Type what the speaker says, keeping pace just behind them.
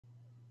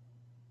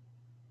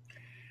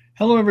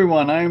Hello,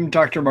 everyone. I'm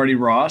Dr. Marty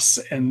Ross,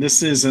 and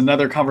this is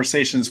another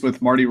Conversations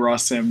with Marty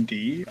Ross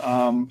MD.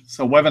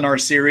 So, webinar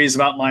series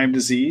about Lyme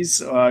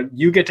disease.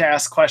 You get to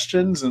ask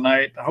questions, and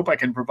I hope I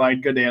can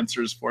provide good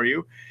answers for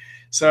you.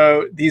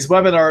 So, these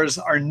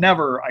webinars are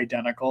never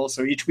identical.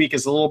 So, each week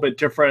is a little bit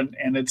different,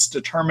 and it's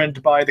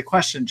determined by the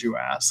questions you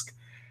ask.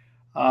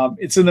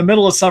 It's in the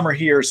middle of summer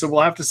here, so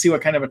we'll have to see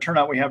what kind of a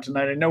turnout we have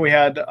tonight. I know we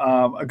had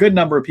a good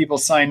number of people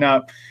sign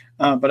up,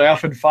 but I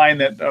often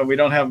find that we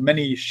don't have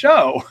many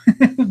show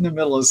in the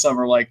middle of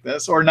summer like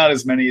this, or not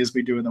as many as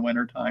we do in the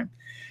wintertime.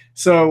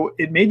 So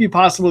it may be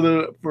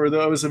possible for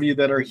those of you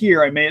that are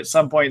here, I may at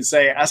some point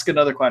say, ask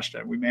another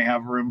question. We may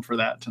have room for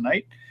that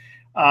tonight.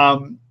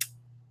 The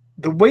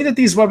way that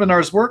these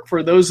webinars work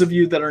for those of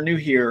you that are new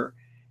here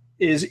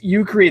is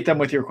you create them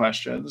with your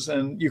questions,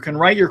 and you can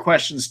write your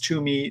questions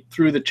to me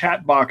through the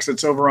chat box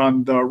that's over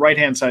on the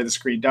right-hand side of the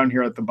screen down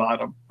here at the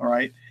bottom, all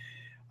right?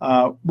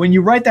 When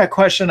you write that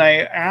question,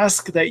 I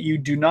ask that you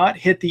do not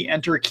hit the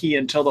enter key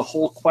until the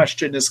whole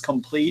question is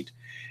complete.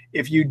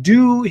 If you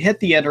do hit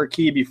the enter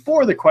key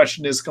before the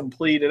question is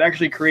complete, it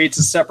actually creates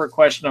a separate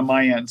question on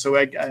my end. So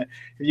if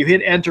you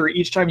hit enter,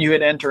 each time you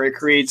hit enter, it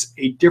creates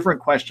a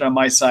different question on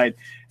my side.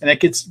 And that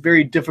gets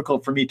very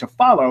difficult for me to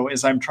follow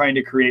as I'm trying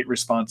to create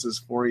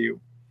responses for you.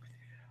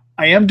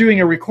 I am doing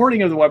a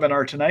recording of the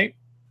webinar tonight.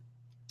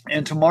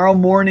 And tomorrow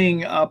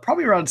morning,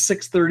 probably around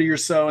 6:30 or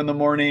so in the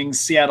morning,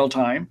 Seattle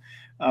time,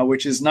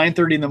 which is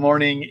 9:30 in the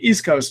morning,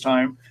 East Coast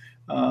time,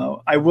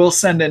 I will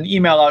send an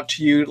email out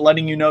to you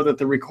letting you know that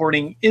the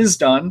recording is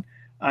done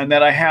and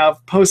that I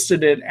have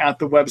posted it at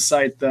the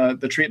website,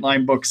 the Treat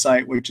Lyme book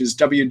site, which is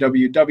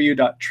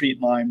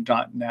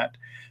www.treatlyme.net.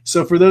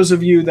 So for those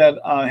of you that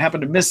happen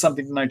to miss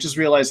something tonight, just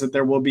realize that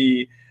there will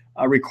be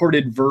a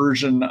recorded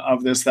version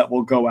of this that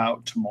will go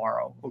out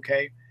tomorrow,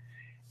 okay?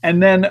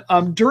 And then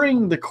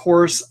during the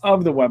course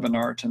of the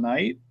webinar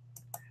tonight,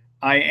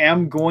 I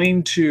am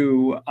going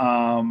to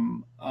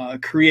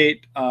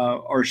create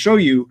or show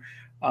you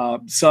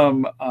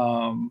some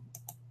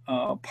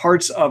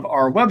parts of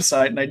our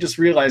website. And I just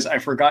realized I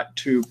forgot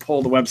to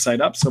pull the website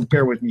up, so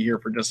bear with me here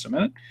for just a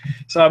minute.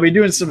 So I'll be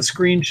doing some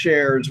screen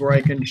shares where I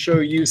can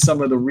show you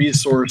some of the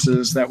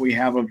resources that we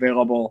have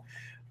available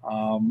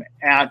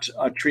at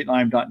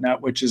treatlyme.net,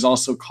 which is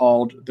also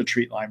called the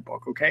Treat Lyme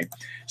book, okay?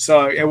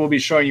 So it will be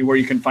showing you where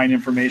you can find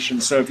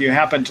information. So if you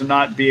happen to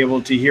not be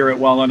able to hear it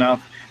well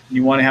enough, and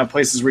you want to have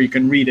places where you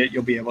can read it,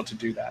 you'll be able to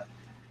do that.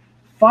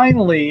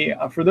 Finally,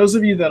 for those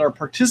of you that are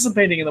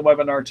participating in the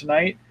webinar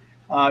tonight,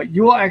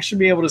 you will actually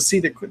be able to see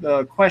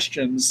the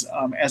questions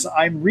as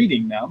I'm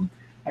reading them.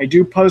 I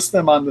do post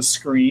them on the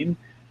screen.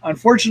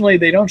 Unfortunately,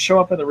 they don't show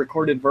up in the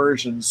recorded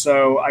version,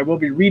 so I will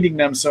be reading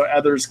them so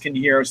others can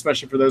hear,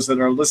 especially for those that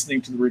are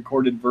listening to the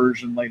recorded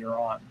version later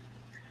on.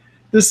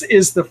 This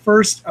is the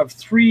first of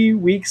 3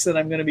 weeks that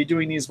I'm going to be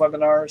doing these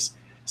webinars.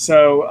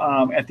 So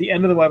at the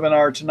end of the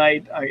webinar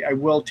tonight, I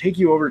will take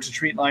you over to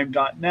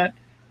treatlyme.net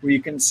where you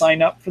can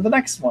sign up for the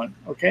next one,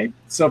 okay?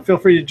 So feel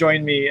free to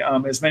join me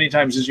as many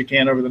times as you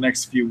can over the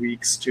next few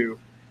weeks too.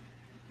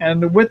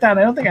 And with that,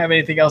 I don't think I have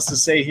anything else to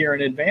say here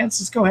in advance.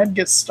 Let's go ahead and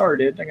get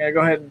started. I'm gonna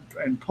go ahead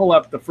and pull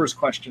up the first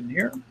question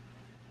here.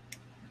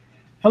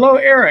 Hello,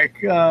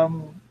 Eric.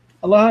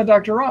 Aloha,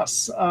 Dr.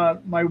 Ross.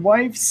 My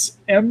wife's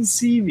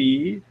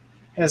MCV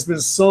has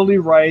been slowly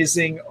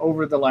rising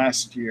over the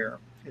last year.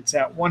 It's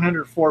at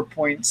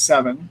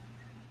 104.7,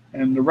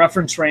 and the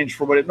reference range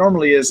for what it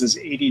normally is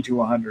 80 to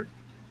 100.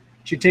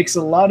 She takes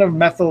a lot of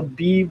methyl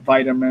B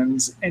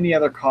vitamins. Any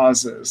other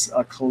causes?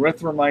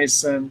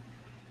 Clarithromycin.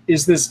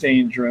 Is this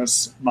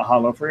dangerous?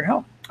 Mahalo for your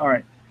help. All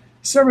right.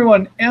 So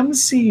everyone,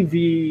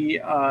 MCV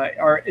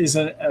is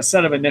a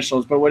set of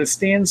initials, but what it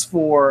stands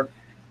for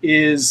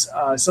is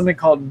something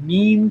called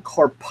mean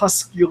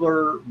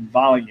corpuscular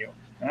volume.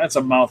 And that's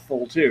a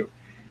mouthful too.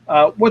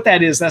 What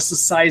that is, that's the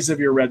size of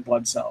your red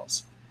blood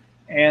cells.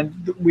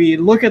 And we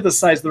look at the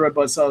size of the red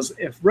blood cells.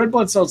 If red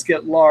blood cells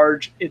get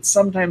large, it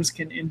sometimes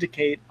can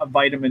indicate a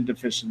vitamin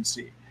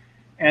deficiency.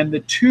 And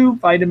the two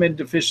vitamin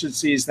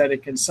deficiencies that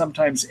it can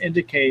sometimes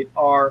indicate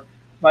are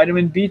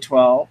vitamin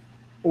B12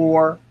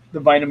 or the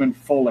vitamin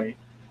folate.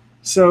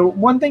 So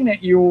one thing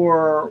that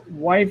your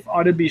wife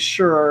ought to be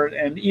sure,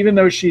 and even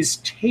though she's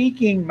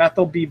taking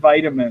methyl B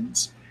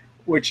vitamins,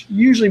 which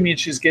usually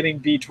means she's getting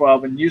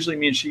B12 and usually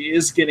means she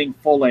is getting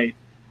folate,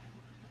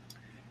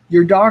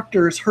 your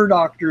doctors, her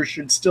doctors,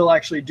 should still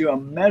actually do a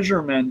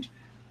measurement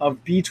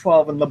of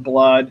B12 in the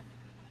blood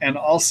and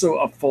also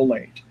of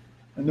folate.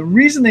 And the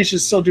reason they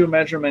should still do a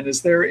measurement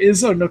is there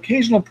is an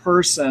occasional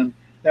person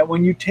that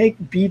when you take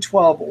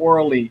B12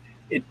 orally,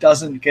 it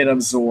doesn't get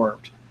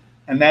absorbed.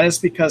 And that is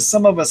because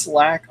some of us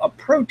lack a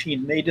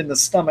protein made in the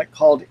stomach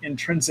called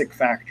intrinsic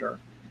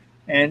factor.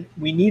 And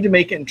we need to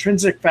make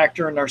intrinsic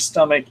factor in our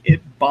stomach.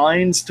 It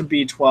binds to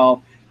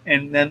B12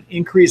 and then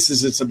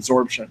increases its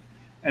absorption.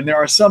 And there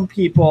are some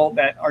people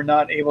that are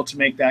not able to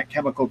make that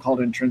chemical called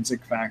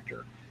intrinsic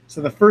factor.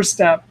 So the first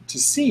step to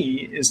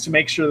see is to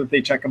make sure that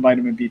they check a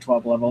vitamin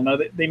B12 level. Now,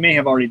 they may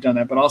have already done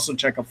that, but also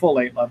check a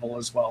folate level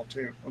as well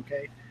too,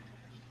 okay?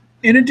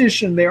 In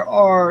addition, there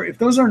are, if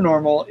those are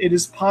normal, it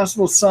is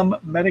possible some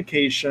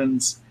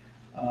medications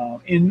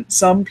in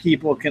some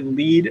people can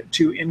lead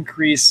to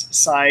increased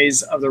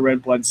size of the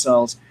red blood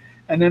cells.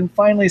 And then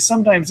finally,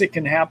 sometimes it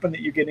can happen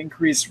that you get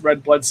increased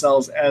red blood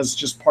cells as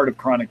just part of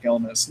chronic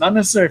illness, not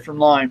necessarily from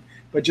Lyme,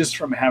 but just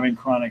from having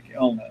chronic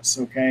illness,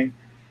 okay?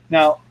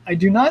 Now, I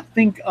do not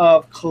think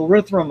of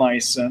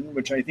clarithromycin,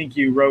 which I think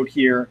you wrote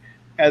here,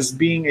 as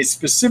being a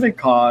specific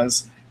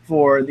cause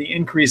for the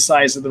increased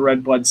size of the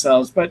red blood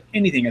cells, but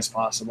anything is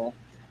possible.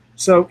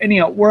 So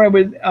anyhow, where I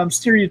would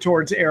steer you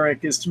towards,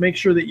 Eric, is to make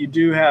sure that you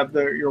do have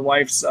your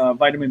wife's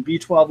vitamin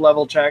B12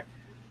 level checked,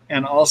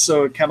 and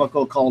also a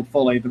chemical called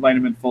folate, the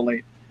vitamin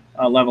folate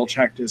level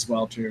checked as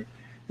well too.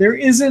 There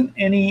isn't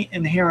any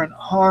inherent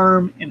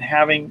harm in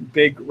having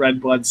big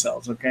red blood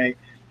cells, okay?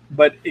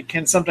 But it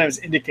can sometimes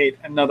indicate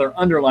another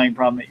underlying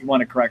problem that you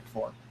want to correct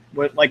for,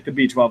 like the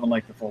B12 and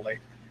like the folate.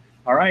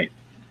 All right.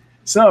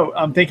 So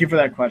thank you for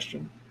that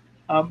question.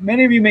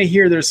 Many of you may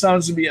hear there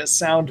sounds to be a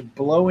sound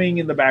blowing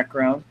in the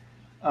background.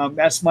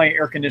 That's my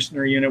air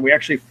conditioner unit. We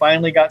actually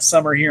finally got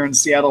summer here in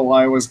Seattle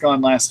while I was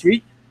gone last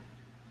week,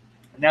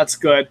 and that's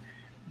good.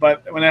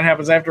 But when that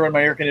happens, I have to run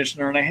my air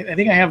conditioner, and I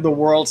think I have the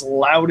world's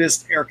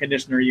loudest air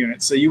conditioner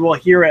unit. So you will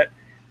hear it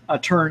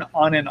turn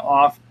on and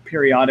off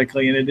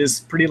periodically, and it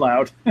is pretty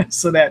loud.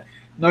 So that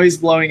noise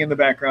blowing in the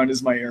background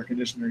is my air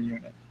conditioner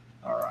unit.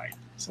 All right,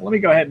 so let me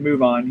go ahead and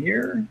move on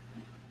here.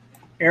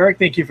 Eric,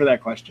 thank you for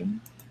that question.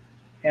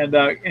 And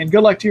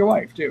good luck to your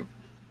wife, too.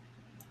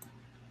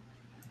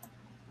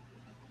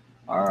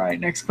 All right,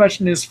 next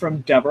question is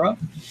from Deborah.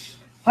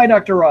 Hi,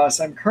 Dr.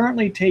 Ross. I'm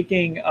currently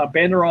taking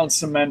Banderol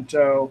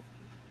Cemento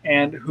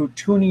and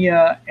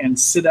Houtunia and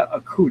Sida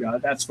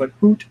acuta. That's what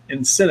Hoot and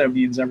Sida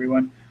means,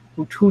 everyone.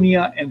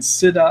 Houtunia and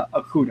Sida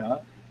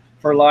acuta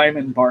for Lyme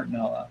and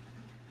Bartonella.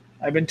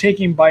 I've been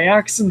taking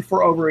Biaxin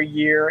for over a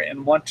year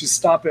and want to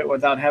stop it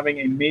without having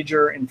a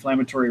major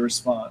inflammatory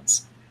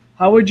response.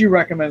 How would you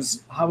recommend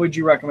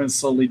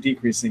slowly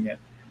decreasing it?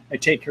 I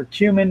take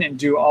curcumin and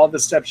do all the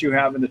steps you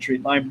have in the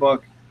Treat Lyme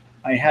book.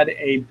 I had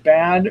a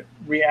bad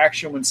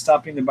reaction when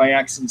stopping the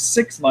Biaxin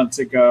 6 months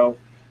ago,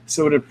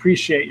 so would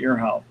appreciate your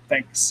help.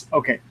 Thanks.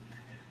 Okay.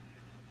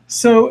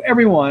 So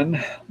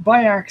everyone,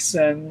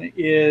 Biaxin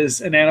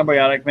is an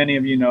antibiotic, many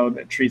of you know,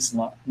 that treats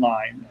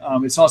Lyme.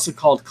 It's also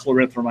called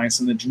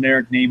clarithromycin. The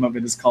generic name of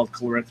it is called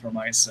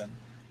clarithromycin.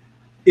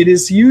 It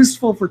is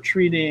useful for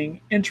treating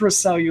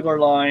intracellular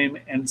Lyme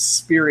and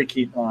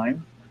spirochete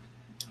Lyme.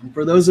 And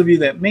for those of you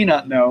that may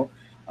not know,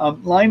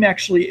 Lyme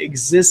actually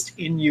exists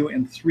in you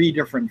in 3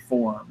 different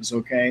forms,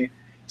 okay?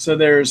 So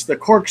there's the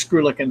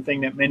corkscrew-looking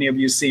thing that many of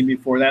you have seen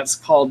before. That's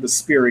called the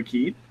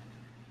spirochete.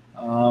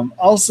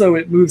 Also,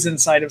 it moves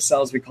inside of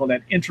cells. We call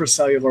that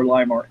intracellular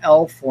Lyme, or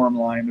L-form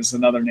Lyme is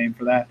another name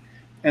for that.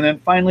 And then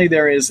finally,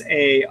 there is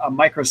a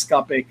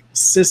microscopic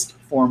cyst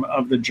form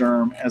of the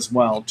germ as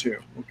well, too,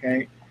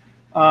 okay?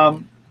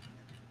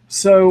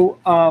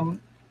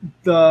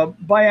 The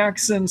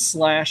Biaxin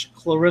 /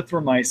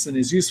 clarithromycin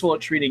is useful at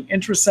treating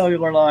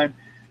intracellular Lyme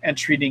and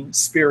treating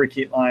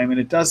spirochete Lyme, and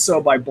it does so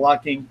by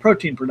blocking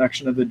protein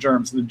production of the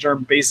germ. So the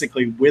germ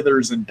basically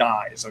withers and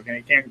dies, okay?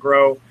 It can't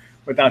grow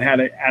without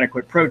having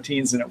adequate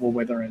proteins, and it will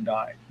wither and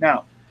die.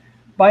 Now,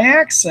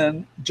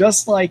 Biaxin,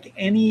 just like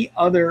any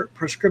other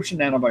prescription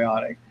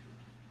antibiotic,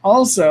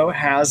 also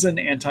has an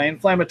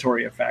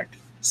anti-inflammatory effect,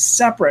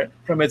 separate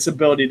from its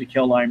ability to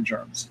kill Lyme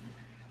germs.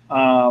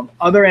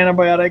 Other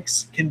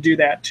antibiotics can do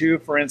that too.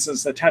 For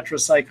instance, the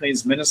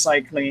tetracyclines,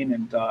 minocycline,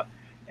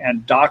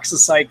 and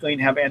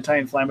doxycycline have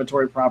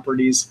anti-inflammatory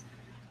properties.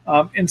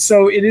 And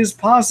so it is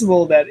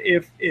possible that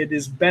if it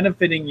is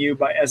benefiting you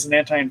as an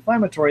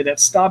anti-inflammatory, that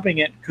stopping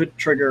it could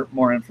trigger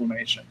more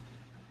inflammation.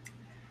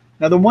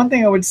 Now, the one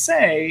thing I would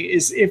say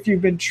is if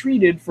you've been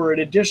treated for an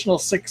additional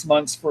 6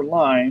 months for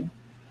Lyme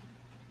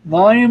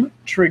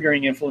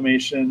triggering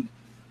inflammation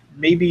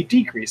may be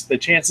decreased. The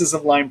chances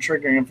of Lyme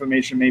triggering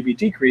inflammation may be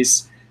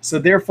decreased. So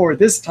therefore,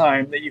 this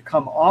time that you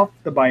come off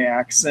the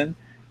Biaxin,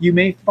 you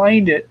may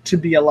find it to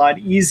be a lot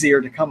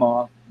easier to come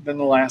off than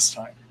the last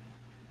time.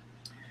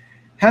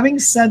 Having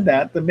said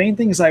that, the main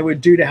things I would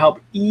do to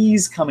help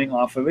ease coming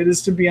off of it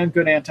is to be on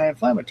good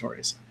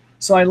anti-inflammatories.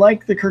 So I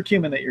like the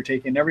curcumin that you're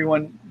taking.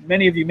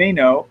 Many of you may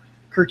know,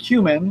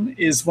 curcumin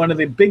is one of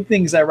the big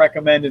things I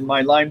recommend in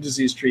my Lyme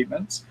disease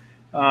treatments.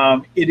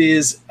 It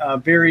is a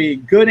very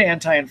good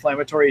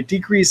anti-inflammatory. It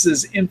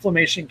decreases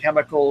inflammation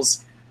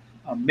chemicals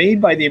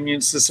made by the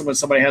immune system when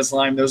somebody has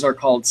Lyme. Those are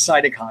called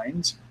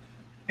cytokines.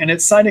 And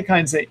it's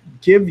cytokines that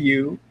give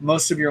you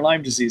most of your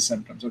Lyme disease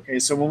symptoms, okay?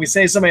 So when we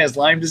say somebody has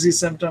Lyme disease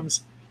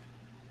symptoms,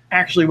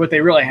 actually what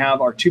they really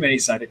have are too many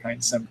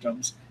cytokine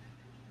symptoms.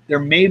 They're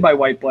made by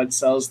white blood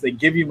cells. They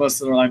give you most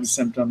of their Lyme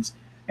symptoms.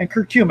 And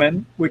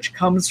curcumin, which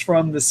comes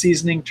from the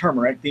seasoning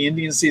turmeric, the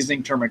Indian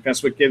seasoning turmeric,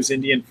 that's what gives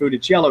Indian food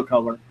its yellow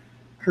color.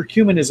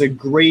 Curcumin is a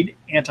great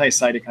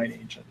anti-cytokine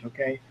agent,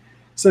 okay?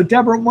 So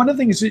Deborah, one of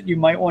the things that you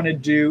might want to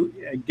do,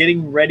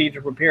 getting ready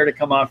to prepare to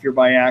come off your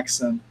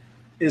Biaxin,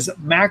 is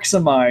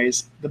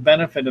maximize the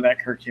benefit of that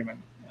curcumin.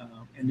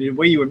 And the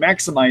way you would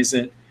maximize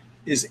it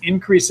is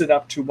increase it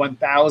up to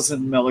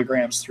 1,000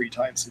 milligrams 3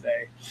 times a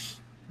day.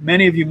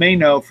 Many of you may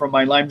know from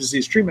my Lyme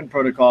disease treatment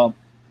protocol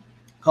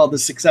called the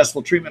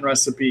Successful Treatment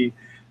Recipe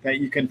that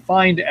you can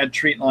find at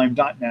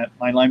treatlyme.net,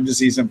 my Lyme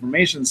disease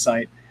information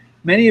site.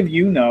 Many of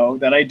you know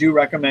that I do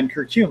recommend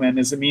curcumin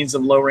as a means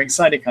of lowering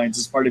cytokines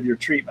as part of your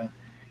treatment.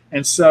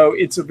 And so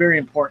it's a very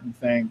important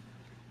thing.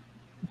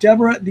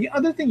 Deborah, the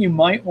other thing you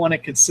might want to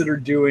consider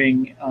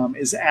doing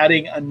is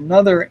adding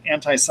another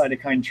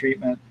anti-cytokine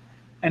treatment,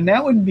 and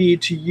that would be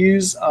to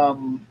use a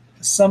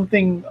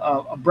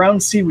brown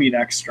seaweed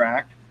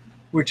extract,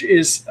 which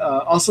is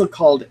also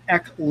called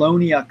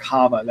Ecklonia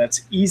cava.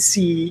 That's Ecklonia,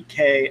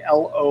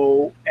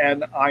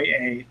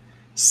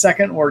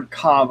 second word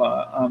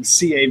cava,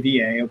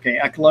 C-A-V-A, okay,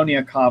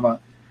 Ecklonia cava.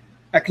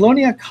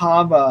 Ecklonia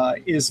cava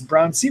is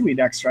brown seaweed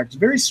extract. It's a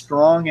very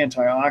strong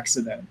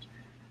antioxidant.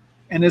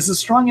 And as a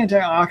strong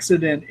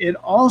antioxidant, it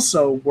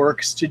also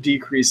works to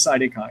decrease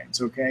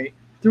cytokines, okay,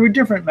 through a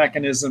different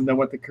mechanism than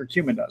what the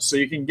curcumin does. So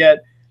you can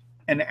get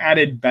an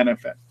added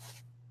benefit.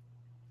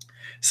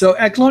 So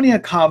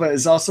Ecklonia cava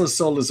is also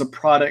sold as a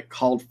product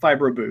called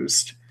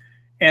FibroBoost.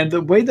 And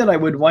the way that I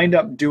would wind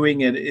up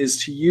doing it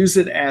is to use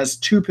it as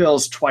 2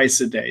 pills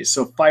twice a day.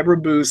 So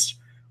FibroBoost,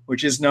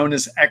 which is known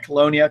as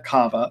Ecklonia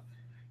cava,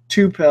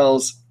 2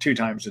 pills 2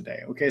 times a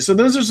day. Okay, so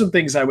those are some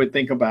things I would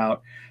think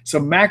about. So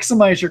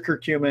maximize your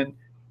curcumin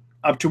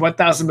up to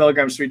 1,000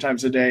 milligrams 3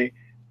 times a day.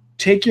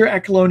 Take your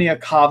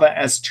Ecklonia cava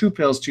as 2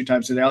 pills 2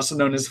 times a day, also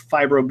known as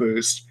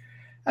FibroBoost.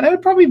 And I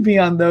would probably be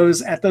on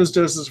those at those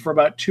doses for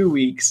about 2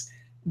 weeks,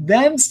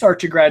 then start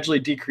to gradually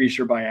decrease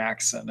your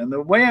Biaxin. And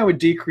the way I would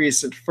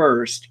decrease it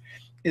first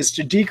is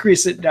to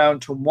decrease it down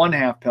to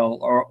 1/2 pill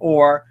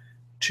or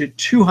to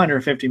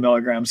 250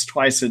 milligrams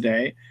twice a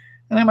day.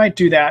 And I might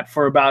do that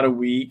for about a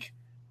week.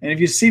 And if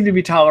you seem to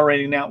be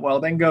tolerating that well,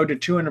 then go to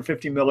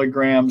 250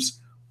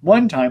 milligrams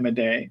 1 time a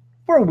day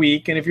for a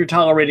week. And if you're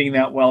tolerating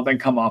that well, then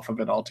come off of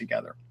it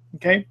altogether.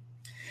 Okay?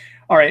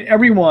 All right,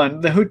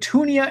 everyone. The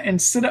Houtunia and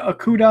Sitta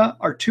acuta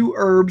are 2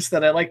 herbs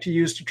that I like to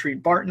use to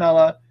treat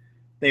Bartonella.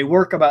 They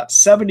work about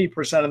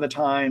 70% of the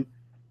time.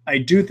 I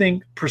do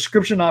think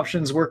prescription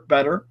options work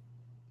better.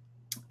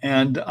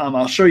 And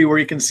I'll show you where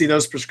you can see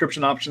those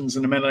prescription options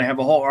in a minute. I have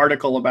a whole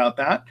article about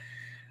that.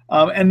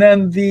 And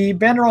then the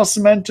Banderol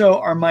Cemento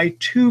are my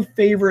 2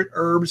 favorite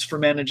herbs for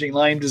managing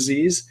Lyme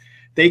disease.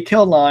 They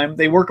kill Lyme.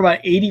 They work about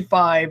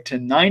 85 to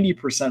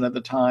 90% of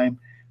the time.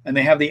 And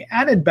they have the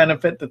added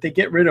benefit that they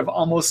get rid of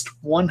almost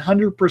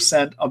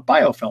 100% of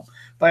biofilm.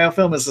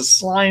 Biofilm is a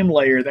slime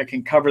layer that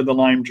can cover the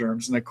Lyme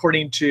germs. And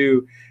according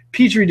to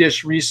Petri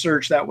dish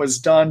research that was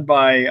done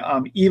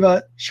by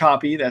Eva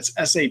Choppy, that's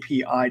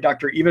S-A-P-I,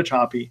 Dr. Eva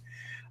Choppy,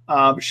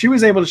 she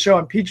was able to show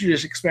in Petri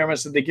dish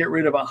experiments that they get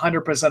rid of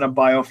 100% of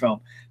biofilm.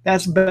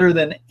 That's better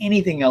than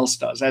anything else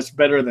does. That's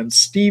better than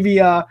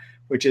stevia,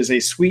 which is a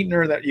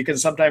sweetener that you can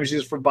sometimes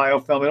use for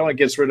biofilm. It only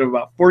gets rid of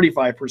about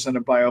 45%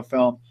 of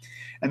biofilm.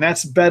 And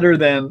that's better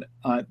than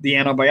the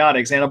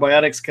antibiotics.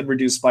 Antibiotics can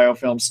reduce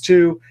biofilms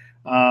too.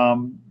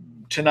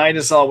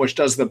 Tinidazole, which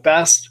does the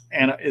best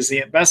and is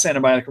the best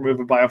antibiotic to remove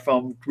a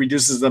biofilm,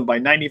 reduces them by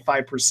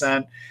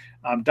 95%.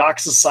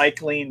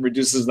 Doxycycline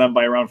reduces them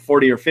by around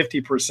 40 or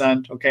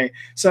 50%. Okay,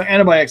 so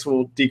antibiotics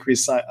will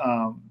decrease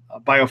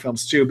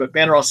biofilms too, but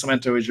Banderol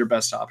Cemento is your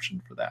best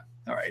option for that.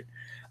 All right,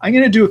 I'm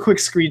going to do a quick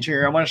screen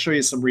here. I want to show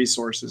you some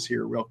resources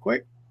here real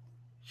quick.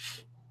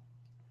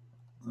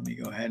 Let me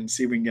go ahead and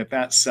see if we can get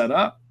that set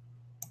up.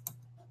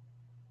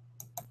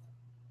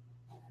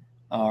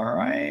 All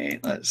right,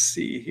 let's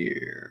see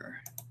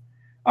here.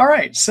 All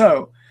right,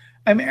 so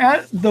I'm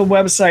at the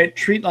website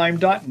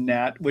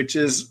treatlyme.net, which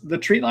is the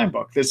Treat Lyme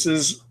book. This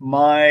is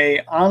my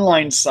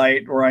online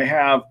site where I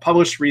have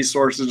published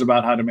resources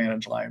about how to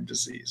manage Lyme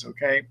disease,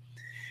 okay?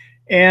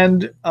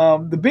 And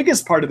the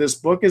biggest part of this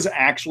book is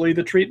actually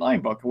the Treat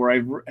Lyme book, where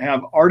I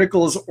have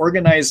articles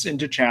organized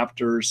into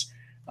chapters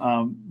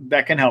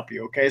that can help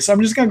you, okay? So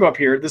I'm just going to go up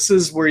here. This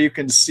is where you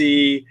can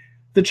see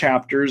the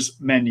chapters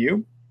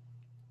menu.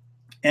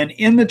 And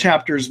in the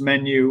chapters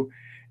menu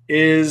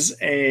is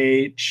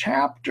a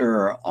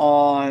chapter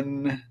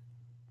on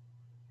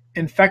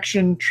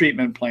infection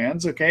treatment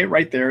plans, okay?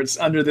 Right there. It's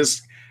under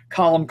this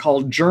column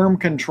called Germ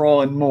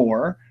Control and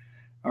More.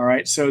 All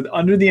right, so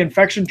under the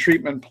infection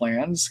treatment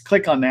plans,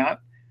 click on that.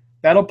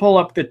 That'll pull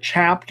up the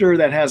chapter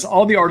that has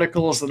all the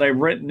articles that I've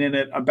written in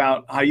it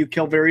about how you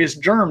kill various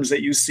germs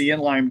that you see in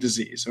Lyme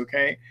disease,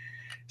 okay?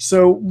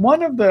 So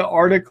one of the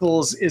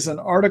articles is an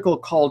article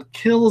called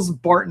Kills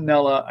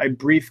Bartonella, a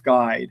Brief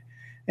Guide.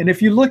 And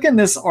if you look in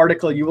this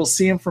article, you will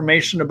see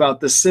information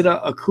about the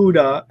Sitta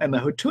acuta and the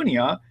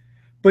Houtunia,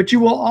 but you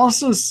will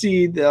also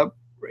see the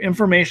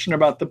information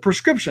about the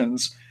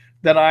prescriptions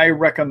that I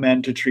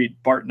recommend to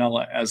treat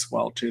Bartonella as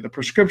well too. The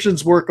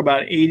prescriptions work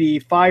about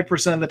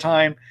 85% of the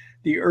time.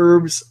 The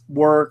herbs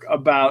work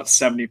about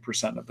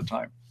 70% of the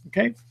time,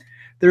 okay?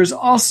 There's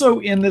also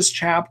in this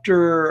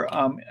chapter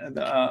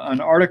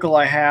an article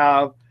I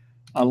have,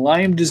 a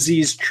Lyme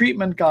disease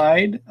treatment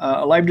guide,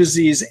 a Lyme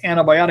disease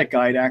antibiotic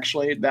guide,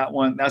 actually. That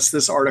one, that's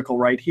this article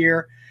right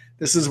here.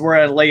 This is where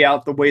I lay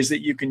out the ways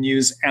that you can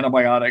use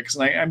antibiotics.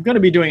 And I'm going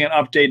to be doing an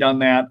update on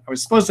that. I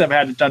was supposed to have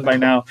had it done by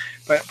now,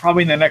 but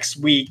probably in the next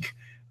week,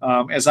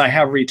 as I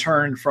have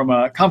returned from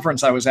a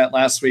conference I was at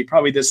last week,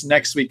 probably this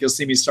next week, you'll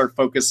see me start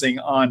focusing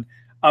on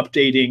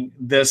updating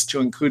this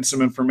to include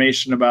some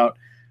information about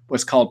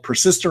what's called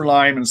persister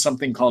Lyme and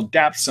something called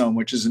Dapsone,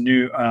 which is a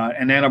new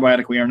an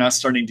antibiotic we are now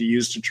starting to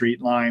use to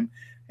treat Lyme,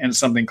 and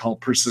something called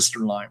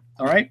persister Lyme.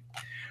 All right.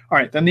 All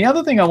right, then the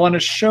other thing I want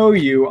to show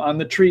you on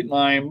the Treat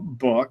Lyme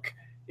book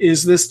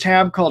is this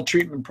tab called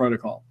Treatment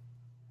Protocol.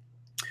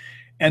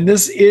 And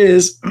this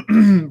is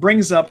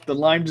brings up the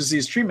Lyme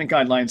disease treatment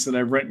guidelines that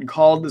I've written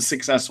called the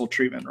Successful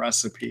Treatment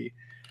Recipe.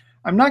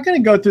 I'm not going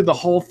to go through the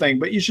whole thing,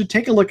 but you should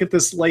take a look at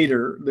this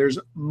later. There's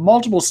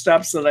multiple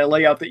steps that I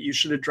lay out that you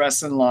should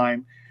address in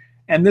Lyme.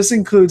 And this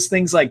includes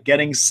things like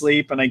getting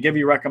sleep, and I give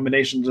you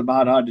recommendations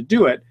about how to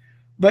do it.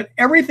 But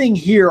everything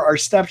here are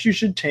steps you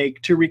should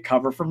take to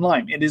recover from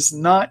Lyme. It is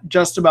not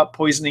just about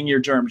poisoning your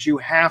germs. You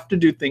have to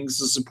do things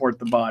to support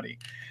the body.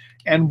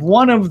 And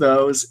one of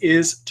those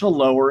is to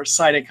lower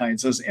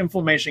cytokines, those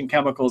inflammation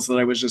chemicals that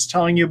I was just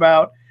telling you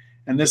about.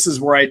 And this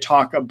is where I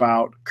talk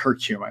about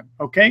curcumin.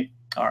 Okay?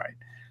 All right.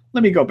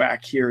 Let me go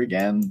back here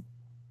again.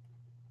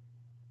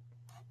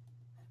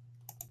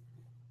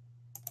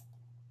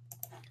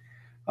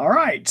 All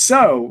right.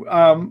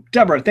 So,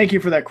 Deborah, thank you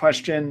for that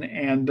question,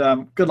 and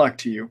good luck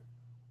to you.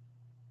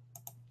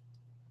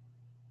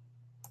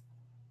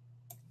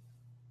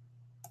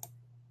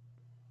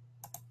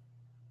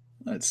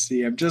 Let's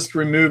see, I'm just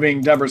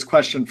removing Deborah's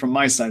question from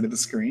my side of the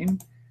screen.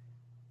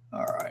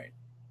 All right,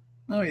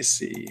 let me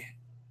see.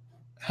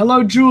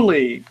 Hello,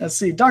 Julie. Let's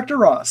see, Dr.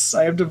 Ross,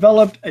 I have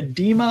developed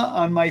edema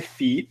on my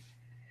feet.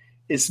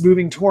 It's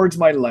moving towards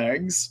my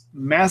legs,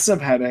 massive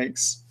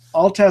headaches.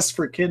 All tests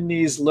for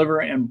kidneys,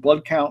 liver, and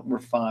blood count were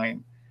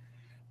fine.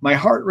 My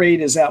heart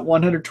rate is at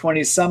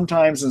 120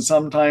 sometimes, and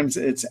sometimes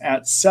it's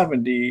at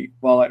 70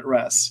 while at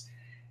rest.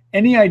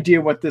 Any idea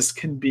what this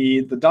can be?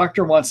 The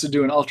doctor wants to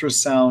do an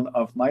ultrasound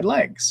of my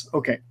legs.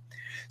 Okay,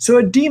 so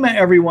edema,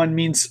 everyone,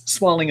 means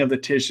swelling of the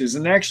tissues,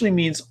 and it actually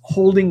means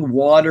holding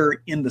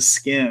water in the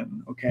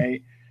skin,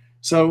 okay?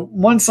 So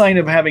one sign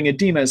of having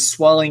edema is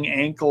swelling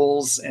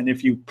ankles, and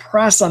if you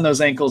press on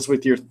those ankles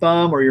with your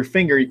thumb or your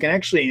finger, you can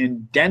actually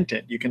indent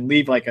it. You can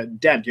leave like a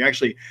dent. You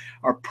actually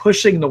are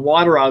pushing the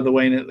water out of the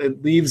way, and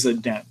it leaves a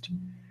dent.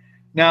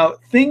 Now,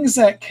 things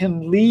that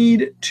can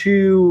lead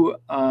to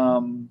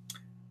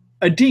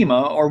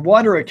edema or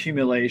water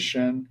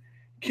accumulation,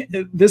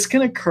 this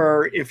can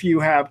occur if you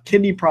have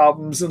kidney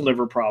problems and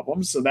liver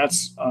problems. So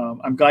that's,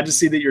 I'm glad to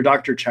see that your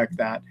doctor checked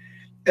that.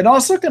 It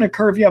also can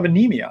occur if you have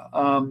anemia.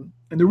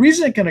 And the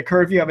reason it can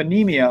occur if you have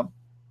anemia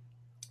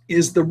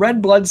is the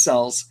red blood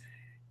cells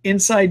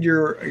inside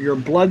your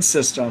blood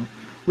system.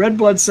 Red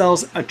blood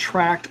cells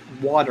attract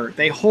water.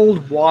 They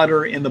hold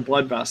water in the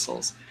blood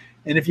vessels.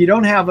 And if you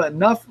don't have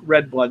enough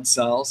red blood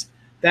cells,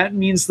 that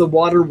means the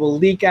water will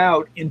leak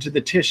out into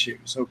the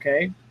tissues,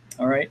 okay?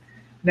 All right.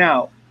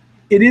 Now,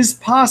 it is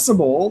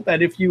possible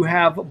that if you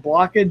have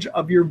blockage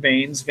of your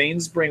veins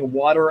bring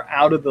water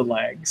out of the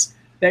legs,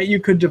 that you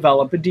could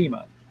develop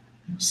edema.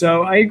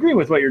 So I agree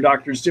with what your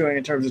doctor's doing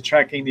in terms of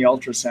checking the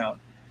ultrasound.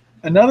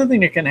 Another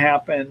thing that can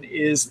happen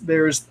is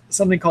there's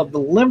something called the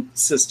lymph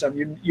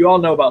system. You all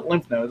know about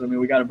lymph nodes. I mean,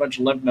 we got a bunch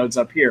of lymph nodes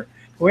up here.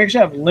 But we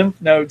actually have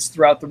lymph nodes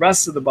throughout the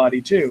rest of the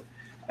body too.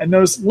 And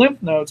those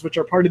lymph nodes, which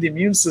are part of the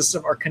immune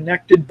system, are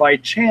connected by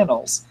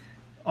channels.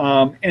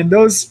 And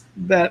those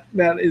that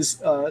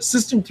is a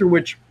system through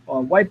which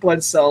white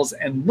blood cells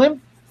and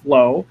lymph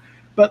flow,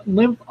 but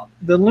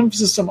the lymph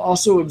system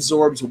also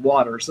absorbs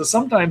water. So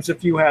sometimes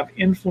if you have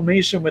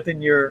inflammation within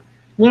your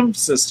lymph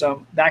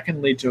system, that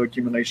can lead to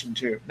accumulation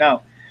too.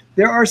 Now,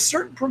 there are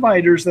certain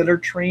providers that are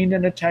trained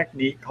in a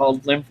technique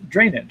called lymph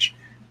drainage,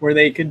 where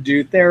they can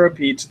do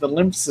therapy to the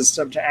lymph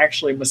system to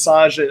actually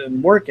massage it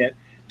and work it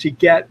to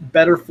get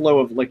better flow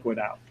of liquid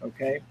out,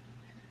 okay?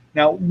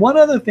 Now, one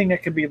other thing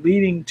that could be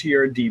leading to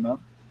your edema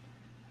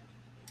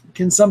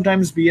can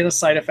sometimes be a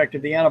side effect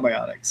of the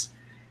antibiotics.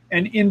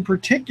 And in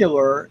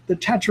particular, the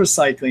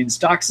tetracyclines,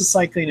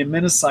 doxycycline and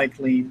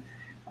minocycline,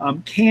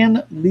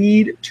 can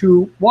lead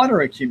to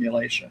water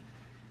accumulation.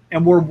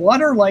 And where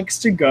water likes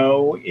to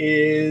go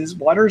is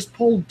water is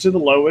pulled to the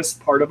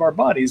lowest part of our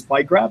bodies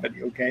by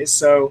gravity, okay?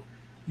 So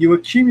you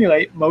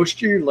accumulate most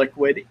of your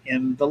liquid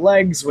in the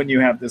legs when you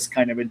have this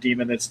kind of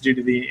edema that's due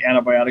to the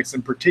antibiotics,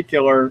 in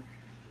particular,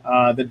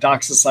 the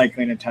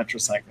doxycycline and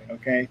tetracycline,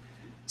 okay?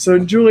 So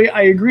Julie,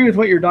 I agree with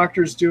what your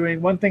doctor's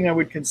doing. One thing I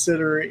would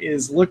consider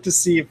is look to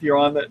see if you're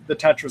on the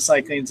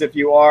tetracyclines. If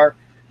you are,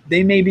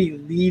 they may be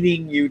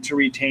leading you to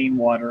retain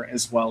water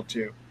as well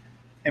too.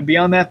 And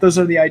beyond that, those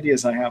are the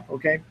ideas I have,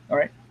 okay? All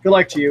right, good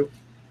luck to you.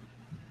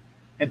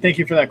 And thank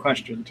you for that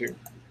question too.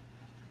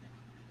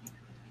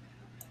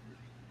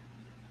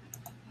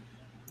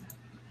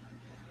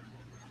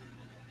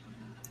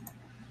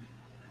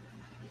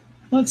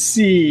 Let's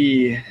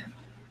see.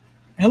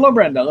 Hello,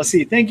 Brenda. Let's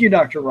see. Thank you,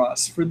 Dr.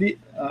 Ross, for these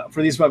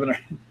webinars.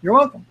 You're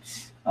welcome.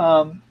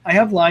 I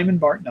have Lyme and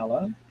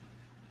Bartonella.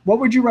 What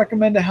would you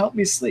recommend to help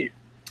me sleep?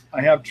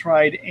 I have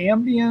tried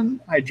Ambien,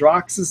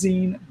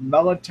 hydroxyzine,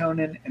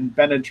 melatonin, and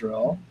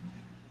Benadryl.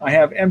 I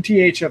have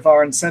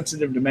MTHFR and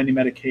sensitive to many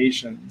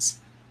medications.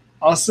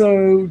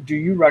 Also, do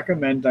you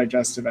recommend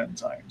digestive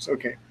enzymes?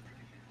 Okay.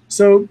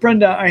 So,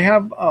 Brenda, I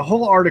have a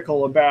whole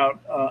article about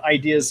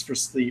ideas for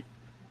sleep,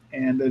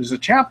 and there's a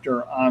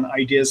chapter on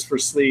ideas for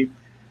sleep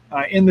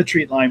in the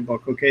Treat Lyme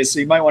book. Okay, so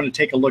you might want to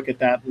take a look at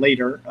that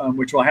later,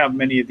 which will have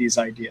many of these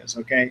ideas.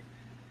 Okay,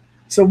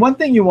 so one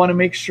thing you want to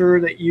make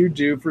sure that you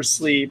do for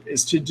sleep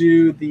is to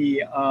do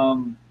the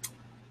I'll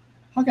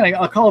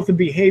call it the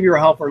behavioral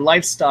health or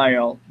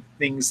lifestyle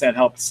things that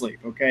help sleep.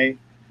 Okay,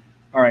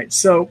 all right.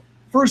 So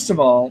first of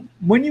all,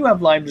 when you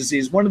have Lyme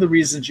disease, one of the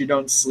reasons you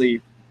don't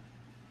sleep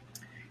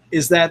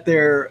is that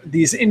there are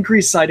these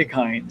increased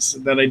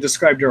cytokines that I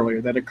described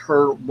earlier that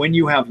occur when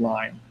you have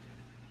Lyme.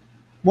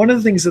 One of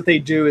the things that they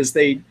do is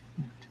they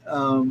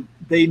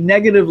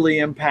negatively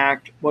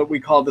impact what we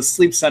call the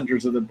sleep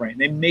centers of the brain.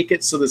 They make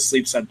it so the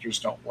sleep centers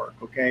don't work,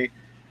 okay?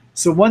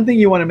 So one thing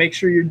you want to make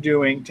sure you're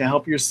doing to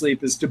help your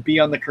sleep is to be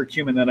on the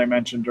curcumin that I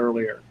mentioned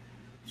earlier,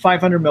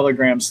 500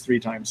 milligrams 3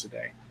 times a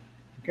day,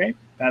 okay?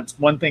 That's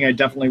one thing I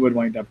definitely would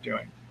wind up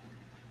doing.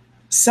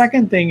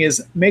 Second thing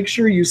is make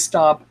sure you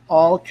stop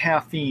all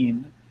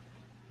caffeine.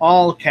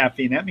 All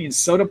caffeine. That means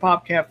soda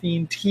pop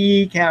caffeine,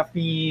 tea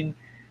caffeine,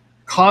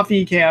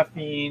 coffee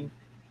caffeine.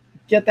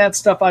 Get that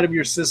stuff out of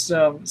your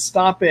system.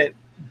 Stop it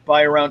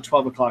by around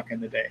 12 o'clock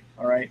in the day.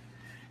 All right.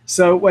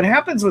 So what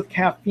happens with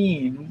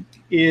caffeine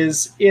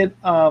is it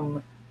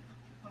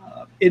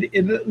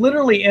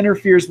literally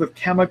interferes with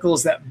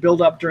chemicals that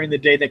build up during the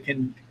day that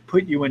can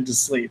put you into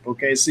sleep.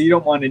 Okay. So you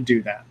don't want to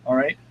do that. All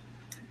right.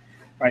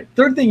 All right.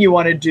 Third thing you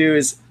want to do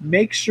is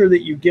make sure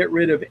that you get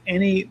rid of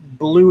any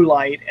blue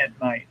light at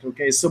night.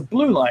 Okay. So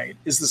blue light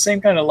is the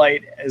same kind of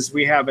light as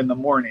we have in the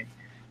morning.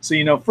 So,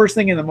 you know, first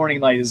thing in the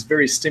morning light is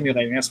very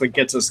stimulating. That's what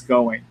gets us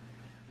going.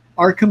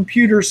 Our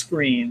computer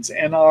screens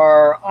and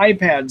our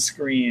iPad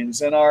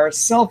screens and our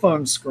cell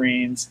phone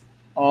screens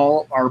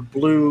all are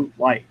blue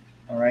light,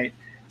 all right?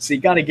 So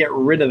you got to get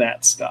rid of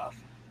that stuff.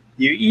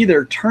 You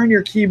either turn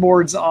your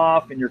keyboards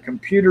off and your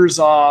computers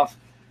off,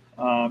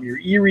 your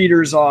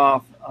e-readers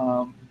off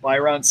by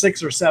around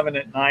 6 or 7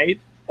 at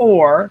night,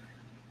 or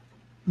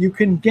you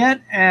can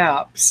get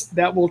apps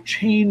that will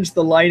change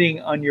the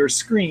lighting on your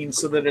screen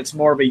so that it's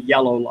more of a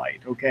yellow light,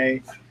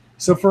 okay?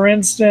 So for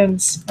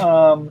instance,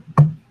 the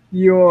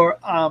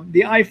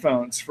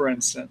iPhones, for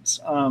instance,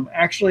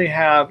 actually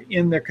have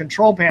in the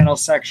control panel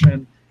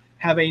section,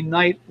 have a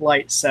night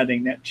light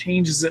setting that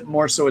changes it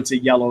more so it's a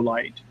yellow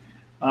light.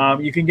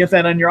 You can get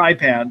that on your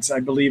iPads, I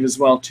believe, as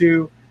well,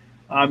 too.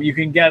 You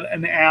can get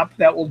an app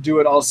that will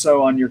do it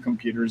also on your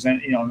computers and,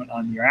 you know,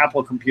 on your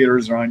Apple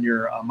computers or on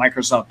your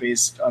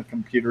Microsoft-based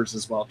computers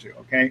as well too.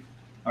 Okay.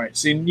 All right.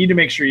 So you need to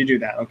make sure you do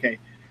that. Okay.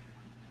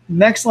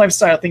 Next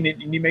lifestyle thing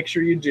that you need to make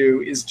sure you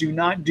do is do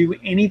not do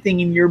anything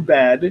in your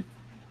bed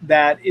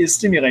that is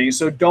stimulating.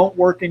 So don't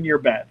work in your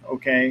bed.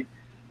 Okay.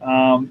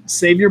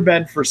 Save your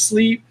bed for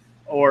sleep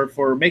or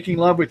for making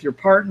love with your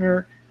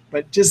partner,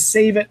 but just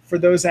save it for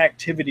those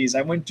activities.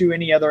 I wouldn't do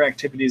any other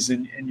activities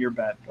in your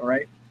bed. All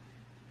right.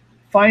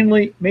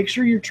 Finally, make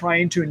sure you're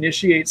trying to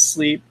initiate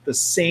sleep the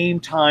same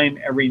time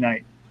every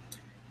night.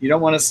 You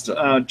don't want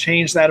to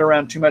change that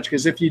around too much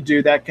because if you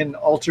do, that can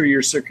alter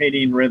your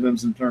circadian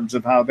rhythms in terms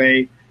of how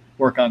they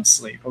work on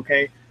sleep,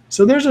 okay?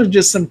 So those are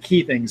just some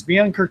key things. Be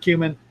on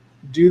curcumin,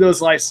 do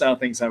those lifestyle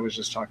things I was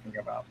just talking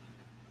about.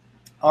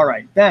 All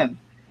right, then,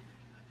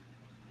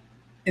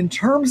 in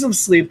terms of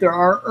sleep, there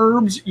are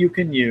herbs you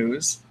can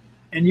use,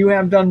 and you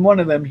have done one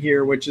of them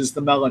here, which is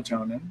the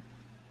melatonin.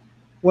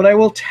 What I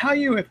will tell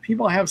you, if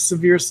people have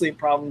severe sleep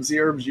problems, the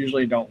herbs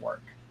usually don't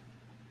work.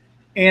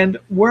 And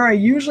where I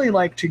usually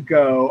like to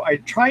go, I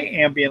try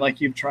Ambien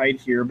like you've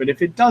tried here, but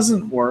if it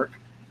doesn't work,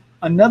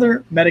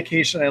 another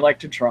medication I like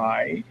to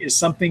try is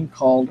something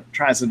called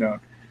trazodone.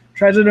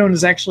 Trazodone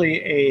is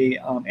actually a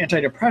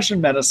antidepressant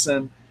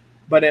medicine,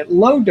 but at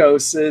low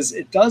doses,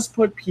 it does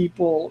put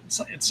people,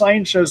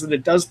 science shows that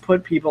it does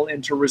put people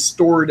into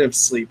restorative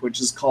sleep, which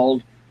is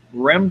called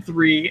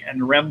REM3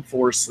 and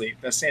REM4 sleep.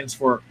 That stands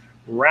for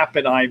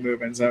rapid eye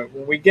movements.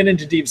 When we get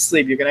into deep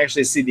sleep, you can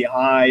actually see the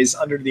eyes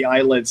under the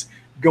eyelids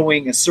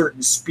going a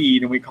certain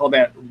speed, and we call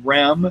that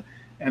REM.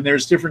 And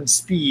there's different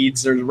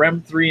speeds. There's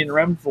REM3 and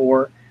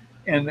REM4.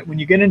 And when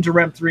you get into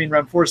REM3 and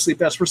REM4 sleep,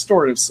 that's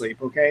restorative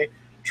sleep, okay?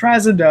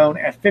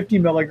 Trazodone at 50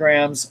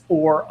 milligrams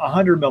or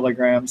 100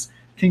 milligrams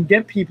can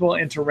get people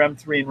into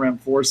REM3 and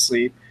REM4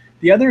 sleep.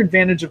 The other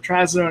advantage of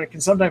trazodone, it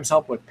can sometimes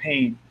help with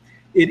pain.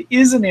 It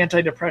is an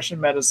antidepressant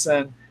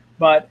medicine,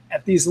 but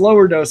at these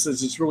lower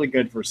doses, it's really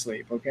good for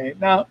sleep, okay?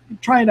 Now,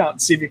 try it out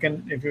and see if you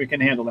can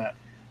handle that.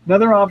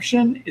 Another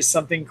option is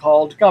something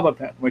called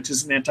gabapentin, which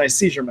is an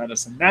anti-seizure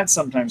medicine. That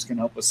sometimes can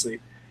help with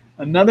sleep.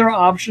 Another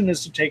option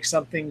is to take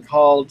something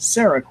called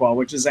Seroquel,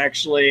 which is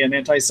actually an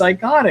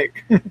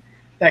antipsychotic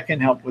that can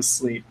help with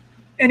sleep.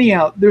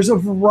 Anyhow, there's a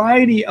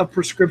variety of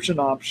prescription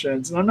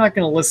options, and I'm not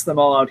going to list them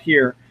all out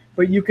here,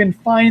 but you can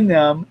find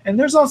them, and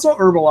there's also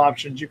herbal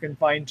options you can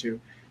find too.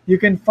 you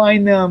can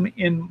find them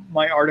in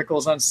my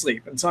articles on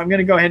sleep. And so I'm going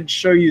to go ahead and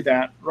show you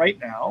that right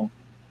now.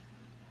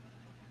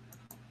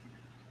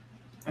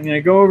 I'm going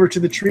to go over to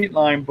the Treat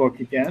Lyme book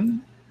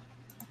again.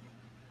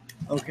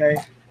 Okay,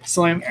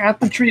 so I'm at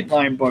the Treat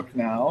Lyme book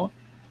now.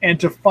 And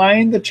to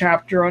find the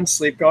chapter on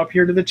sleep, go up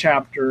here to the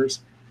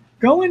chapters,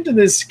 go into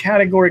this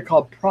category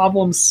called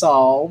Problem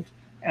Solved,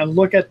 and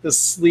look at the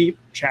sleep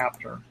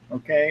chapter,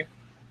 okay?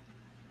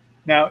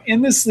 Now,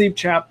 in the sleep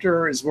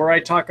chapter is where I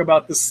talk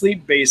about the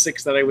sleep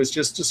basics that I was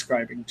just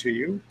describing to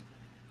you.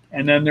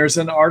 And then there's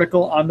an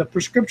article on the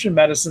prescription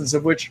medicines,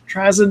 of which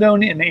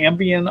trazodone and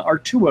Ambien are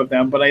two of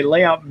them, but I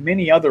lay out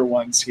many other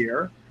ones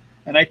here.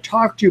 And I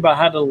talk to you about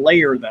how to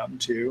layer them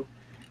too.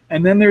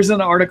 And then there's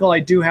an article I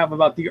do have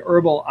about the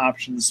herbal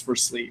options for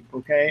sleep,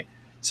 okay?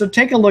 So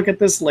take a look at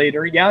this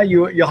later. Yeah,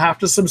 you'll have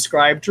to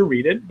subscribe to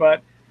read it,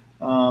 but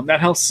that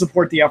helps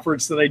support the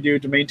efforts that I do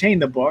to maintain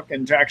the book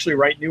and to actually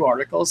write new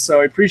articles.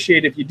 So I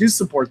appreciate if you do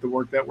support the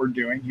work that we're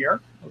doing here,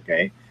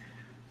 okay?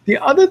 The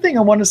other thing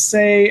I want to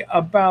say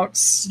about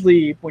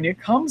sleep, when it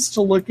comes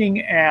to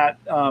looking at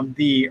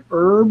the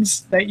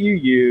herbs that you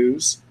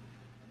use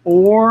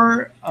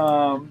or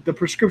the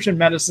prescription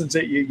medicines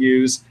that you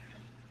use,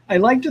 I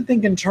like to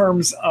think in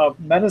terms of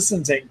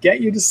medicines that get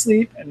you to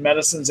sleep and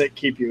medicines that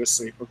keep you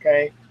asleep,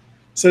 okay?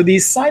 So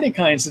these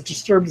cytokines that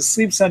disturb the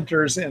sleep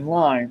centers in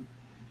Lyme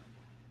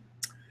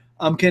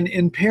can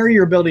impair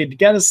your ability to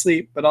get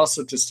asleep, but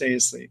also to stay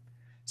asleep.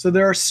 So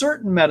there are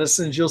certain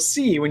medicines you'll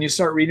see when you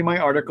start reading my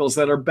articles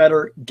that are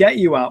better get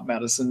you out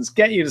medicines,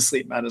 get you to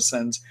sleep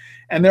medicines.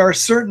 And there are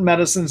certain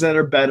medicines that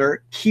are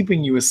better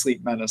keeping you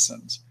asleep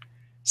medicines.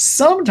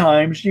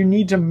 Sometimes you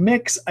need to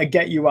mix a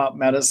get you out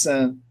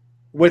medicine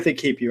with a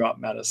keep you out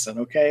medicine,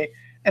 okay?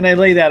 And I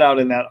lay that out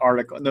in that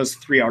article, in those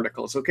 3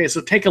 articles, okay? So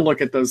take a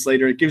look at those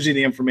later. It gives you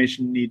the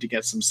information you need to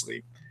get some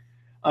sleep.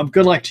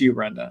 Good luck to you,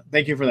 Brenda.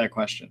 Thank you for that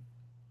question.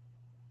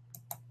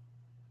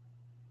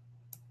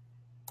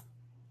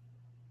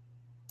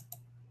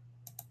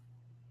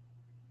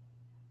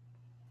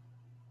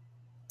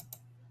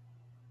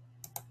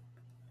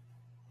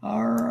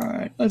 All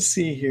right, let's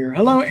see here.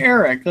 Hello,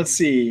 Eric. Let's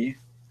see.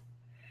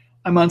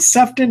 I'm on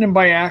Ceftin and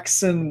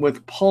Biaxin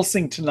with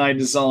pulsing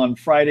tinidazole on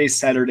Friday,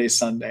 Saturday,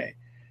 Sunday.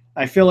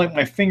 I feel like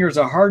my fingers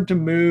are hard to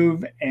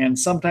move, and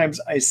sometimes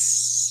I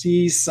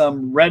see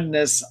some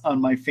redness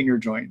on my finger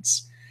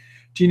joints.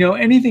 Do you know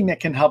anything that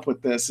can help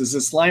with this? Is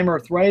this Lyme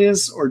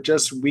arthritis or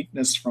just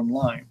weakness from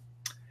Lyme?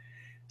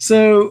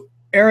 So,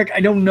 Eric, I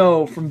don't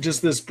know from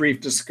just this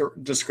brief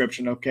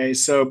description, okay?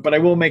 So, but I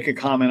will make a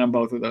comment on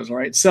both of those, all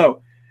right?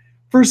 So,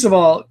 first of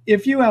all,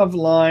 if you have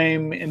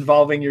Lyme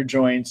involving your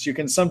joints, you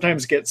can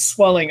sometimes get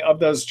swelling of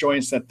those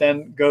joints that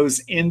then goes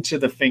into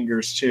the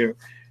fingers too.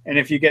 And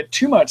if you get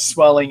too much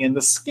swelling in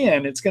the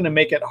skin, it's going to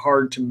make it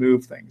hard to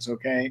move things,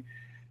 okay?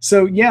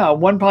 So yeah,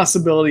 one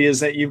possibility is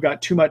that you've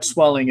got too much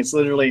swelling. It's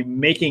literally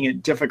making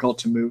it difficult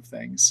to move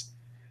things.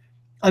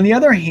 On the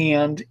other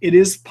hand, it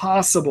is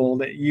possible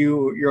that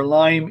your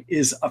Lyme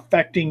is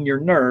affecting your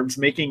nerves,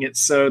 making it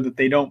so that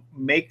they don't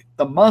make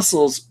the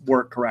muscles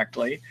work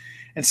correctly.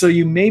 And so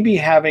you may be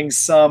having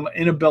some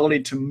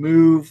inability to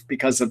move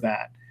because of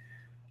that.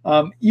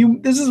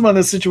 This is one of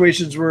those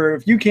situations where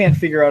if you can't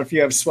figure out if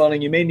you have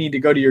swelling, you may need to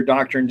go to your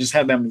doctor and just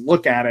have them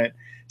look at it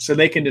so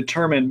they can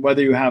determine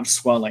whether you have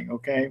swelling,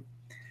 okay?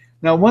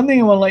 Now, one thing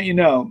I want to let you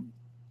know,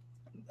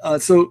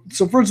 so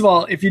first of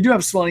all, if you do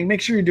have swelling, make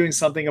sure you're doing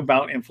something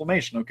about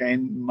inflammation, okay?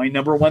 And my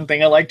number one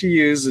thing I like to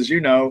use, as you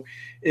know,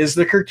 is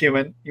the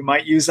curcumin. You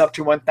might use up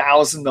to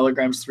 1,000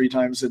 milligrams 3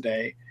 times a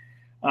day.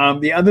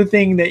 The other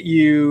thing that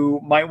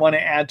you might want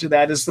to add to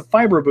that is the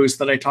fiber boost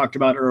that I talked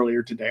about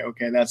earlier today,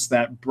 okay? That's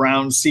that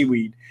brown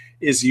seaweed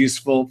is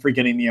useful for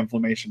getting the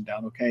inflammation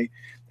down, okay?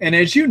 And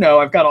as you know,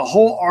 I've got a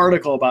whole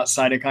article about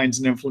cytokines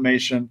and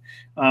inflammation.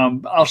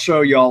 I'll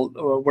show you all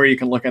where you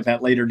can look at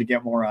that later to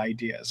get more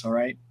ideas, all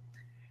right?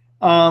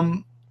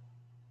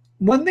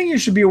 One thing you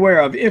should be aware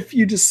of, if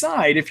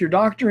your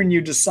doctor and you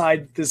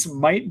decide this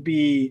might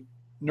be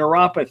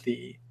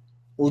neuropathy,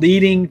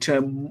 leading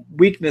to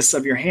weakness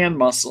of your hand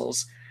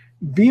muscles,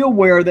 be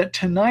aware that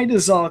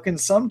tinidazole can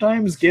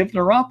sometimes give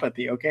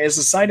neuropathy, okay, as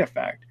a side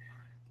effect.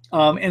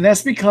 And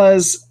that's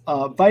because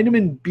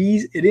vitamin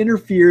B, it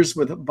interferes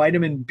with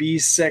vitamin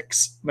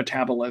B6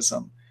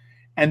 metabolism,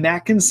 and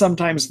that can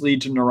sometimes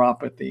lead to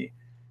neuropathy.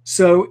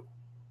 So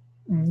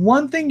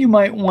one thing you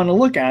might want to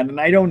look at, and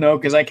I don't know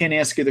because I can't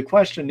ask you the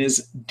question,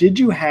 is did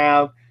you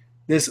have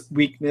this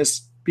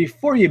weakness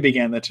before you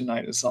began the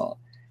tinidazole?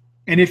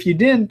 And if you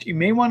didn't, you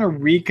may want to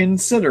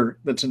reconsider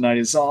the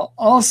tinidazole.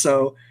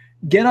 Also,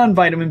 get on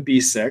vitamin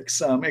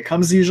B6. It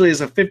comes usually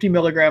as a 50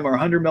 milligram or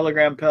 100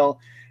 milligram pill.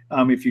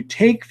 If you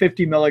take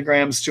 50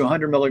 milligrams to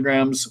 100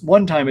 milligrams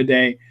one time a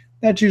day,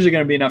 that's usually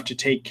going to be enough to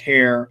take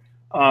care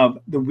of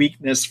the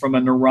weakness from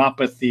a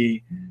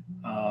neuropathy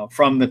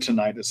from the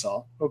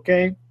tinidazole.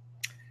 Okay.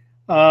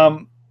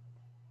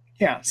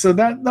 Yeah, so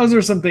those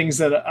are some things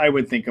that I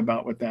would think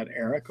about with that,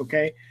 Eric.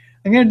 Okay.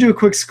 I'm going to do a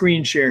quick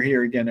screen share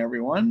here again,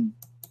 everyone.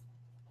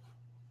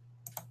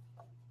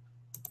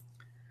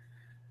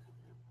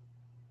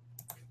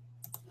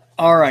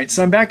 All right,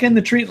 so I'm back in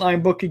the Treat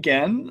Lyme book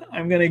again.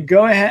 I'm going to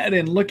go ahead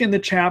and look in the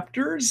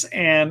chapters,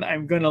 and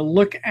I'm going to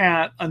look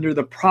at, under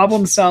the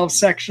problem solve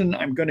section,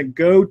 I'm going to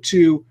go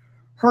to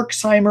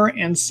Herxheimer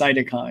and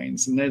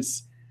cytokines. And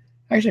that's,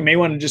 actually, I may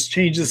want to just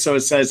change this so it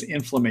says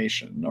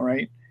inflammation, all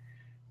right?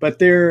 But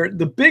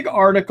the big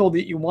article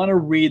that you want to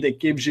read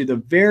that gives you the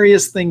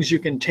various things you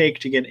can take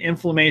to get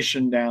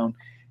inflammation down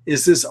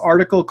is this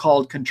article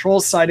called Control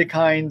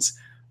Cytokines,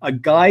 A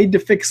Guide to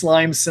Fix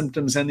Lyme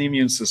Symptoms and the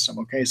Immune System.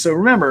 Okay, so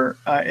remember,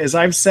 as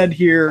I've said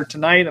here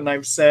tonight, and I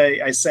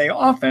say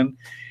often,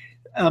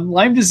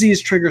 Lyme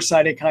disease triggers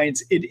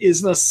cytokines. It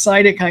is the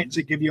cytokines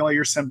that give you all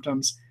your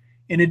symptoms.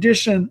 In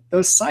addition,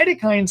 those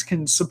cytokines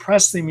can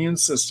suppress the immune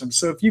system.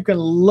 So if you can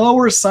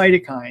lower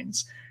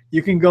cytokines,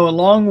 you can go a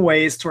long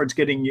ways towards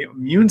getting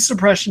immune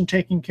suppression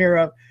taken care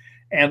of,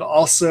 and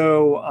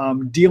also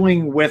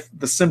dealing with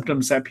the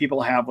symptoms that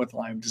people have with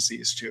Lyme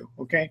disease too,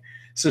 okay?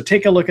 So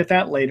take a look at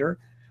that later.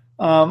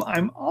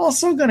 I'm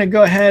also gonna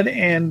go ahead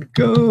and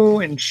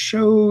go and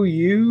show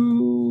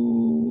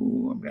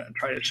you, I'm gonna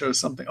try to show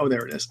something, oh,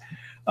 there it is.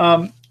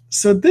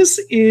 So this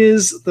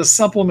is the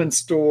supplement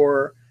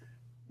store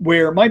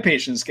where my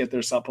patients get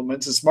their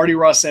supplements. It's Marty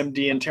Ross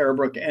MD and Tara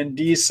Brooke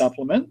ND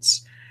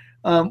supplements.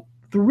 The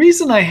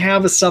reason I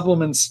have a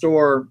supplement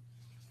store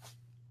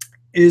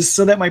is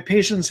so that my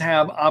patients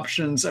have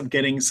options of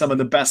getting some of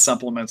the best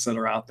supplements that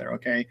are out there,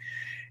 okay?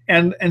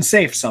 And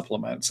safe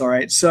supplements, all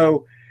right?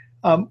 So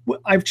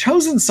I've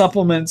chosen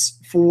supplements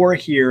for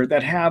here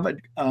that have,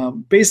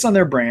 based on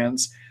their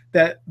brands,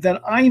 that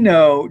I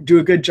know do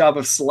a good job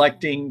of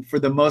selecting for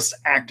the most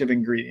active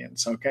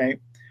ingredients, okay?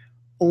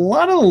 A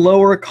lot of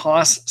lower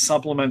cost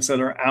supplements that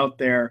are out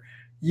there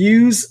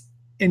use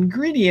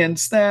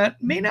ingredients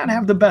that may not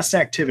have the best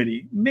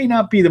activity, may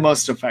not be the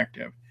most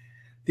effective.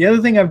 The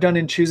other thing I've done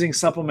in choosing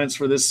supplements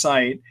for this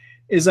site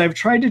is I've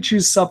tried to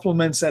choose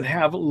supplements that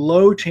have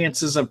low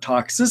chances of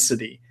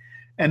toxicity.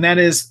 And that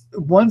is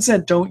ones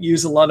that don't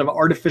use a lot of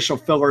artificial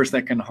fillers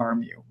that can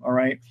harm you, all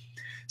right?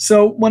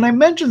 So when I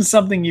mention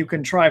something you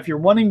can try, if you're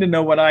wanting to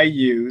know what I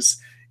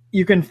use,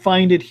 you can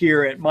find it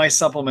here at my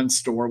supplement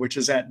store, which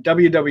is at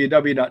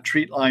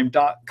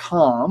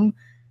www.treatlyme.com.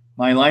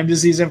 My Lyme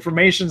disease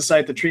information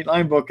site, the Treat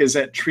Lyme book, is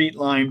at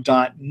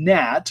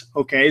treatlyme.net.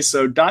 Okay,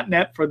 so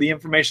 .net for the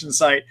information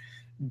site,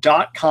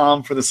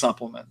 .com for the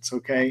supplements,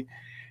 okay?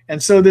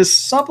 And so this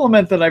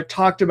supplement that I've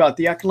talked about,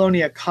 the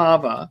Aclonia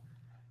cava,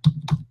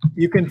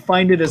 you can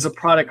find it as a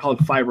product called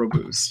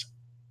FibroBoost.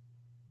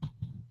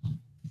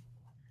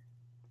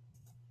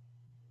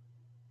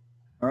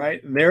 All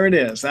right, there it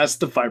is. That's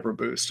the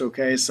FibroBoost,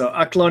 okay? So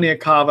Aclonia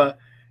cava,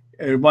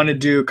 I want to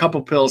do a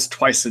couple pills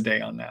twice a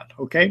day on that,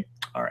 okay?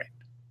 All right.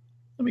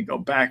 Let me go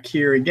back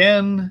here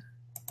again.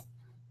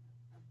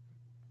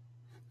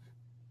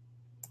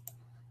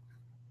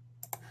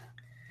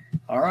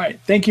 All right,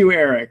 thank you,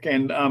 Eric,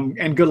 and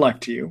good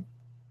luck to you.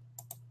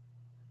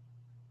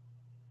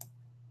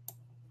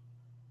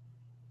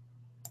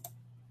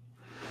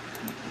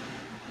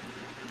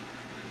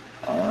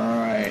 All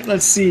right,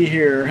 let's see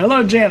here.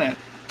 Hello, Janet.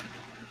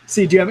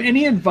 See, do you have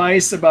any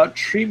advice about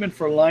treatment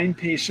for Lyme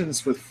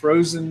patients with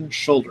frozen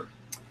shoulder?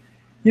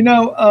 You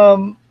know,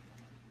 I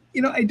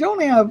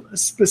don't have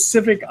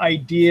specific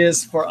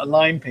ideas for a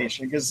Lyme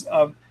patient because,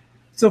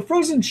 so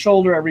frozen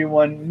shoulder,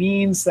 everyone,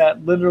 means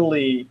that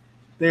literally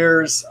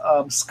there's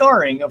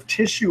scarring of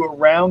tissue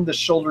around the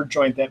shoulder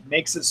joint that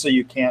makes it so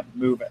you can't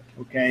move it,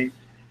 okay?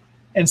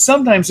 And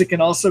sometimes it can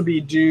also be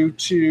due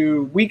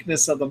to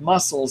weakness of the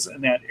muscles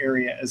in that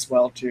area as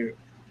well, too.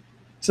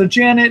 So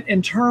Janet,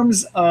 in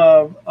terms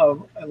of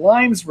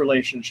Lyme's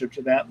relationship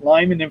to that,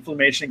 Lyme and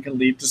inflammation can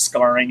lead to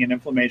scarring and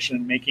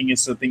inflammation, making it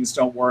so things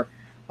don't work.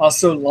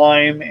 Also,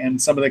 Lyme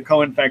and some of the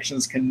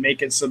co-infections can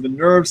make it so the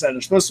nerves that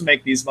are supposed to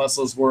make these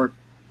muscles work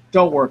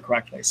don't work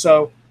correctly.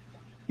 So,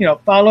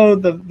 follow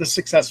the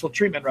successful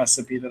treatment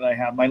recipe that I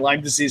have, my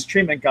Lyme disease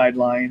treatment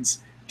guidelines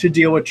to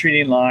deal with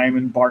treating Lyme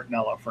and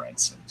Bartonella, for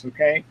instance,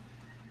 okay?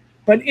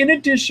 But in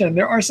addition,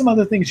 there are some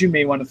other things you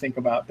may want to think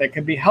about that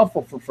can be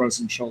helpful for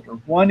frozen shoulder.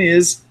 One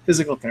is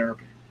physical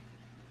therapy.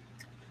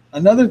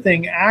 Another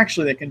thing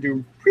actually that can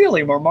do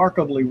really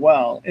remarkably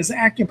well is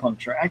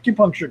acupuncture.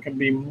 Acupuncture can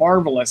be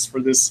marvelous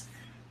for this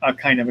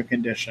kind of a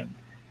condition.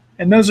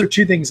 And those are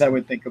two things I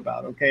would think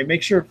about, okay?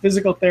 Make sure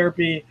physical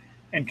therapy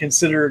and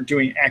consider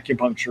doing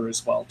acupuncture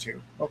as well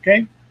too,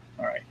 okay?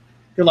 All right,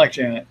 good luck,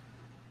 Janet.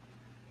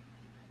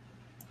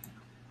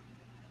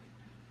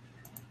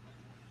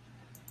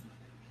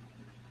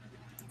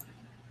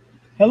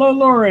 Hello,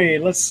 Lori.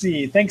 Let's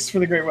see. Thanks for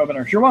the great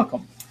webinar. You're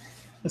welcome.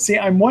 Let's see.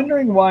 I'm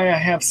wondering why I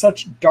have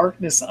such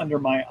darkness under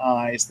my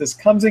eyes. This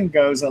comes and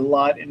goes a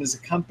lot and is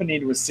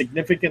accompanied with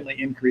significantly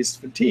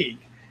increased fatigue.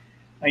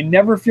 I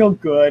never feel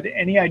good.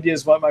 Any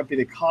ideas what might be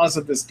the cause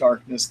of this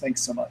darkness?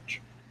 Thanks so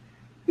much.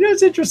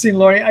 It's interesting,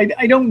 Lori.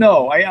 I don't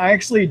know. I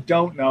actually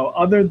don't know,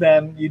 other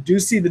than you do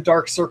see the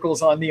dark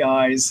circles on the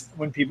eyes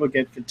when people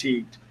get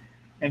fatigued.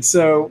 And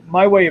so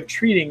my way of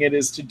treating it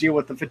is to deal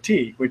with the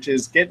fatigue, which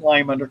is get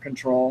Lyme under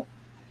control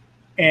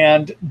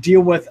and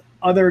deal with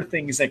other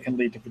things that can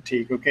lead to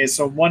fatigue. Okay,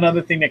 so one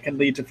other thing that can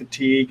lead to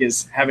fatigue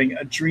is having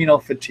adrenal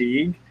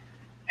fatigue,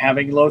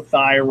 having low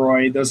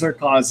thyroid. Those are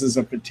causes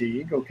of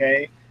fatigue.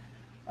 Okay.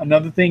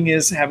 Another thing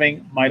is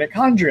having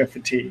mitochondria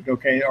fatigue,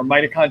 okay, or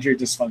mitochondria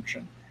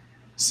dysfunction.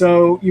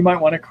 So you might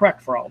want to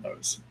correct for all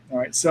those. All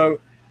right. So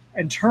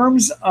in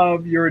terms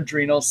of your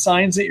adrenals,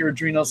 signs that your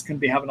adrenals can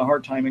be having a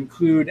hard time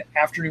include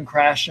afternoon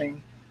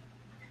crashing,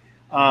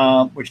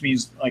 which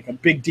means like a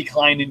big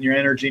decline in your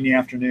energy in the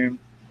afternoon.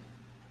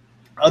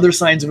 Other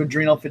signs of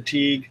adrenal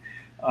fatigue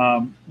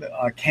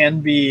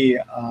can be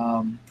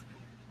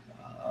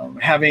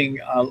having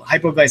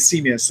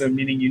hypoglycemia, so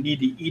meaning you need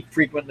to eat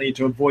frequently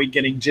to avoid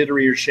getting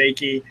jittery or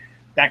shaky.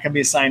 That can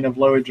be a sign of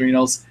low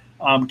adrenals.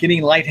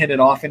 Getting lightheaded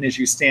often as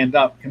you stand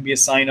up can be a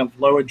sign of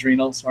low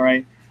adrenals. All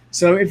right.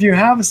 So if you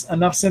have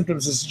enough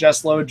symptoms to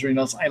suggest low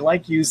adrenals, I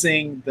like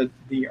using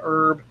the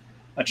herb,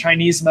 a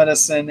Chinese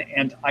medicine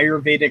and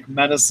Ayurvedic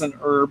medicine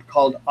herb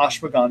called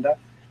ashwagandha.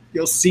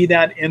 You'll see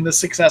that in the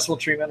successful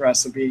treatment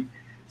recipe.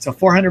 It's a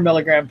 400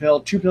 milligram pill,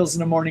 2 pills in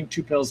the morning,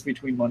 2 pills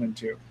between 1 and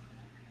 2.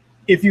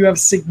 If you have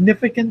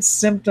significant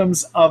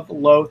symptoms of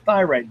low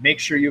thyroid, make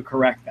sure you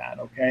correct that,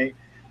 okay?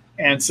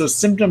 And so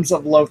symptoms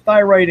of low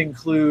thyroid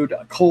include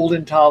cold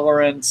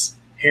intolerance,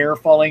 hair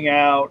falling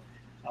out,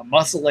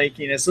 muscle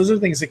achiness. Those are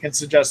things that can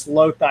suggest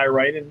low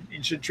thyroid, and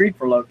you should treat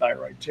for low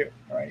thyroid too,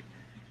 all right?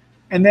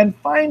 And then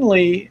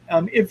finally,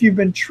 if you've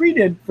been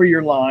treated for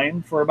your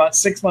Lyme for about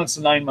 6 months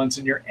to 9 months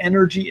and your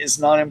energy is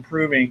not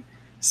improving,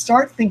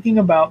 start thinking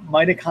about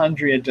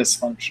mitochondria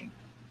dysfunction.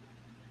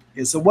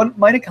 Okay, so what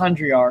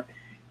mitochondria are,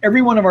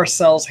 every one of our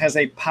cells has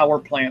a power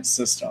plant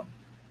system.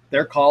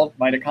 They're called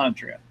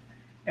mitochondria.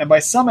 And by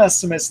some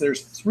estimates,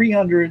 there's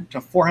 300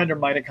 to 400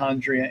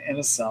 mitochondria in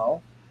a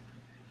cell.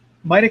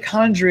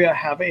 Mitochondria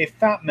have a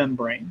fat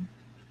membrane.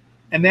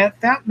 And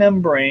that fat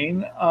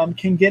membrane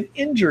can get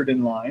injured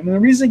in Lyme. And the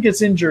reason it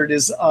gets injured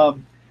is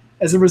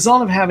as a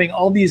result of having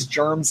all these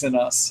germs in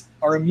us,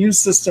 our immune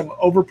system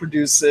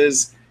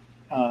overproduces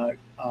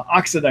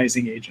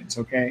oxidizing agents,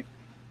 okay?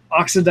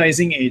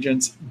 Oxidizing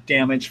agents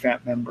damage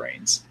fat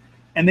membranes.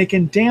 And they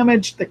can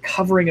damage the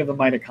covering of the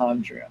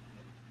mitochondria.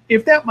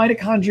 If that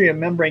mitochondria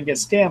membrane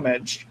gets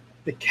damaged,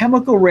 the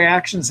chemical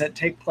reactions that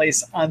take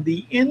place on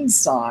the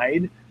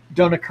inside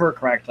don't occur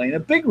correctly. And a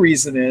big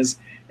reason is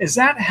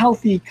that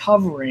healthy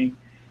covering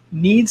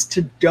needs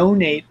to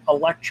donate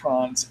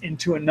electrons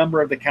into a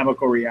number of the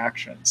chemical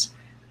reactions.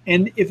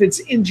 And if it's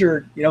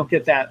injured, you don't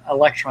get that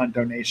electron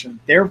donation.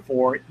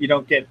 Therefore, you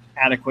don't get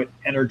adequate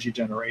energy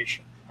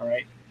generation, all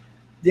right?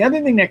 The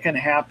other thing that can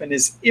happen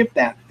is if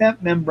that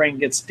fat membrane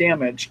gets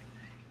damaged,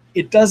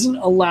 it doesn't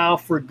allow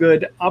for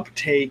good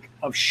uptake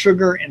of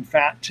sugar and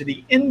fat to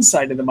the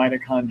inside of the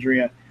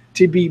mitochondria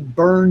to be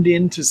burned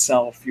into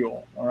cell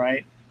fuel, all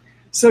right?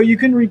 So you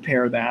can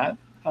repair that.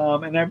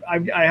 And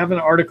I have an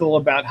article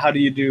about how do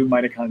you do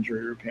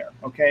mitochondria repair,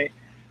 okay?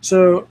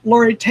 So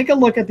Lori, take a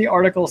look at the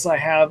articles I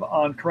have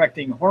on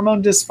correcting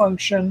hormone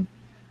dysfunction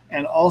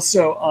and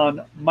also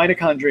on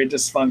mitochondria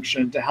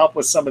dysfunction to help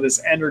with some of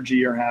this energy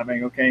you're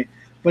having, okay?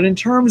 But in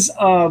terms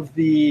of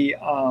the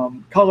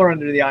color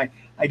under the eye,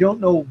 I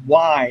don't know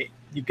why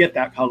you get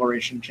that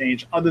coloration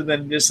change other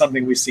than it is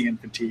something we see in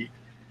fatigue.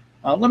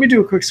 Let me do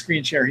a quick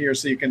screen share here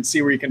so you can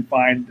see where you can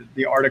find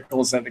the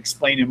articles that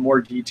explain in more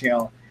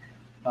detail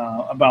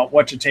about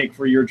what to take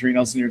for your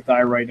adrenals and your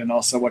thyroid and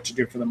also what to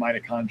do for the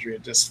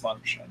mitochondria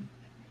dysfunction.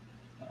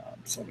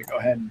 So let me go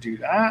ahead and do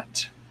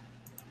that.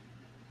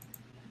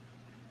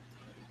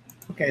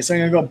 Okay, so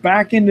I'm going to go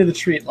back into the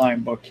Treat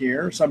Lyme book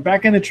here. So I'm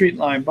back in the Treat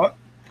Lyme book.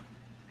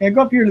 I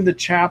go up here to the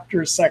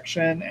chapter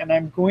section, and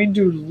I'm going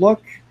to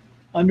look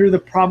under the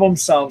problem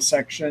solve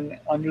section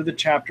under the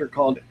chapter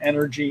called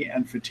Energy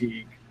and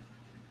Fatigue.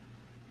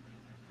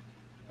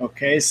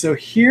 Okay, so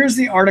here's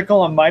the article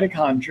on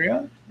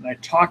mitochondria, and I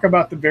talk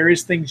about the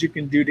various things you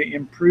can do to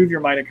improve your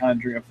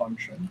mitochondria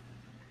function.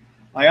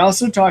 I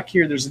also talk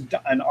here, there's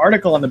an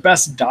article on the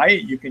best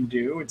diet you can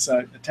do. It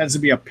tends to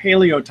be a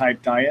paleo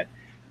type diet,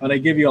 but I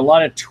give you a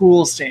lot of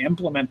tools to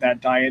implement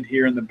that diet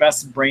here in the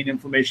best brain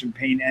inflammation,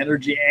 pain,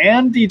 energy,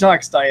 and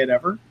detox diet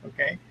ever,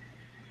 okay?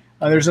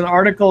 There's an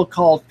article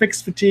called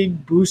Fix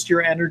Fatigue, Boost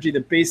Your Energy,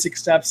 the Basic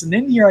Steps. And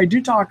in here, I do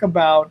talk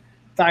about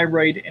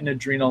thyroid and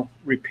adrenal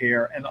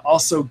repair and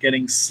also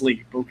getting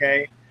sleep,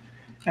 okay?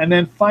 And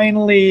then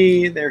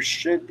finally, there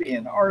should be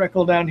an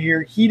article down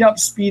here, Heat Up,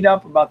 Speed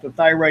Up, about the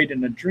thyroid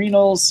and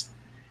adrenals,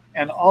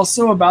 and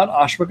also about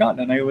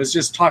ashwagandha. And I was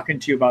just talking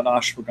to you about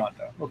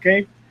ashwagandha,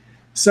 okay?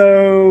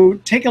 So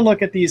take a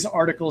look at these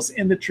articles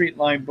in the Treat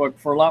Lyme book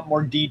for a lot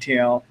more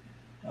detail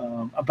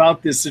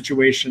about this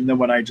situation than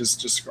what I just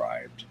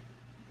described.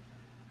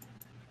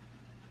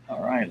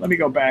 All right, let me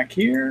go back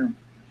here.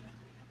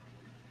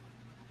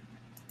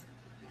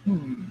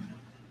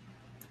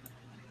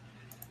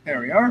 There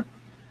we are.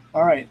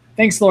 All right,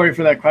 thanks, Lori,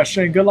 for that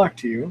question. Good luck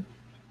to you.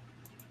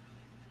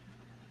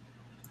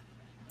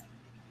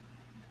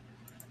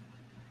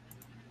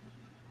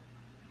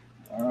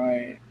 All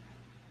right.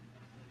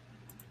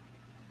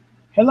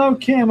 Hello,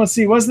 Kim. Let's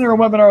see. Wasn't there a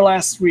webinar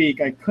last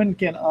week? I couldn't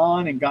get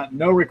on and got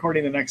no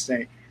recording the next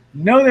day.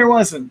 No, there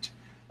wasn't.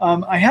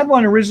 I had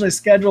one originally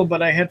scheduled,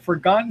 but I had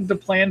forgotten to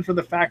plan for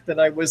the fact that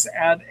I was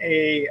at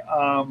a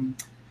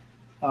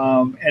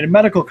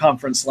medical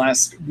conference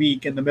last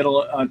week in the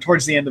middle,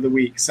 towards the end of the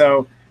week.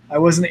 So I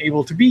wasn't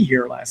able to be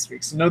here last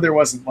week. So no, there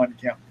wasn't one,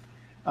 Kim.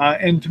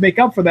 And to make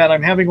up for that,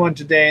 I'm having one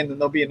today, and then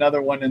there'll be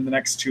another one in the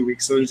next 2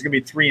 weeks. So there's going to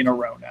be 3 in a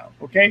row now.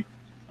 Okay?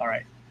 All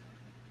right.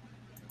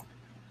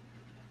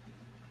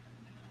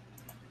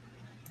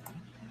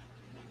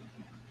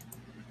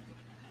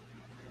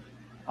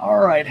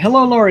 All right.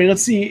 Hello, Lori.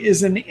 Let's see.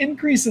 Is an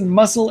increase in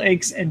muscle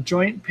aches and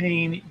joint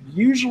pain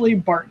usually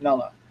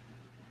Bartonella?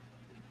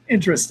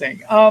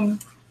 Interesting.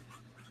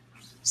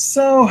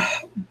 So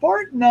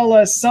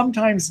Bartonella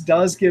sometimes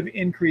does give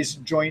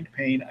increased joint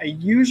pain. I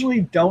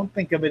usually don't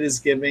think of it as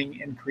giving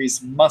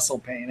increased muscle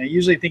pain. I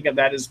usually think of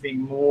that as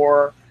being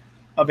more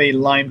of a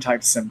Lyme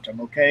type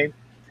symptom, okay?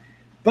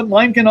 But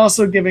Lyme can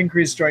also give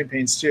increased joint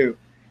pains too.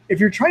 If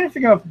you're trying to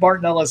figure out if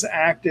Bartonella is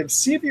active,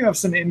 see if you have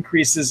some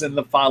increases in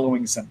the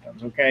following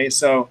symptoms, okay?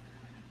 So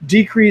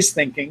decreased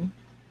thinking,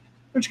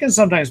 which can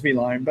sometimes be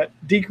Lyme, but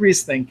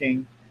decreased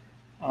thinking,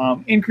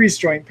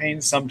 increased joint pain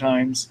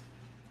sometimes,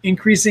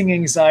 increasing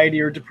anxiety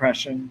or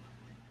depression,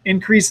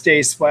 increased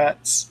day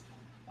sweats,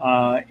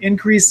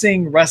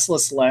 increasing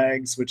restless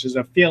legs, which is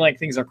a feeling like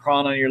things are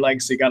crawling on your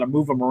legs, so you got to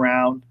move them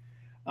around,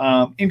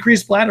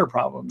 increased bladder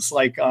problems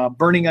like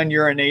burning on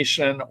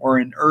urination or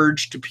an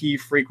urge to pee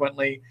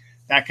frequently.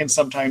 That can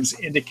sometimes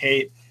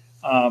indicate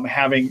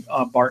having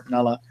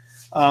Bartonella.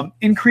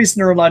 Increased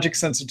neurologic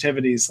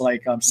sensitivities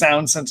like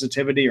sound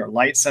sensitivity or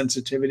light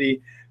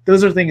sensitivity.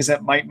 Those are things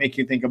that might make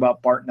you think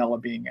about Bartonella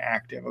being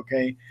active,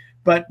 okay?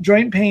 But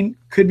joint pain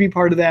could be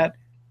part of that.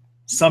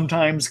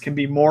 Sometimes can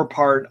be more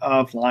part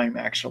of Lyme,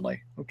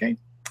 actually, okay?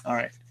 All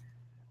right.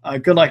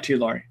 Good luck to you,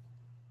 Laurie.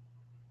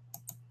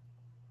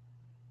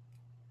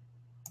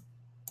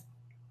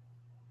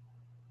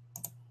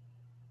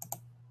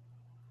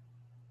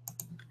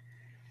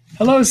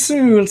 Hello,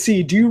 Sue. Let's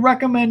see. Do you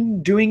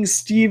recommend doing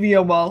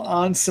stevia while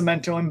on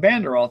Cemento and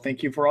Banderol?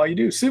 Thank you for all you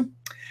do, Sue.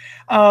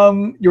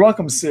 You're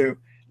welcome, Sue.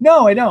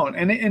 No, I don't.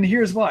 And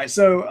here's why.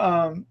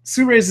 So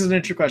Sue raises an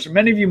interesting question.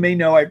 Many of you may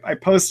know I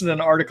posted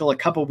an article a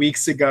couple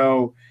weeks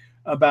ago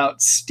about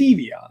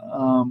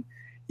stevia.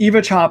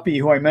 Eva Choppy,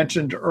 who I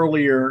mentioned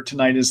earlier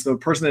tonight, is the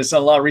person that's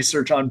done a lot of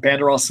research on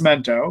Banderol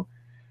Cemento.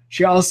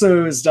 She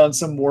also has done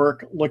some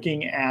work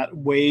looking at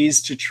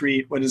ways to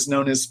treat what is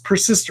known as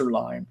persister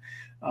Lyme,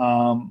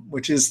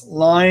 which is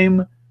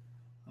Lyme.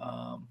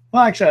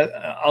 Well, actually,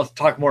 I'll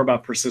talk more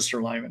about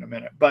persister Lyme in a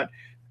minute. But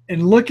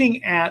in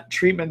looking at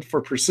treatment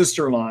for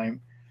persister Lyme,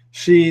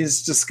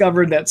 she's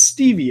discovered that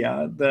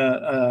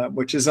stevia,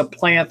 which is a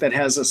plant that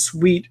has a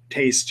sweet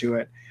taste to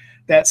it,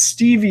 that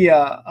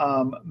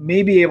stevia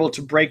may be able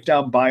to break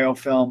down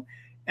biofilm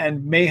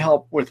and may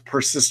help with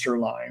persister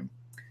Lyme.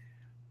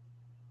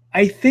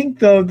 I think,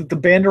 though, that the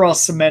Banderol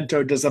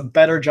Cemento does a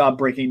better job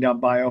breaking down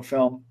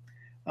biofilm.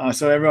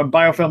 So everyone,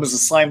 biofilm is a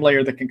slime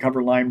layer that can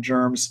cover Lyme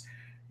germs.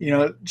 You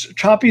know,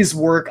 Choppy's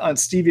work on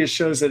stevia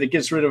shows that it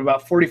gets rid of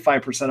about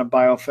 45% of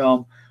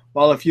biofilm.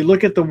 While if you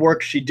look at the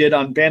work she did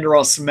on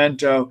Banderol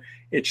Cemento,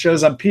 it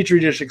shows on Petri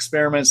dish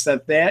experiments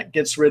that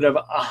gets rid of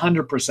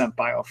 100%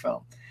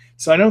 biofilm.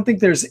 So I don't think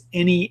there's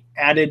any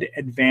added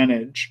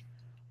advantage.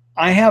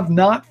 I have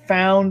not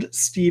found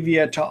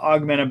stevia to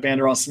augment a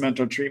Banderol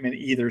Cemento treatment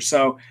either.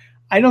 So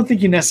I don't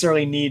think you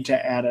necessarily need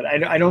to add it.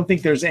 I don't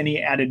think there's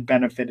any added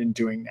benefit in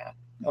doing that.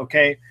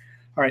 Okay.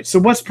 All right. So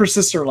what's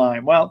persister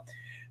Lyme? Well,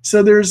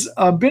 so there's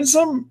been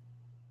some,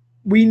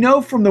 we know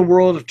from the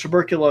world of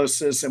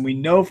tuberculosis and we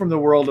know from the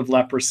world of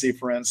leprosy,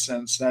 for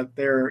instance, that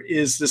there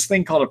is this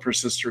thing called a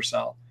persister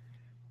cell.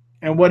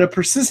 And what a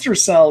persister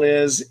cell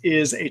is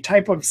a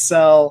type of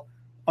cell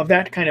of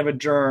that kind of a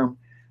germ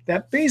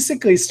that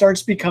basically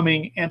starts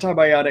becoming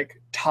antibiotic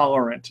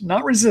tolerant,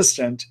 not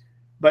resistant,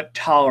 but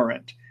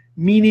tolerant,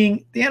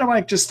 meaning the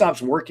antibiotic just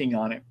stops working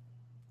on it.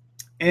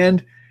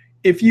 And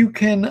if you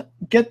can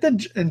get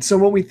and so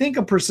what we think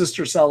a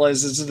persister cell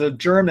is a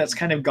germ that's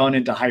kind of gone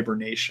into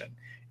hibernation.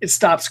 It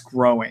stops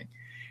growing.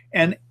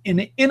 And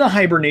in a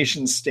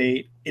hibernation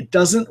state, it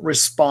doesn't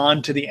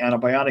respond to the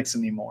antibiotics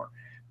anymore.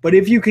 But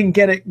if you can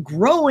get it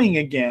growing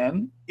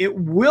again, it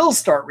will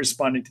start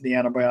responding to the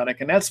antibiotic.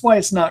 And that's why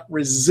it's not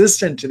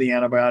resistant to the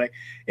antibiotic.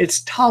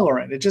 It's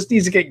tolerant. It just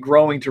needs to get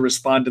growing to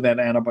respond to that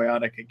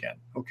antibiotic again,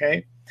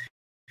 okay?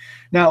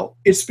 Now,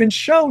 it's been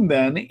shown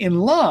then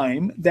in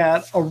Lyme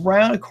that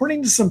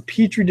according to some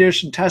Petri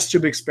dish and test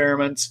tube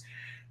experiments,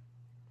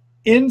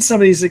 in some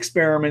of these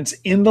experiments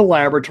in the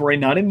laboratory,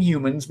 not in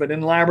humans, but in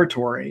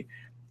laboratory,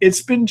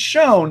 it's been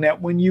shown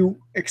that when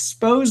you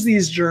expose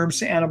these germs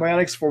to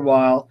antibiotics for a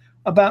while,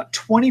 about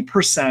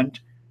 20%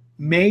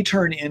 may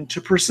turn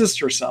into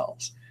persister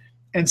cells.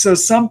 And so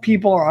some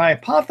people are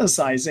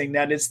hypothesizing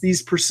that it's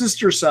these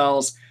persister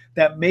cells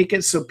that make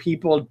it so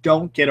people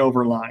don't get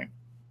over Lyme,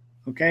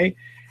 okay?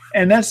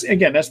 And that's,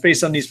 again, that's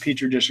based on these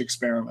Petri dish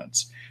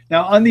experiments.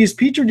 Now, on these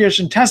Petri dish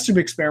and test tube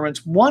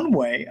experiments, one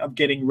way of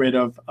getting rid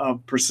of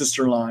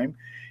persister Lyme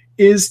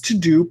is to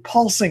do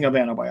pulsing of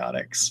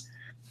antibiotics.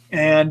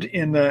 And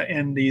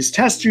in these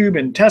test tube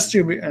and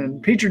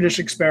Petri dish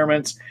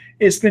experiments,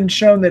 it's been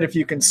shown that if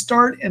you can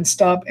start and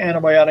stop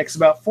antibiotics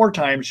about 4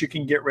 times, you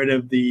can get rid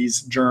of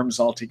these germs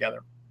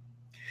altogether.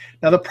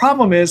 Now, the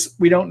problem is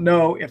we don't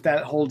know if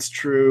that holds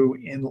true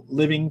in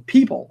living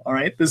people, all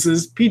right? This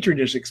is Petri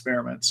dish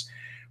experiments.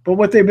 But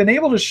what they've been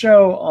able to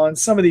show on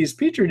some of these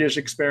Petri dish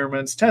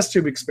experiments, test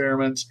tube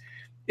experiments,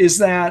 is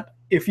that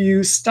if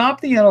you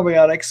stop the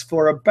antibiotics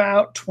for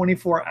about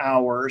 24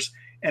 hours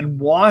and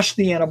wash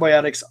the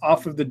antibiotics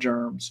off of the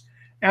germs,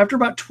 after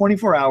about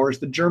 24 hours,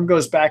 the germ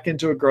goes back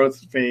into a growth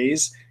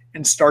phase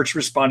and starts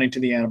responding to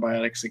the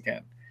antibiotics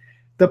again.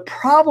 The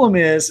problem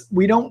is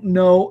we don't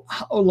know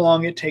how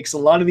long it takes a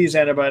lot of these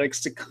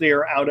antibiotics to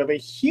clear out of a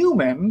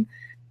human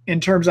in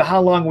terms of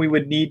how long we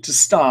would need to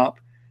stop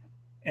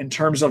in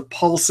terms of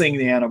pulsing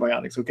the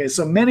antibiotics. Okay,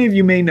 so many of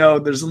you may know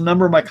there's a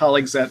number of my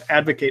colleagues that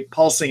advocate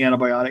pulsing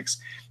antibiotics.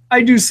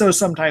 I do so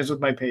sometimes with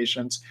my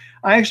patients.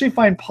 I actually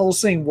find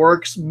pulsing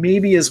works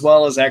maybe as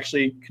well as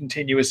actually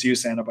continuous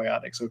use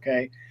antibiotics,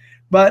 okay?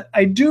 But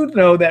I do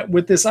know that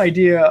with this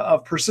idea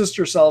of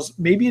persister cells,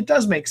 maybe it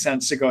does make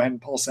sense to go ahead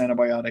and pulse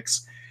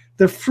antibiotics.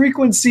 The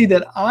frequency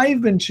that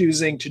I've been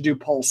choosing to do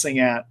pulsing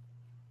at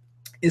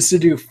is to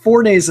do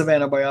 4 days of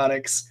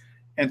antibiotics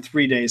and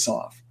 3 days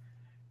off.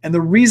 And the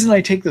reason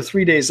I take the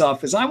 3 days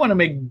off is I want to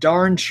make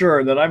darn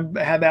sure that I've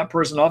had that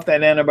person off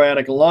that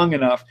antibiotic long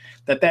enough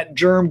that that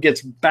germ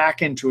gets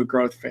back into a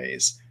growth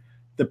phase.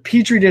 The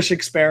Petri dish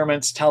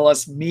experiments tell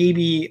us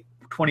maybe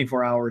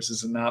 24 hours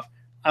is enough.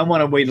 I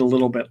want to wait a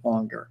little bit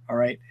longer, all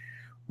right?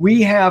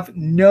 We have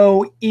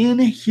no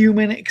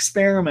in-human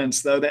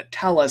experiments, though, that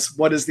tell us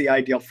what is the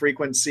ideal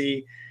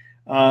frequency.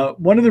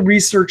 One of the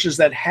researchers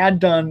that had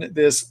done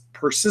this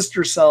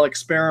persister cell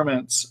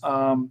experiments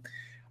out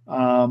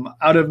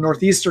of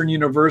Northeastern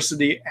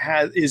University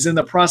is in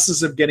the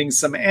process of getting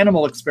some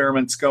animal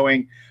experiments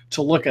going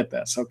to look at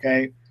this,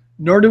 okay?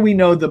 Nor do we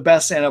know the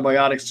best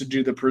antibiotics to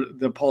do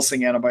the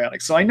pulsing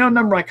antibiotics. So I know a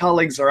number of my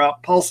colleagues are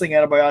out pulsing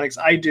antibiotics.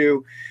 I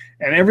do,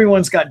 and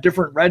everyone's got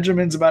different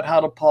regimens about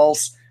how to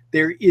pulse.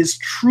 There is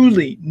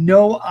truly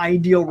no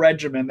ideal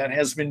regimen that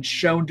has been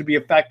shown to be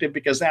effective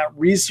because that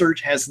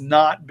research has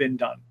not been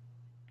done.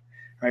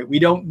 Right? We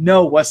don't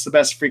know what's the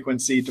best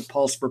frequency to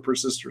pulse for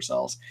persister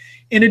cells.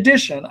 In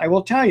addition, I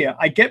will tell you,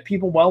 I get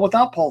people well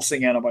without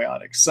pulsing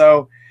antibiotics.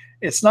 So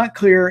it's not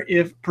clear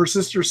if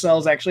persister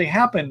cells actually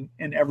happen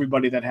in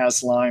everybody that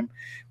has Lyme.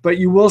 But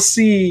you will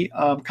see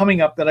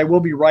coming up that I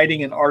will be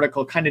writing an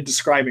article kind of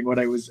describing what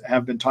I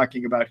have been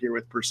talking about here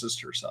with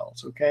persister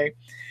cells, okay?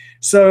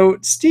 So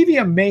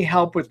stevia may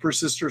help with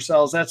persister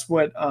cells. That's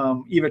what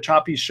Eva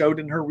Choppy showed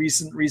in her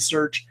recent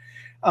research.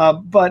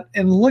 But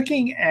in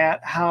looking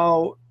at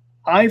how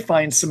I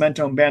find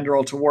Cemento and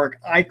Banderol to work,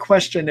 I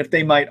question if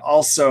they might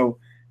also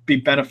be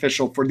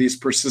beneficial for these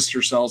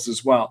persister cells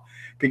as well,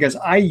 because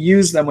I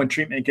use them when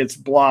treatment gets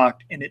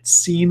blocked and it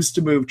seems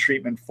to move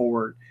treatment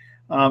forward.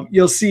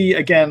 You'll see,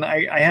 again,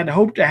 I had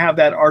hoped to have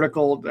that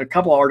article, a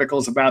couple of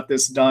articles about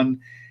this done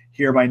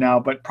here by now,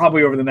 but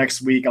probably over the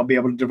next week, I'll be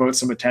able to devote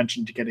some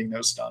attention to getting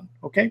those done.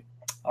 Okay.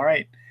 All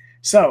right.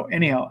 So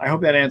anyhow, I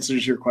hope that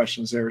answers your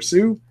questions there,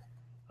 Sue,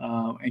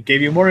 and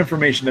gave you more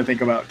information to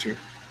think about too.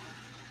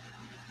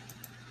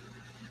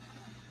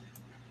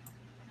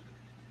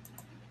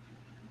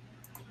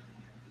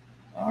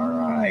 All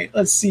right,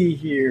 let's see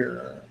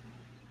here.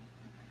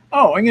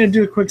 Oh, I'm going to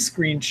do a quick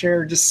screen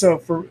share just so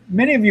for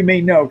many of you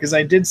may know, because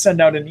I did send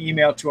out an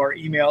email to our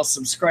email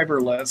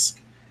subscriber list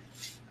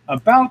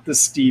about the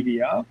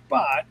stevia,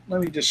 but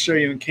let me just show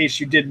you in case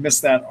you did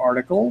miss that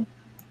article.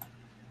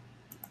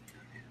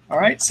 All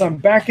right, so I'm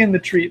back in the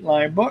Treat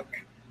Lyme book.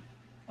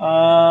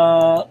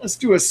 Let's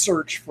do a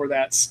search for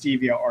that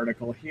stevia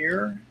article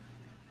here.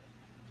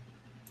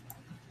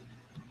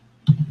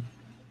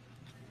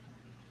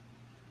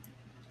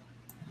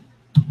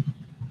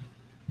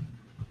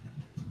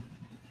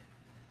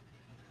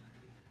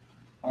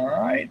 All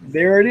right,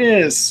 there it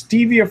is,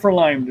 stevia for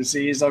Lyme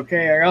disease.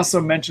 Okay, I also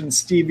mentioned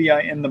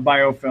stevia in the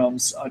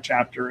biofilms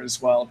chapter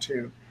as well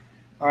too.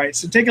 All right,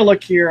 so take a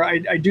look here.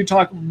 I do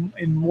talk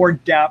in more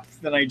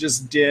depth than I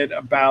just did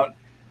about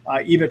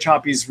Eva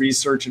Choppy's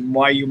research and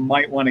why you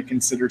might want to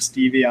consider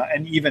stevia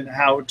and even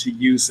how to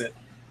use it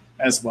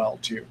as well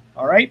too.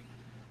 All right.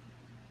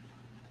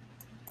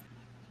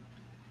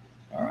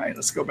 All right,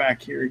 let's go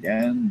back here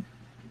again.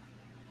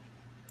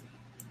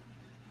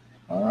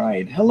 All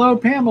right, hello,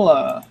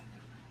 Pamela.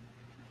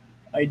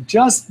 I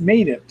just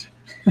made it.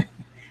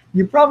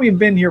 You probably have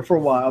been here for a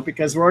while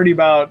because we're already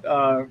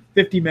about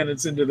 50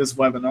 minutes into this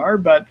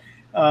webinar, but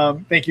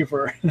thank you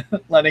for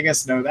letting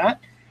us know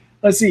that.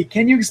 Let's see,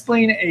 can you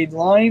explain a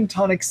Lyme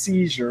tonic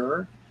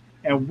seizure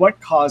and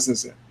what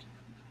causes it?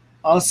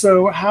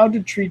 Also, how to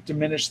treat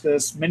diminish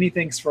this? Many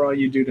thanks for all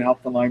you do to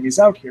help the Lymies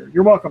out here.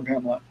 You're welcome,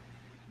 Pamela.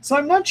 So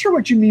I'm not sure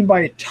what you mean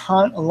by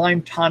a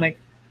Lyme tonic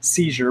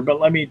seizure, but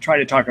let me try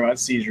to talk about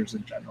seizures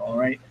in general, all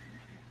right?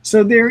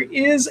 So there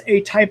is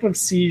a type of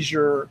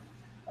seizure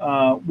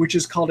which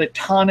is called a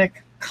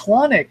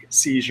tonic-clonic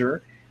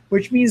seizure,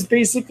 which means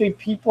basically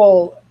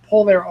people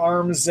pull their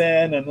arms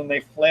in and then they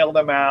flail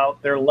them out,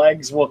 their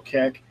legs will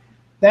kick.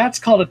 That's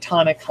called a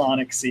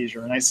tonic-clonic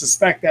seizure, and I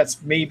suspect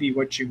that's maybe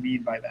what you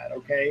mean by that,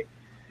 okay?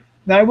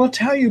 Now, I will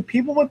tell you,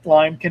 people with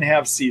Lyme can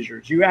have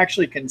seizures. You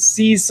actually can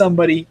see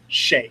somebody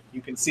shake.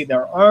 You can see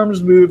their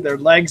arms move, their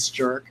legs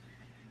jerk.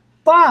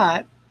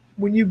 But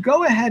when you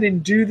go ahead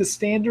and do the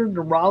standard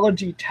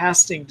neurology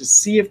testing to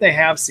see if they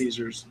have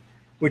seizures,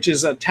 which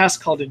is a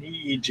test called an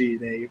EEG,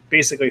 they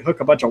basically hook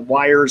a bunch of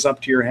wires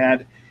up to your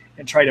head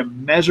and try to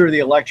measure the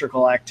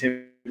electrical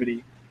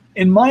activity.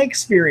 In my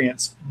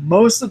experience,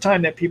 most of the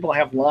time that people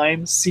have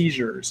Lyme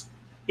seizures,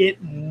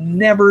 it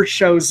never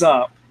shows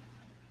up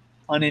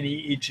on an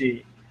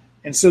EEG.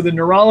 And so the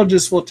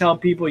neurologist will tell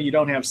people you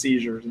don't have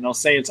seizures, and they'll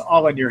say it's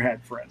all in your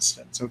head, for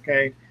instance,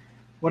 okay?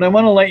 What I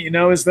want to let you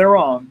know is they're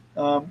wrong.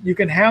 You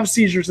can have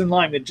seizures in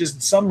Lyme that just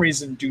for some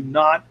reason do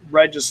not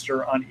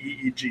register on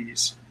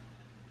EEGs.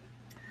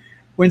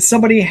 When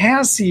somebody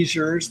has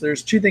seizures,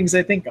 there's two things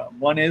I think of.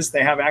 One is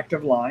they have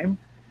active Lyme,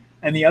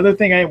 and the other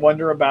thing I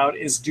wonder about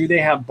is do they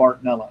have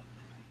Bartonella?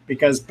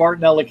 Because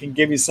Bartonella can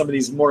give you some of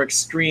these more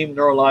extreme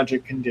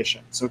neurologic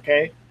conditions,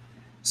 okay?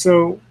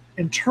 So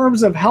in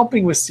terms of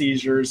helping with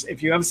seizures,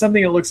 if you have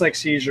something that looks like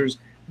seizures,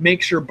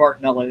 make sure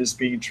Bartonella is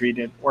being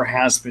treated or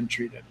has been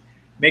treated.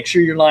 Make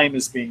sure your Lyme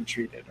is being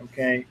treated,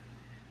 okay?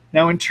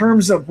 Now, in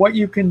terms of what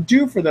you can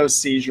do for those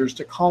seizures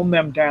to calm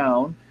them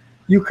down,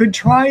 you could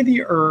try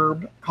the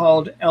herb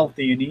called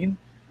L-theanine.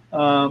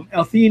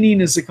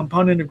 L-theanine is a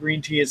component of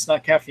green tea. It's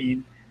not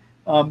caffeine,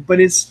 but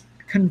it's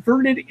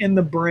converted in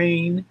the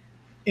brain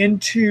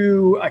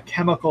into a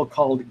chemical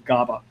called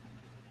GABA.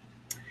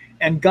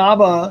 And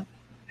GABA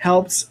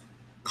helps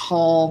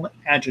calm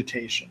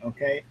agitation,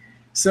 okay?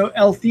 So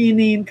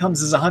L-theanine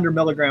comes as a 100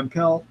 milligram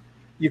pill.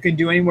 You can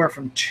do anywhere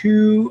from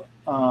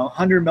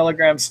 200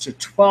 milligrams to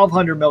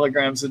 1,200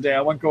 milligrams a day.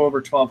 I won't go over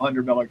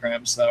 1,200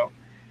 milligrams, though.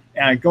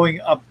 Going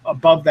up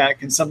above that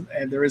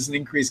there is an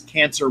increased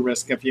cancer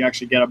risk if you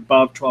actually get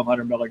above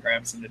 1,200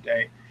 milligrams in a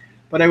day.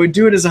 But I would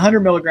do it as a 100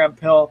 milligram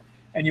pill,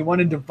 and you want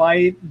to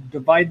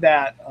divide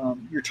that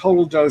your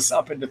total dose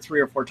up into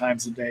 3 or 4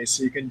 times a day.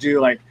 So you can do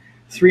like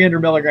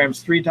 300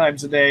 milligrams 3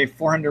 times a day,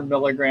 400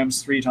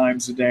 milligrams 3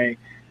 times a day,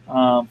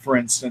 for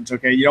instance.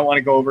 Okay, you don't want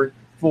to go over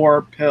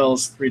 4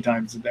 pills 3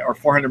 times a day, or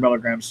 400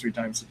 milligrams 3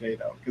 times a day,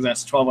 though, because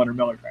that's 1,200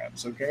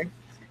 milligrams. Okay,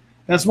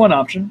 that's one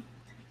option.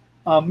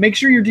 Make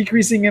sure you're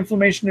decreasing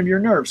inflammation of your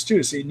nerves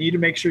too. So you need to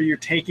make sure you're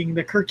taking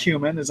the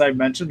curcumin, as I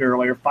mentioned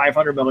earlier,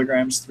 500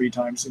 milligrams 3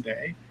 times a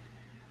day.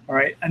 All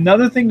right.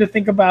 Another thing to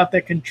think about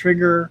that can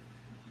trigger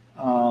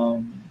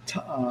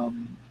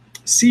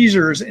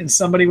seizures in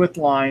somebody with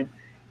Lyme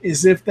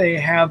is if they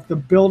have the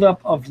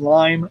buildup of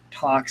Lyme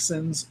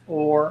toxins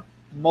or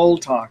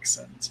mold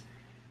toxins.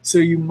 So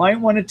you might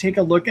want to take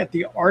a look at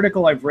the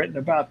article I've written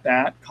about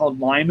that called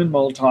Lyme and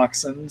Mold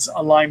Toxins,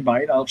 a Lyme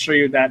bite. I'll show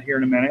you that here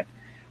in a minute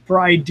for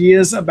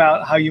ideas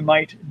about how you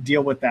might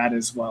deal with that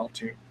as well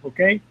too,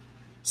 okay?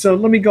 So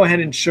let me go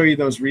ahead and show you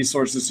those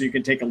resources so you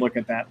can take a look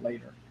at that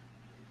later.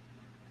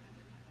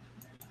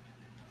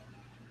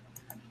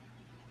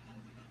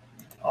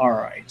 All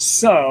right,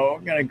 so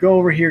I'm gonna go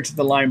over here to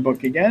the Lyme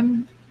book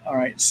again. All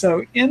right,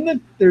 so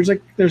there's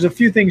a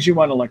few things you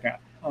want to look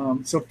at.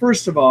 So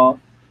first of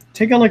all,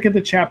 take a look at the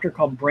chapter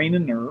called Brain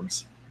and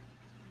Nerves.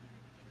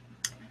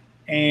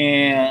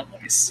 And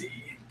let me see.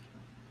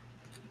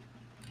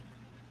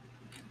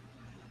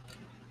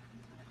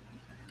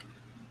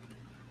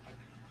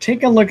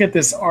 Take a look at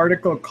this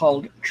article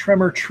called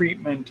Tremor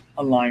Treatment,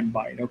 a Lyme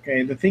Bite,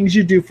 okay? The things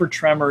you do for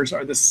tremors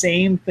are the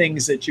same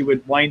things that you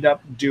would wind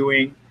up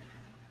doing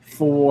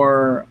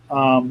for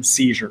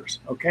seizures,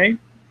 okay?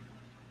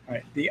 All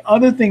right. The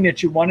other thing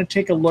that you want to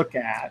take a look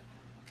at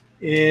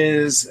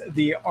is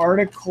the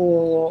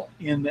article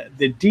in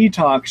the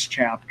detox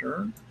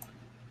chapter,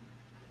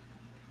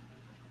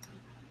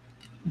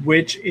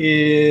 which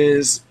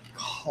is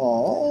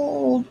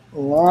called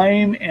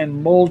Lyme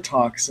and Mold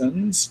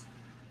Toxins,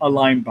 a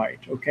Lyme Bite,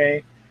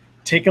 okay?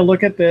 Take a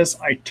look at this.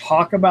 I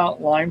talk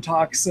about Lyme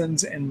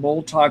toxins and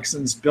mold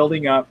toxins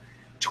building up.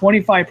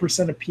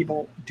 25% of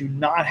people do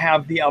not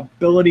have the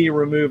ability to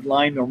remove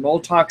Lyme or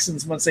mold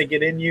toxins once they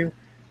get in you.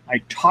 I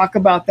talk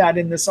about that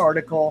in this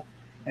article.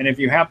 And if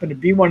you happen to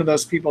be one of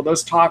those people,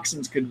 those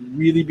toxins could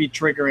really be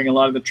triggering a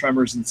lot of the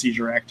tremors and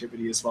seizure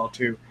activity as well,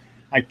 too.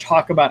 I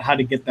talk about how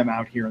to get them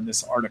out here in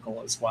this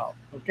article as well,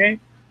 okay?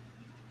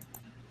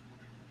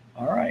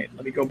 All right,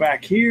 let me go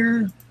back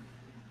here.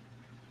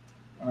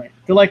 All right,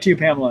 good luck to you,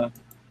 Pamela.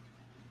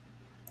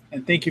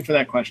 And thank you for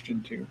that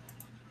question, too.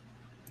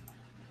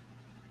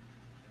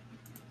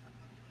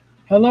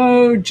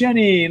 Hello,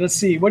 Jenny. Let's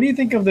see. What do you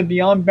think of the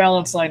Beyond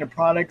Balance line of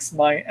products?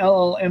 My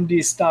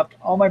LLMD stopped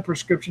all my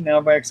prescription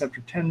antibiotics after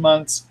 10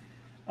 months.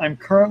 I'm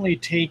currently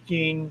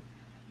taking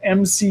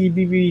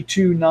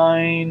MCBB2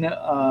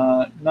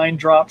 9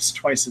 drops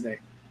twice a day.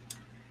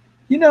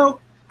 You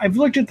know, I've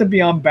looked at the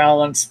Beyond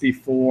Balance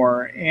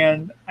before,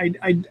 and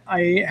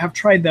I have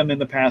tried them in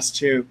the past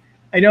too.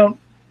 I don't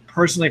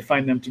personally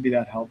find them to be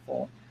that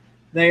helpful.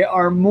 They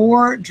are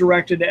more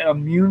directed at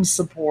immune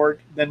support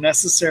than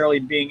necessarily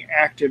being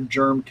active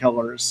germ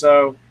killers.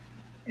 So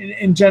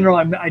in general,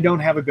 I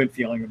don't have a good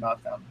feeling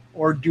about them,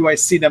 or do I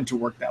see them to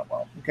work that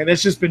well? Okay,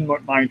 that's just been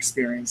what my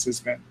experience has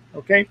been.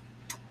 Okay,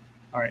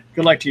 all right.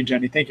 Good luck to you,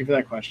 Jenny. Thank you for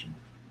that question.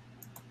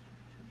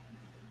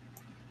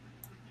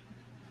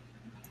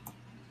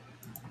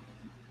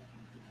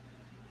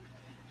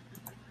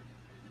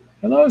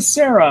 Hello,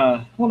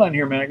 Sarah. Hold on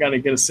here, man. I got to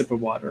get a sip of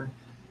water.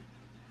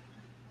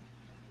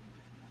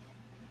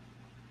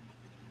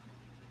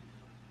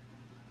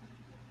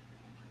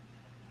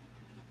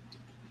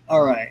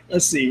 All right,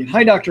 let's see.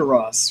 Hi, Dr.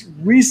 Ross.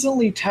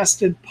 Recently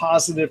tested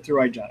positive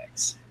through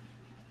IGeneX.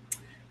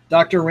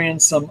 Doctor ran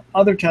some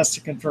other tests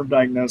to confirm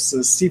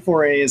diagnosis.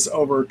 C4A is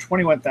over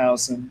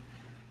 21,000.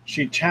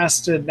 She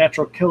tested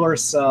natural killer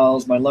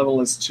cells. My level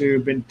is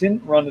 2, but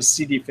didn't run a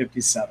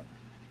CD57.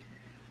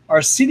 Are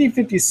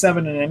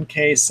CD57 and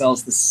NK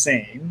cells the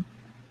same?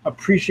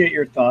 Appreciate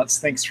your thoughts.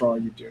 Thanks for all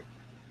you do.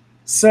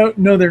 So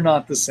no, they're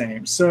not the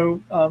same.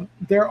 So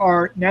there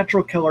are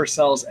natural killer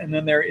cells, and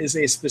then there is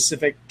a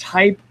specific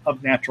type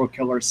of natural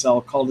killer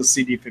cell called a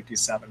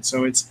CD57.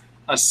 So it's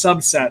a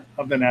subset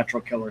of the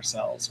natural killer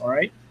cells, all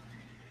right?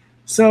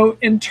 So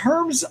in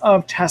terms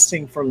of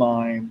testing for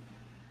Lyme,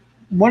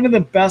 one of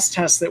the best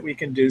tests that we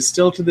can do,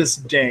 still to this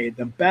day,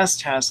 the best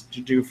test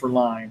to do for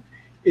Lyme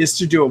is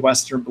to do a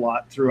Western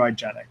blot through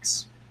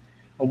IGeneX.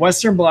 A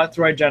Western blot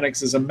through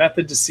IGeneX is a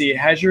method to see,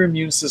 has your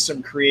immune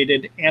system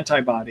created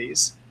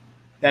antibodies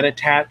that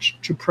attach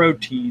to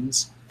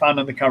proteins found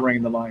on the covering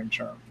of the Lyme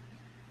germ.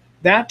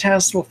 That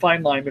test will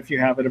find Lyme if you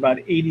have it about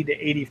 80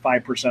 to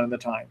 85% of the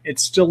time. It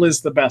still is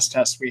the best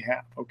test we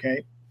have,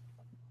 okay?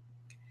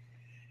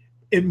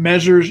 It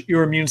measures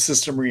your immune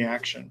system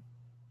reaction,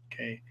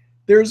 okay?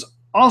 There's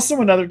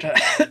also another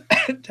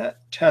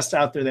test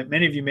out there that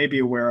many of you may be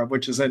aware of,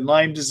 which is a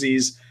Lyme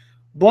disease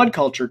blood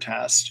culture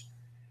test.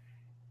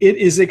 It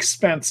is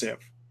expensive.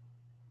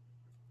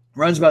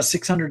 Runs about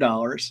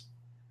 $600.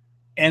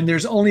 And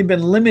there's only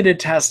been limited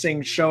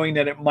testing showing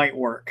that it might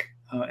work.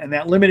 And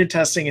that limited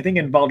testing, I think,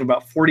 involved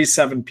about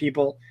 47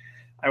 people.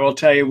 I will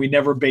tell you, we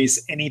never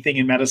base anything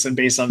in medicine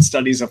based on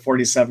studies of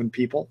 47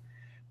 people.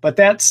 But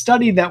that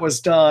study that was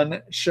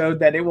done showed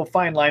that it will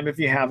find Lyme if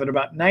you have it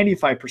about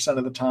 95%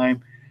 of the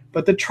time.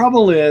 But the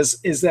trouble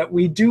is that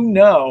we do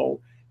know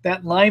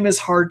that Lyme is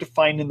hard to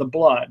find in the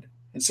blood.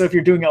 And so if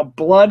you're doing a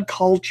blood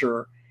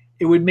culture,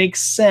 it would make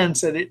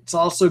sense that it's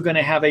also going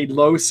to have a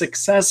low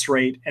success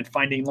rate at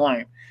finding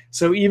Lyme.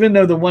 So even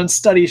though the one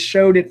study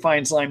showed it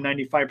finds Lyme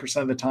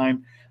 95% of the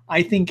time,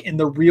 I think in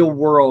the real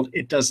world,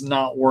 it does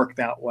not work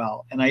that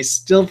well. And I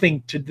still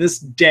think to this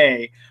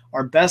day,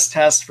 our best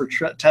test for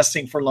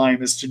testing for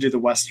Lyme is to do the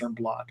Western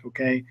blot,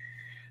 okay?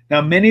 Now,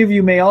 many of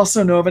you may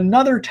also know of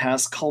another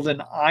test called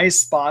an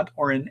iSpot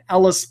or an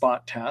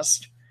ELISpot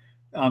test.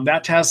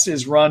 That test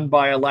is run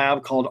by a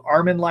lab called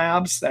Armin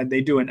Labs.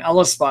 They do an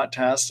ELISpot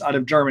test out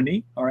of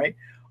Germany, all right?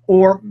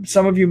 Or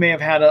some of you may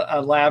have had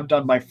a lab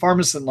done by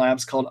Pharmacin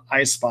Labs called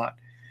iSpot.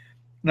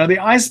 Now, the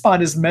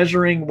iSpot is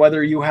measuring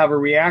whether you have a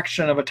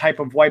reaction of a type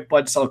of white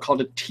blood cell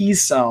called a T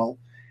cell,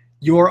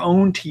 your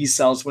own T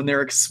cells, when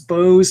they're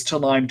exposed to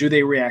Lyme. Do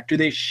they react? Do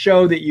they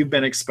show that you've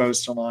been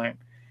exposed to Lyme?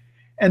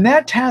 And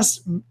that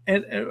test,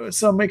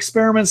 some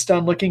experiments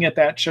done looking at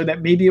that show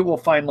that maybe it will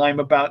find Lyme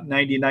about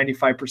 90,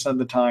 95% of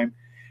the time.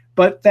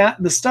 But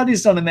the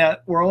studies done in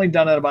that were only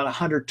done at about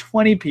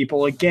 120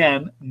 people.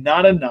 Again,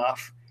 not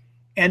enough.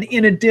 And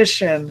in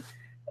addition,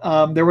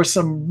 there were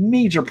some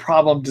major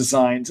problem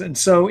designs. And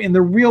so in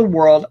the real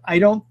world, I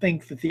don't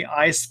think that the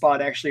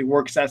iSpot actually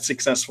works that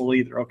successful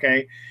either,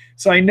 okay?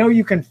 So I know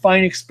you can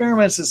find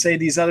experiments that say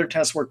these other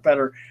tests work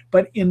better,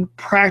 but in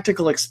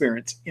practical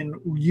experience, in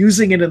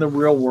using it in the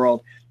real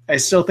world, I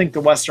still think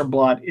the Western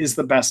blot is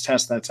the best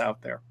test that's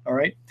out there, all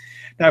right?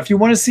 Now, if you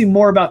want to see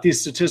more about these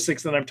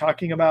statistics that I'm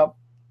talking about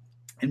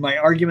and my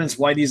arguments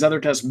why these other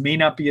tests may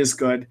not be as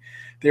good,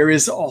 there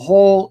is a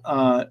whole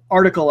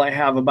article I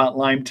have about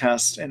Lyme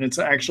tests, and it's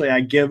actually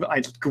I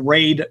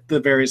grade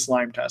the various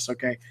Lyme tests,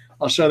 okay?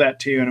 I'll show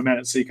that to you in a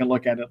minute so you can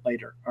look at it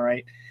later, all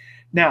right?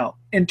 Now,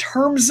 in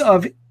terms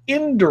of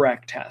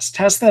indirect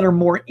tests that are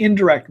more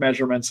indirect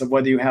measurements of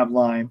whether you have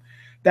Lyme,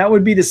 that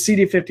would be the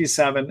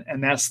CD57,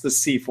 and that's the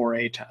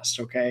C4A test,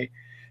 okay?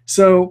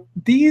 So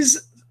these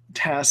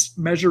tests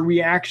measure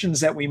reactions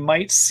that we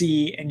might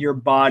see in your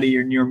body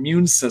or in your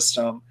immune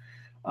system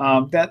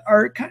that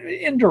are kind of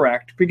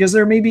indirect, because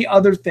there may be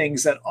other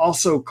things that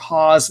also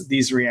cause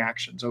these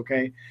reactions,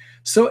 okay?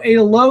 So a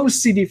low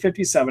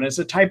CD57 is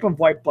a type of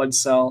white blood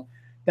cell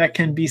that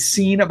can be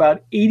seen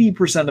about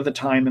 80% of the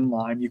time in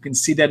Lyme. You can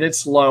see that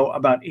it's low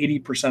about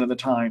 80% of the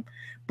time.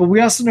 But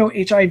we also know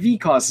HIV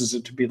causes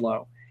it to be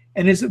low.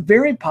 And it's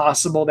very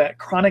possible that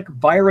chronic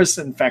virus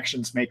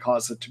infections may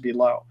cause it to be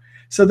low.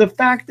 So the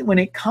fact that when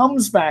it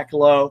comes back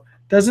low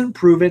doesn't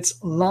prove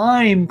it's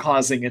Lyme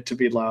causing it to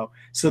be low.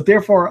 So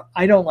therefore,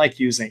 I don't like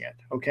using it,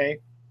 okay?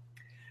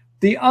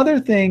 The other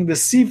thing, the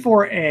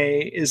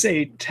C4A, is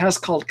a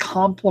test called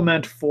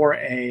complement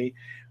 4A.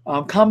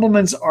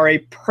 Complements are a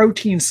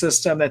protein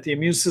system that the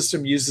immune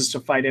system uses to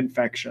fight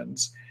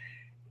infections.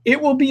 It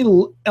will be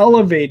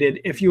elevated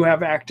if you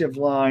have active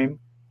Lyme,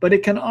 but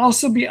it can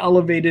also be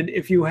elevated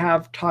if you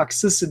have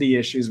toxicity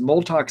issues,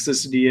 mold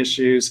toxicity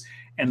issues,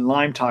 and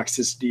Lyme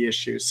toxicity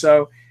issues.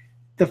 So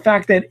the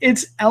fact that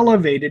it's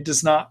elevated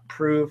does not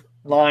prove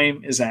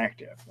Lyme is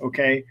active,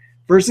 okay?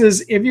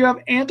 Versus if you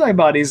have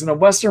antibodies and a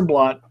Western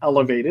blot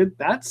elevated,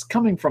 that's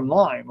coming from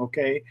Lyme,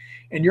 okay?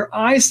 And your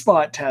eye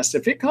spot test,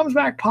 if it comes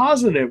back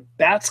positive,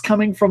 that's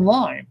coming from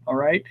Lyme, all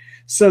right?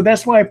 So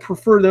that's why I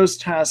prefer those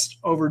tests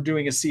over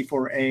doing a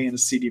C4A and a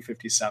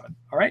CD57,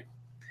 all right?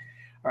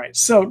 All right,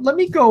 so let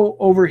me go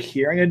over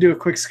here. I'm gonna do a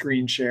quick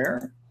screen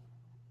share.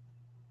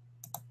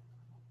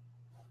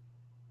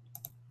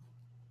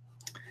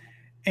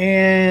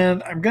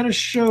 And I'm going to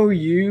show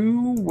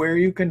you where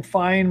you can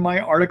find my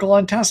article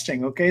on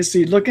testing. Okay, so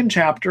you look in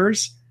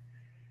chapters.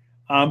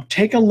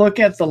 Take a look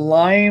at the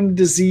Lyme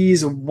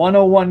disease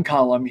 101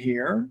 column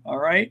here, all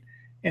right,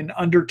 and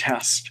under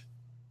test.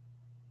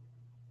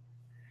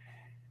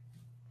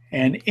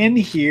 And in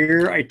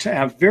here, I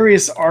have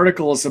various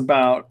articles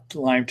about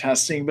Lyme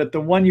testing, but the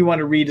one you want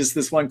to read is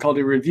this one called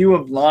A Review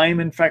of Lyme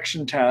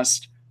Infection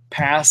Test,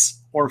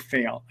 Pass or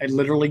Fail. I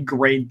literally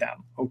grade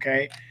them,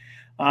 okay?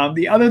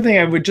 The other thing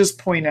I would just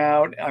point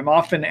out, I'm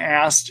often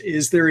asked,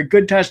 is there a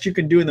good test you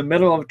can do in the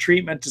middle of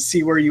treatment to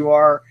see where you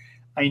are?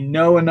 I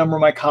know a number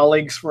of my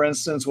colleagues, for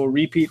instance, will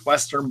repeat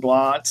Western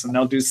blots, and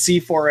they'll do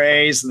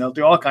C4As, and they'll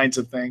do all kinds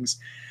of things.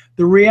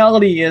 The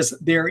reality is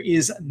there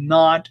is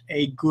not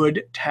a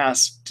good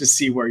test to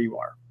see where you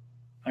are.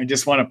 I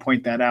just want to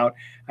point that out.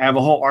 I have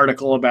a whole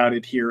article about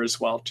it here as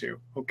well, too.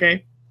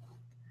 Okay?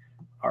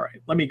 All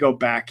right, let me go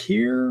back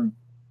here.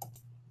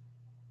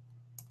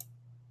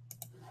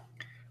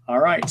 All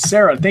right,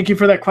 Sarah, thank you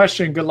for that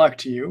question. Good luck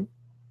to you.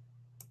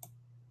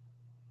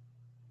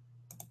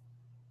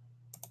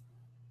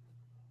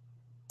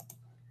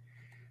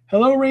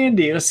 Hello,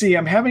 Randy. Let's see.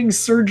 I'm having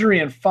surgery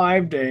in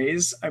 5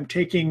 days. I'm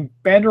taking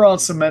Banderol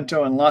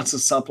Cemento and lots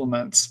of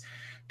supplements.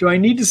 Do I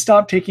need to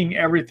stop taking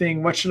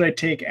everything? What should I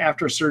take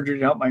after surgery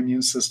to help my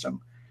immune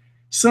system?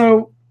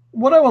 So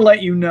what I will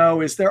let you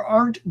know is there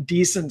aren't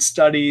decent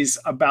studies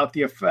about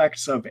the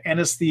effects of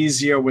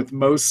anesthesia with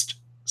most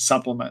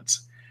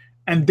supplements.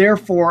 And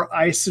therefore,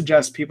 I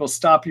suggest people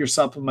stop your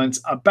supplements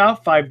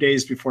about 5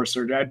 days before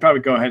surgery. I'd probably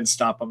go ahead and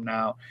stop them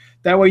now.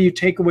 That way you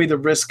take away the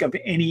risk of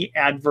any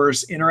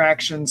adverse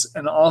interactions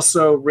and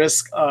also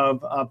risk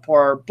of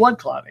poor blood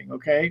clotting,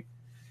 okay?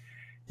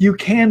 You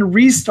can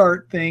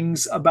restart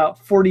things about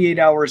 48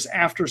 hours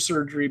after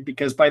surgery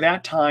because by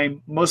that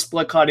time, most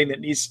blood clotting that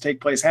needs to take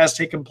place has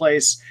taken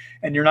place,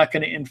 and you're not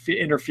going to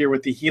interfere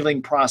with the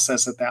healing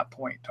process at that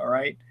point, all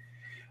right?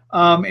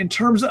 In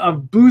terms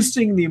of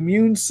boosting the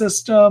immune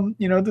system,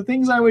 you know, the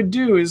things I would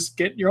do is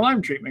get your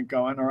Lyme treatment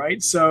going, all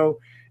right? So,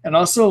 and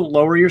also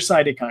lower your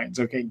cytokines,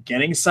 okay?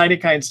 Getting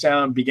cytokines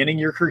down, beginning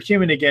your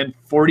curcumin again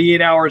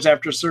 48 hours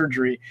after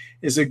surgery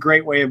is a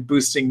great way of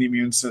boosting the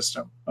immune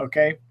system,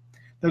 okay?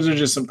 Those are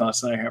just some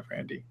thoughts that I have,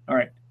 Randy. All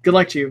right, good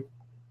luck to you.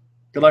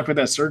 Good luck with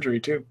that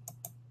surgery too.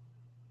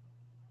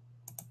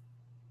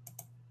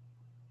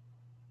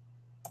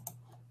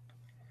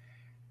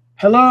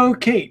 Hello,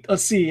 Kate.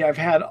 Let's see. I've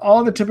had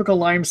all the typical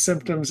Lyme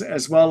symptoms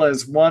as well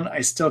as one I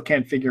still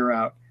can't figure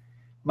out.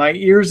 My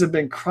ears have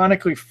been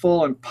chronically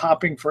full and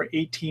popping for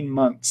 18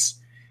 months.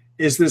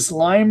 Is this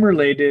Lyme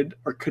related,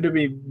 or could it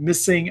be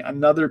missing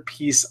another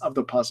piece of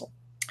the puzzle?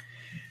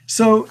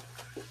 So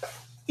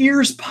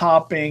ears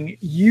popping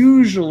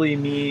usually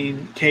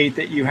mean, Kate,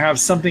 that you have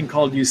something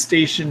called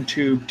eustachian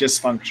tube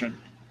dysfunction.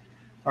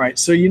 All right,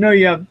 so you know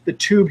you have the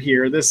tube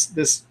here,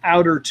 this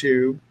outer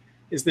tube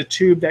is the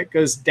tube that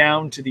goes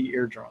down to the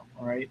eardrum,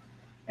 all right?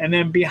 And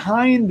then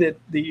behind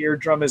the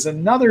eardrum is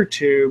another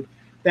tube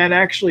that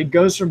actually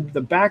goes from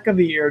the back of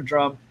the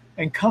eardrum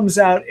and comes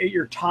out at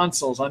your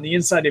tonsils on the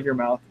inside of your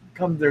mouth.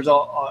 There's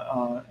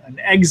an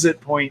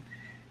exit point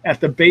at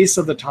the base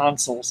of the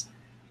tonsils.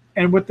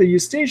 And what the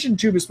eustachian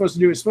tube is supposed to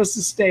do is supposed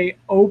to stay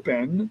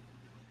open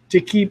to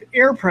keep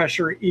air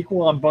pressure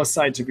equal on both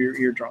sides of your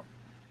eardrum.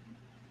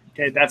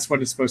 Okay, that's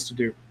what it's supposed to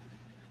do.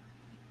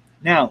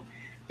 Now,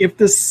 if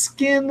the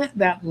skin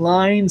that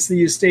lines the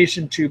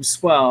eustachian tube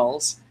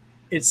swells,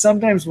 it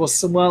sometimes will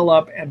swell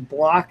up and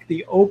block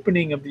the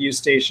opening of the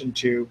eustachian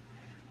tube,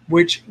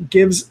 which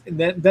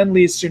then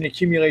leads to an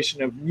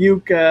accumulation of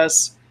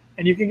mucus,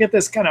 and you can get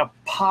this kind of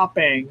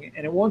popping,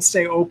 and it won't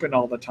stay open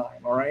all the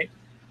time, all right?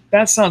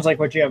 That sounds like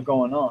what you have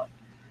going on.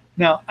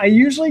 Now, I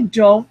usually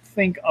don't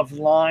think of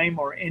Lyme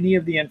or any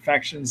of the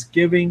infections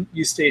giving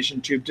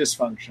eustachian tube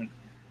dysfunction.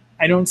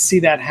 I don't see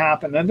that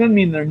happen. That doesn't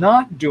mean they're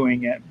not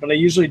doing it, but I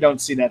usually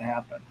don't see that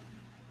happen.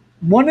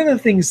 One of the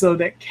things, though,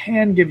 that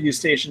can give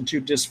eustachian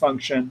tube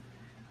dysfunction,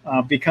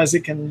 because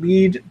it can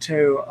lead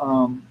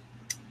to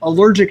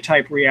allergic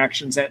type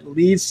reactions that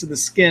leads to the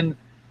skin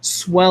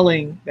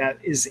swelling that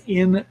is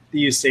in the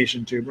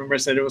eustachian tube. Remember I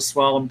said it will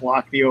swell and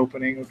block the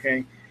opening,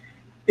 okay?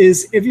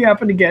 is if you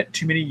happen to get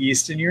too many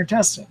yeast in your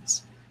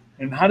intestines.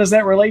 And how does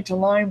that relate to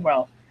Lyme?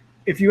 Well,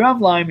 if you have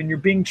Lyme and you're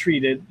being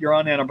treated, you're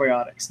on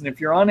antibiotics. And if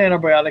you're on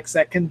antibiotics,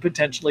 that can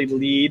potentially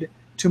lead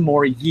to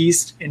more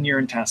yeast in your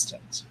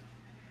intestines.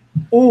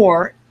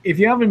 Or if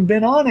you haven't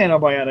been on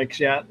antibiotics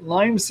yet,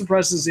 Lyme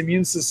suppresses the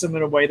immune system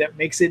in a way that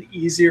makes it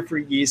easier for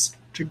yeast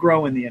to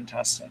grow in the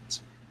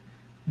intestines.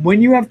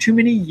 When you have too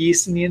many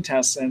yeast in the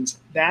intestines,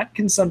 that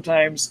can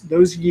sometimes,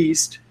 those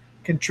yeast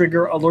can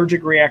trigger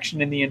allergic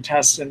reaction in the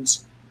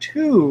intestines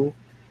to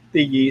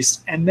the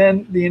yeast, and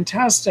then the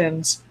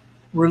intestines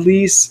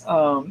release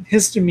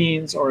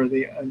histamines, or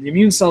the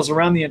immune cells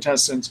around the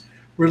intestines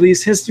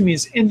release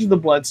histamines into the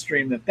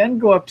bloodstream that then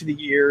go up to the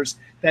ears,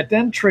 that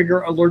then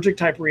trigger allergic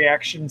type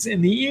reactions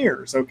in the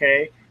ears,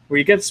 okay? Where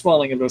you get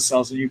swelling of those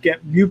cells and you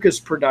get mucus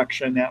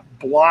production that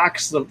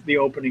blocks the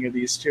opening of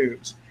these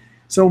tubes.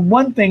 So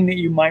one thing that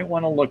you might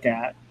want to look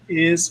at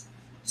is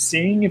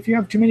seeing if you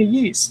have too many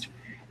yeast.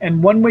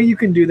 And one way you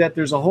can do that,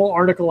 there's a whole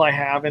article I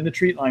have in the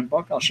Treat Lyme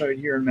book, I'll show you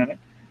here in a minute,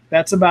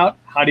 that's about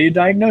how do you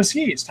diagnose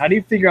yeast? How do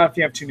you figure out if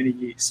you have too many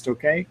yeast,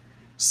 okay?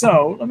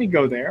 So let me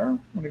go there.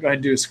 Let me go ahead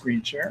and do a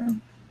screen share.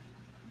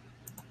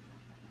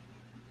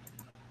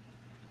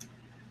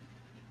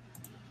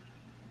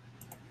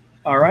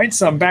 All right,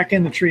 so I'm back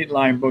in the Treat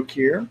Lyme book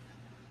here.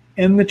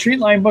 In the Treat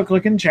Lyme book,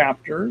 look in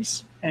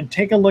chapters and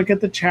take a look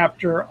at the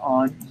chapter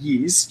on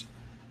yeast.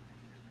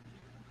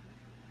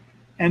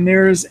 And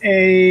there's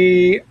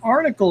a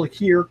article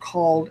here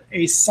called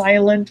A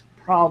Silent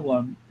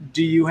Problem.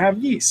 Do you have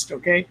yeast?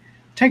 Okay,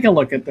 take a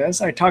look at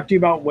this. I talked to you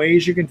about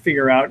ways you can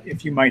figure out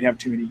if you might have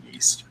too many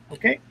yeast.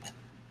 Okay.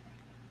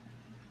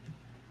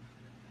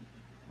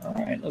 All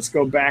right, let's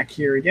go back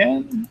here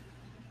again.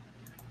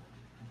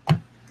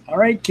 All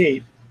right,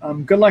 Kate.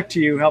 Good luck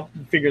to you. Help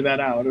figure that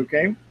out,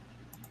 okay?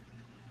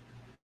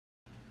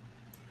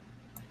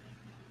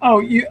 Oh,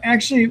 you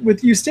actually,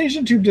 with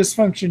eustachian tube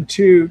dysfunction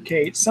too,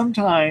 Kate,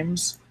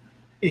 sometimes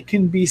it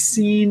can be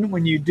seen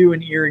when you do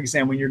an ear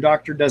exam, when your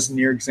doctor does an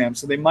ear exam.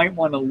 So they might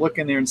want to look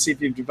in there and see if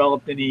you've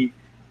developed any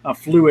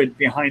fluid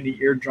behind the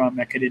eardrum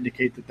that could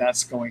indicate that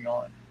that's going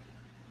on.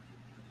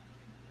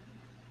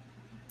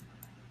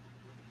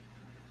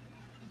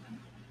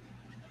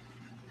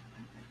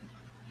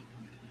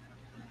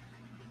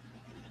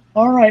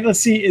 All right, let's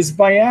see. Is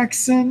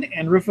Biaxin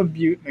and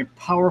rifabutin a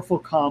powerful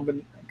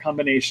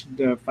combination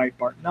to fight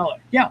Bartonella?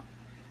 Yeah.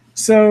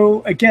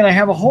 So again, I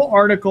have a whole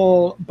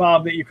article,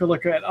 Bob, that you could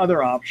look at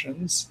other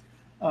options.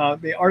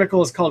 The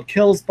article is called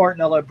Kills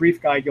Bartonella, a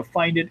Brief Guide. You'll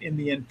find it in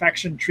the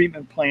Infection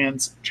Treatment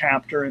Plans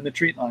chapter in the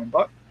Treat Lyme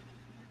book.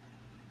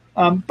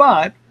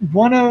 But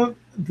one of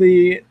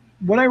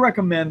what I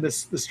recommend, the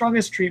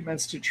strongest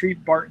treatments to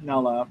treat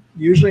Bartonella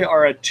usually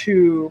are a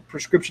 2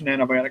 prescription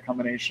antibiotic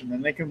combination,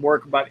 and they can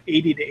work about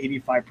 80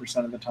 to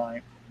 85% of the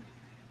time.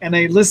 And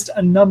I list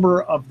a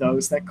number of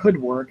those that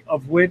could work,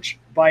 of which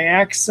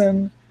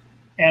Biaxin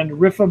and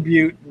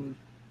rifabutin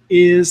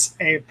is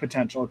a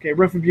potential. Okay,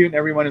 rifabutin,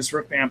 everyone is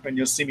rifampin,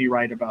 you'll see me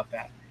write about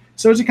that.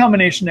 So it's a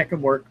combination that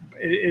can work.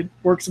 It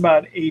works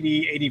about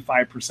 80,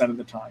 85% of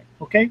the time,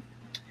 okay?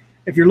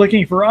 If you're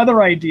looking for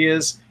other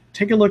ideas,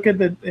 take a look at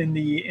in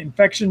the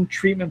Infection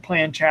Treatment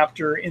Plan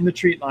chapter in the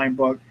Treat Lyme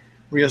book,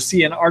 where you'll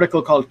see an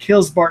article called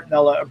Kills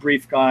Bartonella, a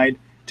Brief Guide.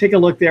 Take a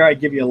look there. I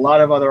give you a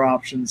lot of other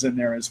options in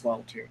there as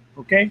well, too.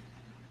 Okay?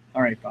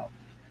 All right, Bob.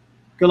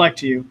 Good luck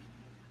to you.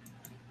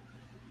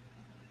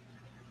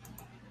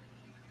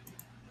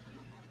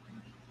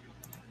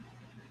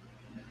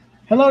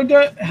 Hello,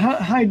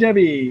 hi,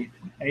 Debbie.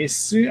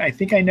 I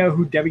think I know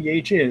who Debbie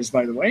H is,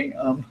 by the way.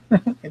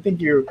 I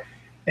think you're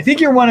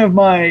one of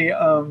my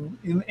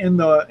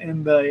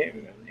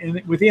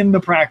within the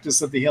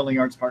practice of the Healing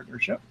Arts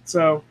Partnership.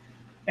 So,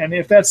 and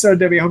if that's so,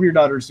 Debbie, I hope your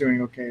daughter's doing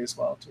okay as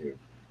well too.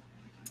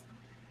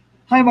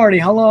 Hi, Marty.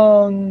 How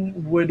long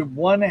would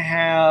one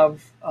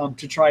have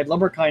to try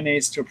lumbar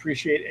kinase to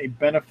appreciate a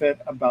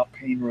benefit about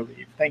pain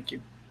relief? Thank you.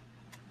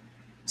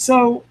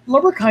 So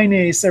lumbar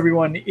kinase,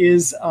 everyone,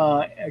 is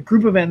a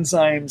group of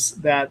enzymes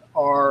that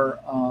are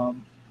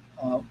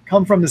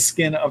come from the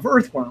skin of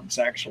earthworms,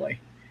 actually.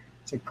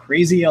 It's a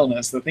crazy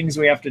illness, the things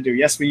we have to do.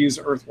 Yes, we use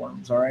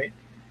earthworms, all right?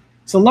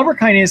 So lumbar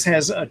kinase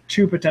has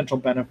 2 potential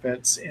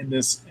benefits in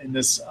this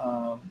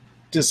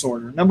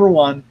disorder. Number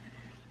one,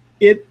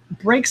 it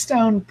breaks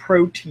down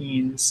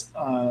proteins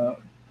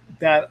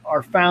that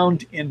are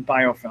found in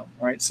biofilm,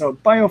 right? So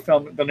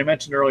biofilm that I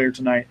mentioned earlier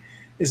tonight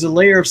is a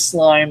layer of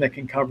slime that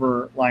can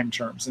cover Lyme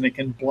germs, and it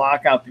can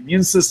block out the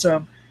immune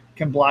system,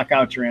 can block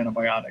out your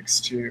antibiotics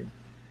too.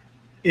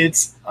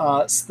 It's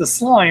the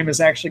slime has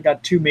actually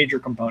got 2 major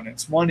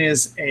components. One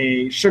is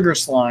a sugar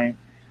slime,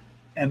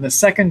 and the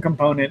second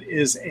component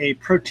is a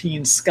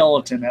protein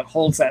skeleton that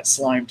holds that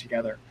slime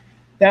together.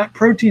 That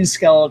protein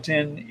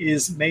skeleton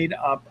is made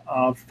up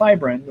of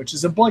fibrin, which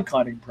is a blood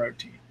clotting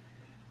protein.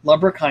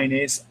 Lumbar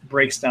kinase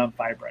breaks down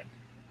fibrin,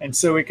 and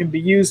so it can be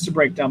used to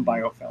break down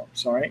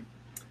biofilms, all right?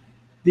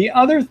 The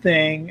other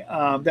thing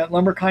that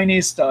lumbar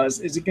kinase does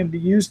is it can be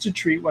used to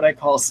treat what I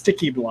call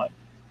sticky blood.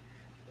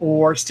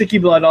 or sticky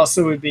blood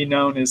also would be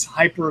known as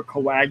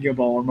hypercoagulable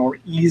or more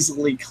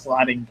easily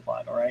clotting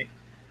blood, all right?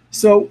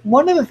 So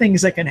one of the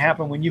things that can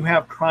happen when you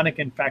have chronic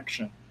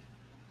infection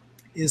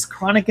is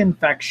chronic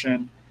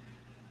infection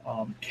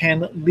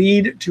can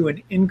lead to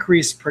an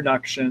increased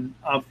production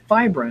of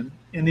fibrin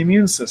in the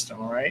immune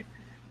system, all right?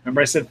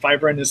 Remember I said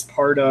fibrin is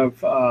part of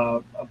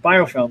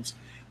biofilms,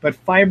 but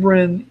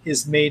fibrin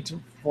is made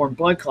to form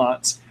blood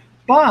clots,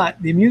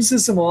 but the immune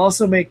system will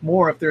also make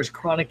more if there's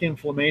chronic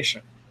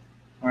inflammation,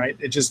 all right?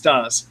 It just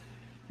does.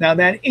 Now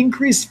that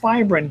increased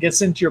fibrin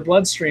gets into your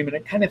bloodstream and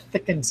it kind of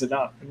thickens it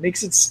up. It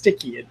makes it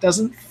sticky. It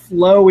doesn't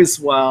flow as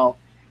well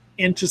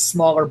into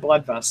smaller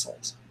blood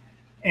vessels.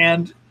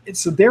 And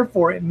so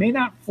therefore, it may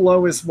not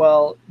flow as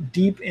well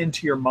deep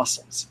into your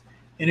muscles.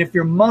 And if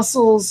your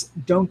muscles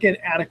don't get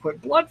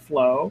adequate blood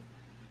flow,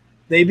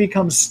 they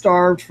become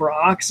starved for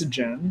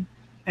oxygen,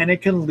 and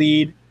it can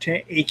lead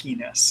to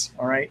achiness,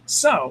 all right?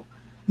 So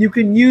you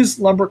can use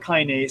lumbar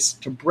kinase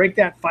to break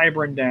that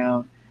fibrin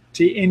down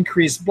to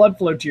increase blood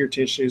flow to your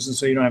tissues, and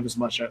so you don't have as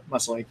much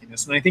muscle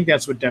achiness. And I think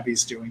that's what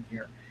Debbie's doing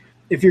here.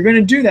 If you're going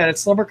to do that,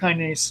 it's lumbar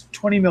kinase,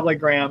 20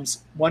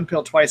 milligrams, 1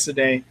 pill twice a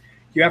day.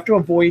 You have to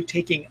avoid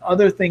taking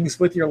other things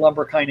with your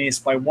lumbar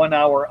kinase by 1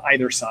 hour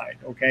either side,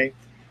 okay?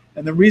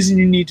 And the reason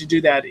you need to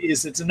do that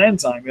is it's an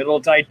enzyme.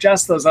 It'll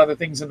digest those other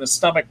things in the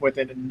stomach with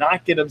it and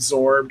not get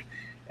absorbed,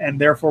 and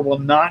therefore will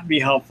not be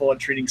helpful at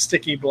treating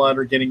sticky blood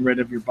or getting rid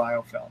of your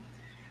biofilm.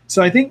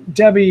 So I think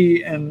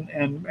Debbie and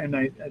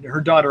her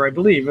daughter, I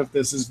believe, if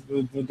this is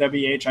the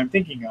Debbie H I'm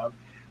thinking of,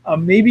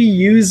 maybe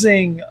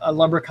using a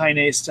lumbar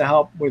kinase to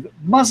help with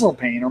muscle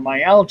pain or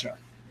myalgia.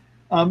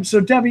 So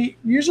Debbie,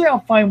 usually I'll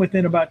find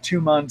within about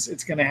 2 months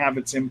it's going to have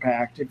its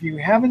impact. If you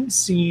haven't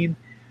seen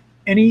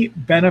any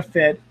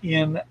benefit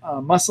in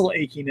muscle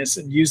achiness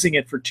and using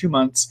it for 2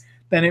 months,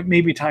 then it may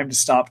be time to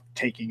stop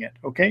taking it.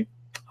 Okay.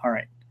 All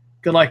right.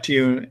 Good luck to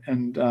you,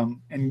 and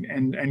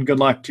good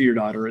luck to your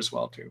daughter as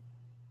well too.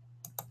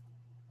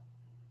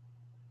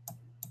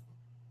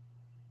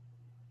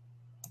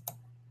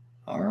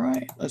 All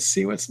right. Let's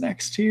see what's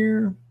next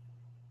here.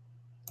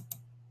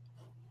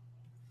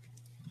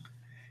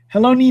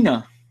 Hello,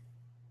 Nina.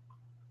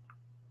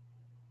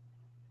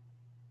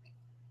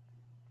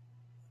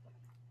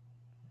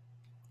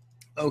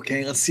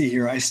 Okay, let's see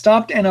here. I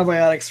stopped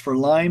antibiotics for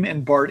Lyme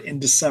and Bart in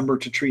December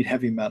to treat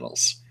heavy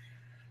metals.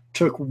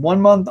 Took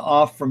 1 month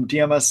off from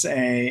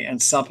DMSA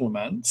and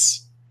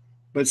supplements,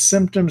 but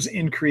symptoms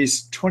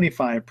increased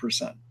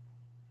 25%.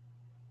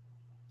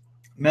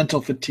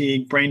 Mental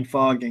fatigue, brain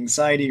fog,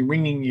 anxiety,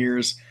 ringing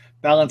ears,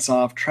 balance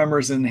off,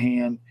 tremors in the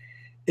hand.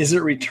 Is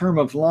it return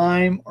of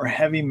Lyme or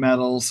heavy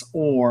metals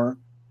or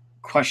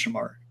question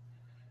mark?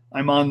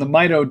 I'm on the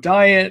Mito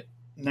diet,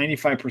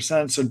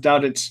 95%, so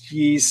doubt it's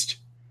yeast.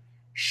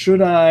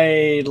 Should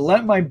I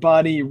let my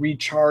body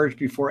recharge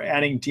before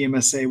adding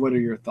DMSA? What are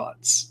your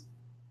thoughts?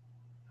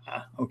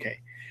 Okay.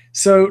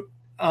 So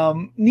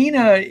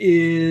Nina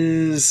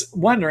is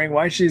wondering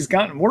why she's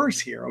gotten worse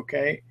here,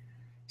 okay?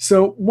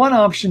 So one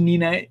option,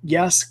 Nina,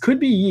 yes, could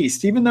be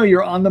yeast, even though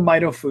you're on the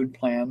Mito food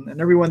plan.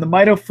 And everyone, the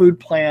Mito food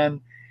plan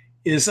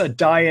is a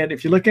diet.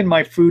 If you look in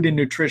my food and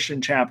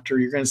nutrition chapter,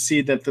 you're going to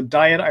see that the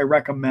diet I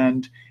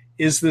recommend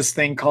is this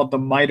thing called the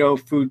Mito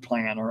food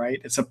plan, all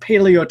right? It's a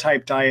paleo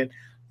type diet,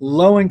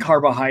 low in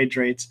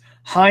carbohydrates,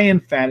 high in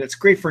fat. It's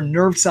great for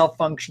nerve cell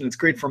function. It's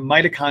great for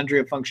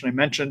mitochondria function. I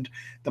mentioned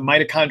the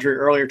mitochondria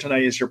earlier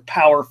tonight is your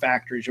power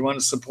factories. You want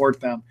to support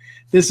them.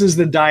 This is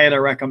the diet I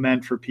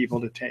recommend for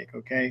people to take,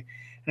 okay?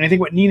 And I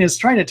think what Nina's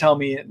trying to tell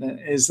me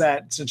is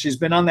that since she's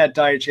been on that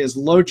diet, she has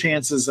low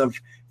chances of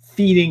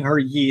feeding her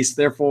yeast.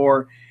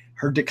 Therefore,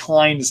 her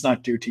decline is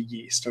not due to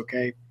yeast,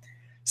 okay?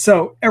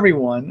 So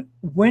everyone,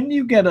 when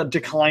you get a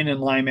decline in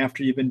Lyme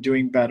after you've been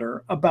doing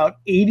better, about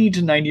 80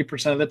 to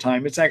 90% of the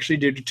time, it's actually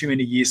due to too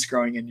many yeast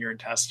growing in your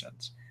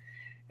intestines.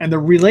 And the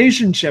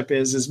relationship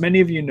is, as many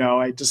of you know,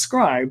 I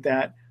described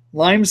that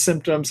Lyme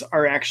symptoms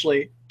are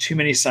actually too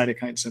many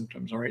cytokine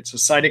symptoms, all right? So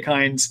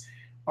cytokines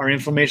are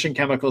inflammation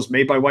chemicals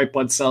made by white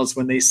blood cells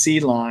when they see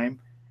Lyme.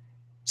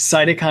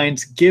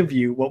 Cytokines give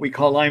you what we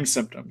call Lyme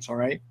symptoms, all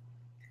right?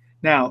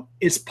 Now,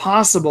 it's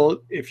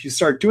possible if you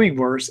start doing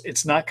worse,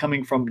 it's not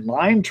coming from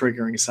Lyme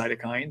triggering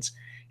cytokines.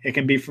 It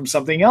can be from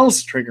something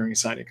else triggering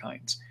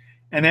cytokines.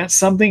 And that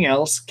something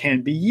else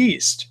can be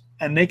yeast,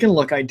 and they can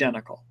look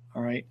identical,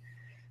 all right?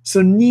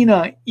 So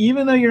Nina,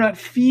 even though you're not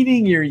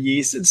feeding your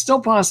yeast, it's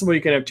still possible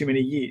you could have too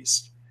many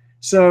yeast.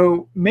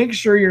 So make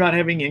sure you're not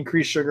having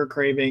increased sugar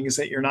cravings,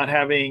 that you're not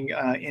having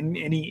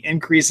any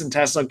increased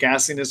intestinal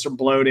gasiness or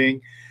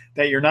bloating,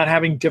 that you're not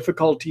having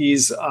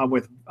difficulties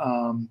with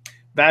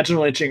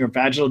vaginal itching or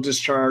vaginal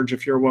discharge.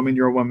 If you're a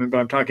woman, but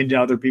I'm talking to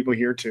other people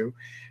here too.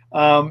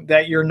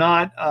 That you're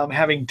not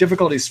having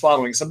difficulty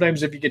swallowing.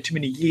 Sometimes if you get too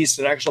many yeast,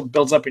 it actually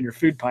builds up in your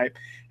food pipe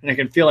and it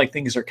can feel like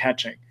things are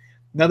catching.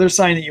 Another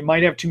sign that you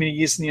might have too many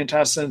yeast in the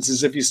intestines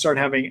is if you start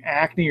having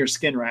acne or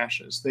skin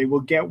rashes. They will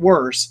get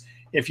worse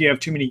if you have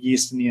too many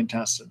yeast in the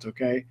intestines,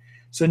 okay?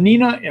 So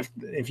Nina,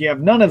 if you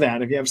have none of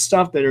that, if you have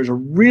stuff that there's a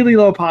really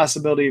low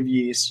possibility of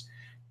yeast,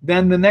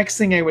 then the next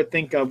thing I would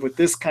think of with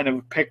this kind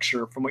of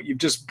picture from what you've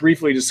just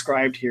briefly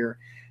described here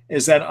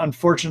is that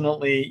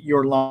unfortunately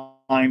your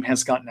Lyme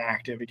has gotten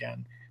active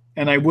again.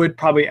 And I would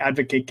probably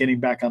advocate getting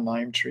back on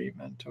Lyme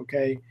treatment,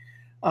 okay?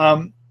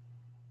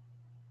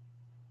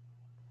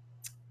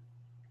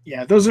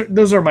 Yeah,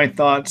 those are my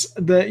thoughts.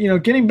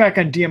 Getting back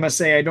on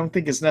DMSA, I don't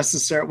think is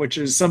necessary, which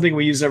is something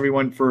we use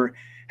everyone for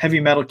heavy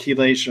metal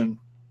chelation.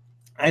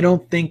 I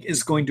don't think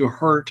is going to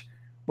hurt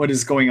what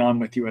is going on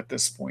with you at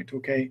this point,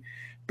 okay?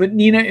 But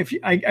Nina, if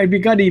I'd be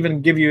glad to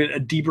even give you a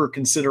deeper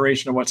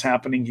consideration of what's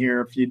happening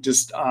here. If you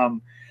just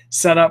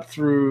set up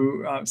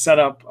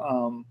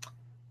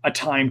a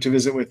time to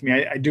visit with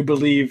me, I do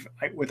believe,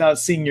 without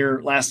seeing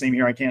your last name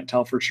here, I can't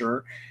tell for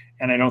sure,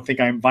 and I don't think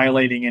I'm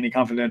violating any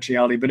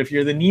confidentiality. But if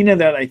you're the Nina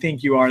that I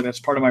think you are, that's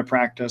part of my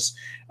practice,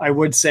 I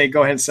would say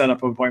go ahead and set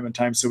up an appointment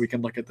time so we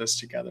can look at this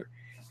together.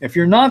 If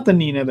you're not the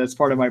Nina that's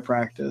part of my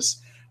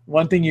practice,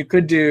 one thing you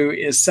could do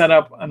is set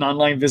up an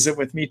online visit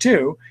with me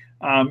too,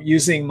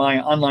 using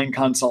my online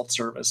consult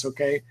service,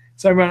 okay?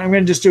 So I'm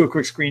going to just do a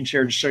quick screen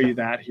share to show you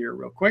that here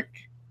real quick.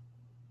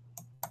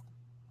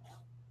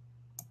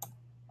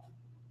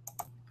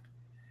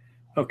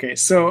 Okay,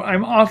 so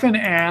I'm often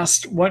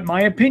asked what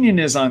my opinion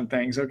is on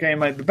things, okay?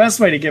 The best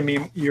way to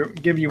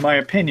give you my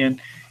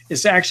opinion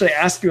is to actually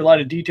ask you a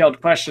lot of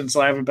detailed questions so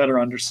I have a better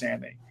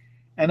understanding.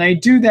 And I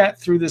do that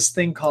through this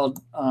thing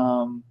called,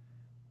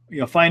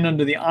 you'll find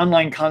under the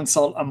online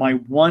consult on my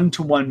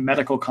one-to-one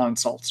medical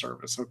consult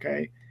service,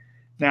 okay?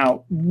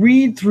 Now,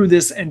 read through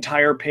this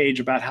entire page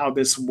about how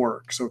this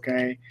works,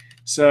 okay?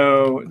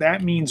 So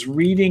that means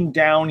reading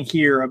down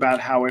here about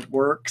how it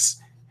works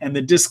and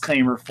the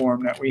disclaimer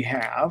form that we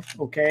have,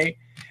 okay?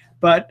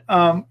 But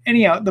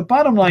anyhow, the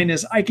bottom line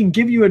is I can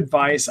give you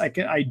advice. I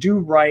do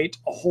write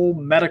a whole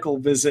medical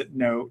visit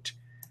note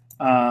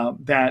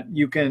that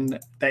you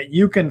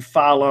can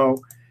follow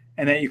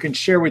and that you can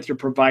share with your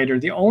provider.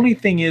 The only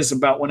thing is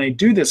about when I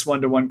do this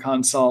one-to-one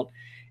consult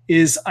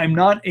is I'm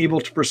not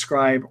able to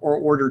prescribe or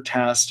order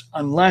tests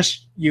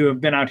unless you have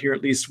been out here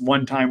at least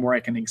one time where I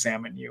can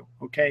examine you,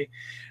 okay?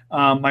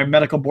 My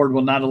medical board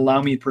will not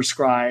allow me to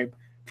prescribe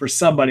for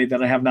somebody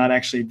that I have not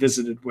actually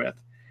visited with.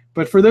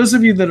 But for those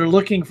of you that are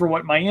looking for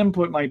what my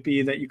input might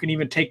be that you can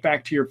even take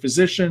back to your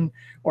physician,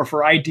 or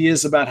for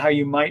ideas about how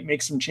you might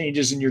make some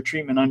changes in your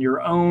treatment on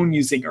your own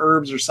using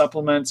herbs or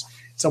supplements,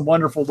 it's a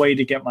wonderful way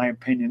to get my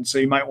opinion. So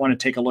you might want to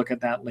take a look at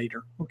that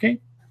later. Okay?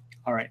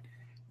 All right.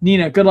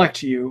 Nina, good luck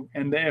to you.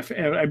 And if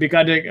I'd be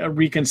glad to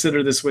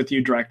reconsider this with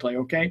you directly.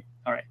 Okay?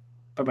 All right.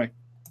 Bye-bye.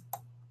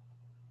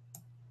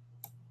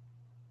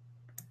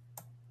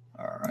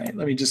 All right.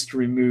 Let me just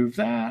remove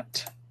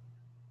that.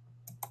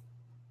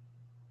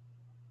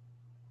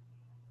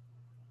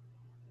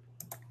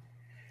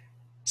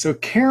 So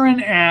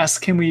Karen asks,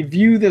 can we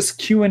view this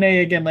Q&A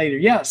again later?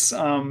 Yes,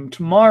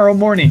 tomorrow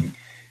morning,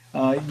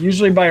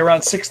 usually by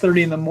around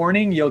 6:30 in the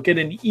morning, you'll get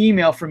an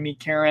email from me,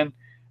 Karen,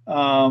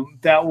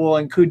 that will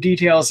include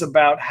details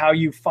about how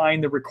you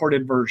find the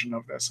recorded version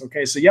of this.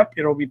 Okay, so yep,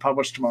 it'll be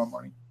published tomorrow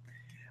morning.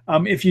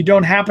 If you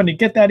don't happen to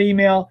get that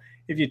email,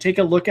 if you take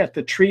a look at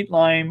the Treat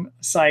Lyme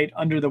site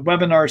under the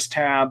webinars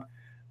tab,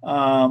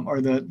 or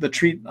the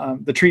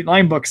Treat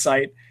Lyme book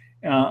site,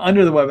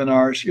 under the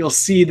webinars, you'll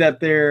see that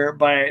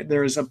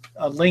there's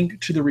a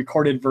link to the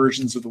recorded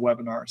versions of the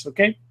webinars,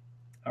 okay?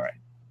 All right.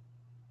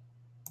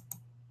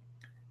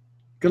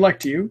 Good luck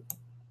to you.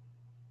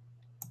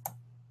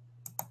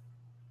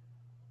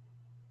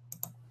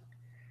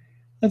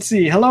 Let's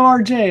see. Hello,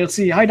 RJ. Let's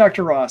see. Hi,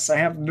 Dr. Ross. I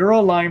have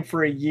neuro-Lyme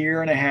for 1.5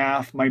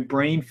 years. My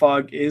brain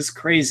fog is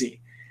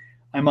crazy.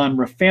 I'm on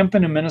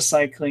rifampin,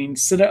 minocycline,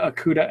 sida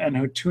acuta, and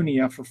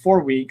hotunia for 4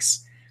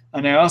 weeks,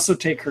 and I also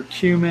take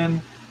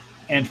curcumin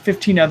and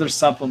 15 other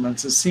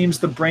supplements. It seems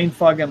the brain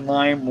fog and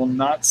Lyme will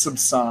not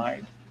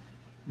subside.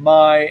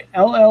 My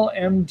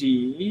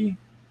LLMD,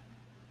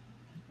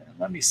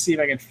 let me see if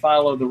I can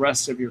follow the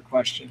rest of your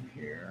question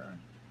here.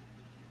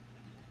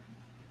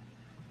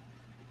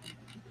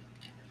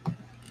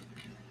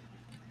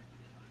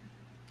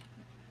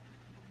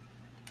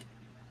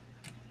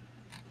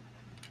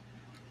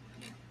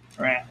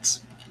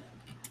 Rats.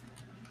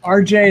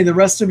 RJ, the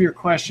rest of your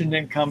question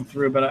didn't come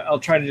through, but I'll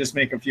try to just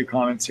make a few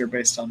comments here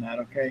based on that,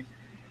 okay?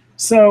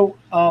 So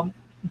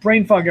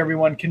brain fog,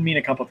 everyone, can mean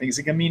a couple of things.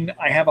 It can mean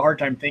I have a hard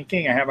time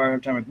thinking, I have a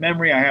hard time with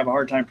memory, I have a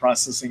hard time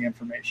processing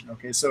information,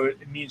 okay? So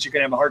it means you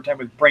can have a hard time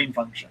with brain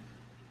function.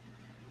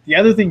 The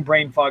other thing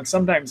brain fog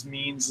sometimes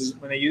means is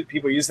when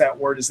people use that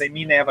word is they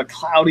mean they have a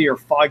cloudy or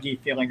foggy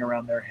feeling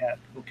around their head,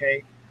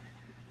 okay?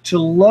 To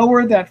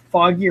lower that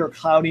foggy or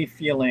cloudy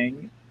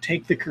feeling,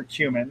 take the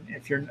curcumin.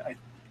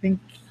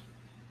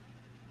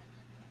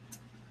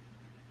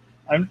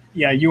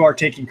 Yeah, you are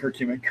taking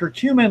curcumin.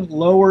 Curcumin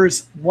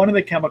lowers one of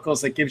the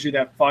chemicals that gives you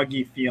that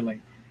foggy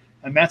feeling.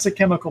 And that's a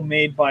chemical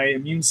made by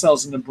immune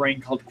cells in the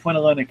brain called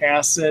quinolinic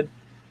acid.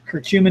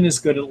 Curcumin is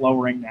good at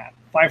lowering that.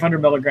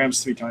 500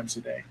 milligrams 3 times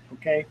a day,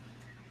 okay?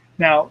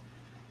 Now,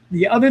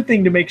 the other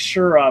thing to make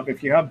sure of,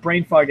 if you have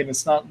brain fog and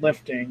it's not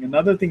lifting,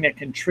 another thing that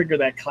can trigger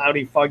that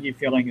cloudy, foggy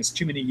feeling is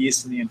too many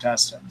yeast in the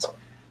intestines.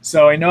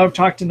 So I know I've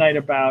talked tonight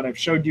about, I've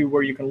showed you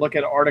where you can look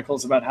at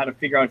articles about how to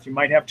figure out if you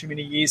might have too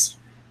many yeast.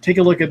 Take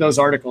a look at those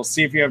articles,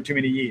 see if you have too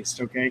many yeast,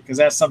 okay? Because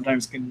that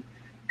sometimes can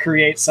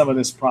create some of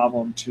this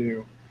problem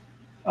too.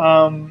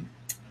 And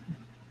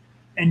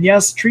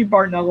yes, treat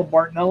Bartonella.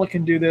 Bartonella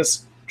can do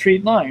this.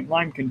 Treat Lyme.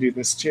 Lyme can do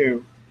this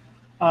too.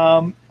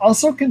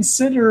 Also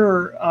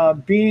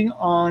consider being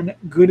on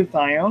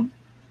glutathione.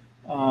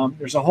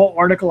 There's a whole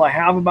article I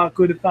have about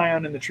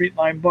glutathione in the Treat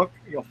Lyme book.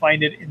 You'll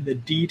find it in the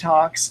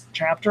detox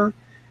chapter.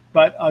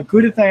 But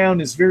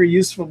glutathione is very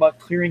useful about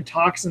clearing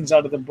toxins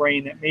out of the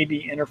brain that may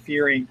be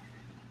interfering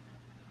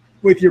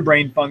with your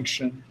brain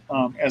function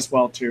as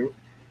well too.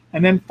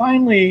 And then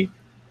finally,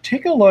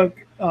 take a look.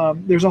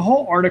 There's a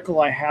whole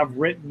article I have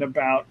written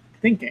about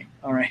thinking,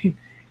 all right?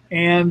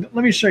 And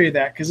let me show you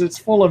that because it's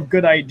full of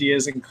good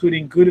ideas,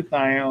 including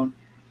glutathione,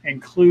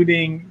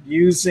 including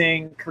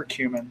using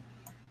curcumin.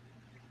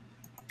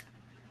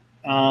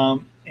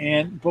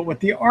 But what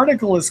the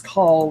article is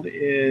called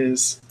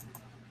is,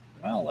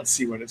 well, let's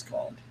see what it's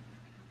called.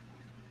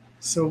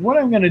 So what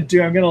I'm going to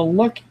do, I'm going to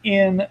look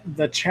in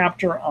the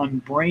chapter on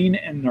brain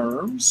and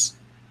nerves.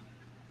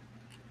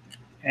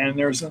 And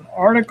there's an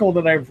article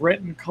that I've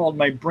written called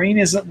My Brain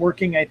Isn't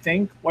Working, I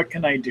Think. What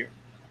Can I Do?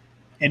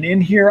 And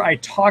in here, I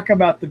talk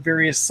about the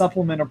various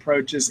supplement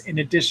approaches in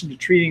addition to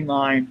treating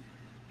Lyme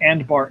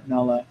and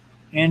Bartonella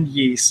and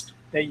yeast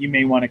that you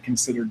may want to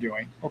consider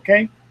doing,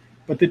 okay?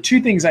 But the two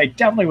things I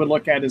definitely would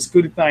look at is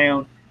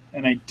glutathione,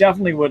 and I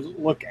definitely would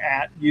look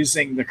at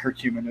using the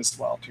curcumin as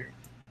well, too.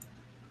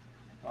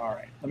 All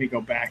right, let me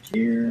go back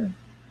here.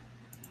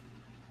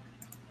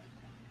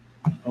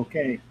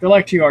 Okay, good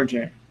luck to you,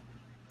 RJ.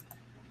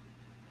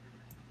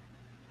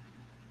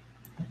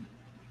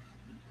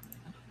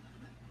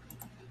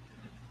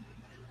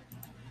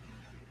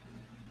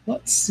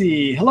 Let's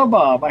see. Hello,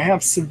 Bob. I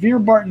have severe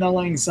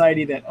Bartonella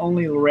anxiety that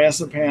only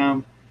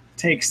lorazepam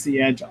takes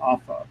the edge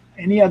off of.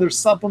 Any other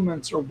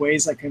supplements or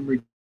ways I can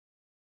reduce?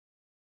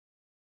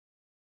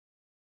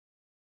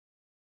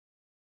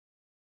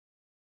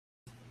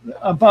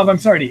 Bob, I'm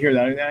sorry to hear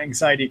that.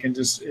 Anxiety can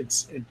just,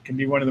 it can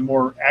be one of the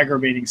more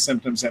aggravating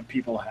symptoms that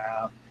people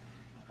have.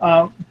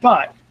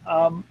 But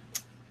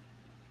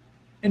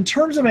in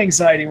terms of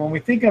anxiety, when we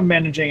think of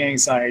managing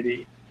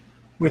anxiety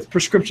with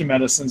prescription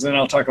medicines, and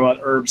I'll talk about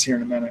herbs here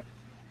in a minute,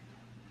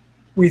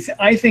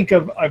 I think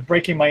of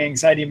breaking my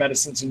anxiety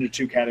medicines into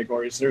two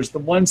categories. There's the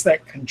ones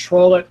that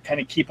control it, kind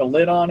of keep a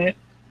lid on it,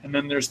 and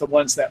then there's the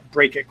ones that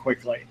break it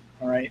quickly,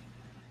 all right?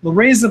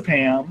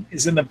 Lorazepam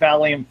is in the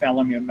Valium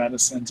Valium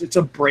medicines. It's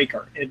a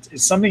breaker.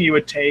 It's something you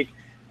would take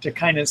to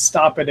kind of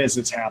stop it as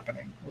it's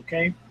happening,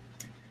 okay?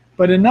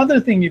 But another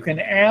thing you can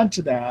add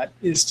to that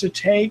is to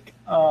take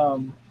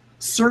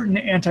certain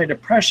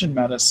antidepressant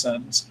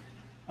medicines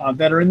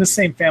that are in the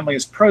same family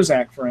as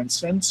Prozac, for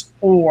instance,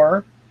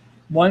 or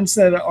ones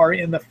that are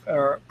in the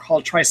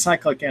called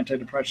tricyclic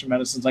antidepressant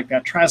medicines, like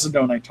that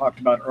trazodone I talked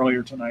about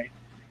earlier tonight.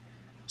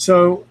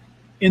 So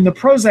in the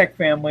Prozac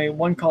family,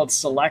 one called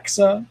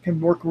Celexa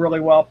can work really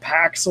well.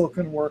 Paxil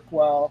can work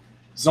well.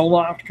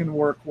 Zoloft can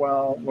work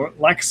well.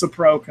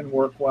 Lexapro can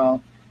work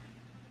well.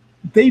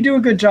 They do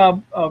a good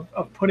job of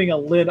putting a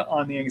lid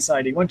on the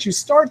anxiety. Once you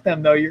start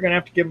them, though, you're going to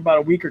have to give about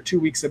a week or 2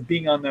 weeks of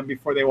being on them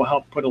before they will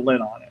help put a lid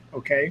on it,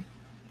 okay?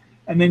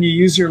 And then you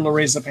use your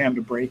lorazepam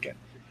to break it.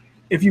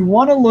 If you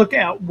want to look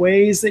at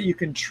ways that you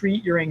can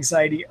treat your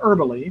anxiety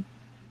herbally,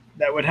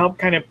 that would help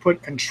kind of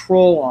put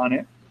control on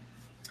it,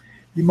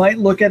 you might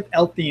look at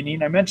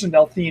L-theanine. I mentioned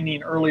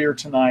L-theanine earlier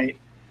tonight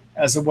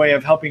as a way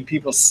of helping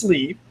people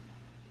sleep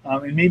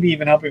and maybe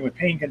even helping with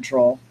pain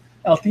control.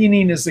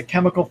 L-theanine is a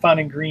chemical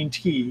found in green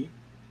tea.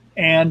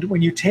 And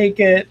when you take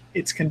it,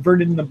 it's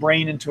converted in the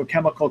brain into a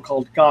chemical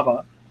called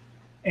GABA.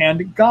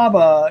 And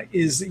GABA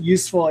is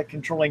useful at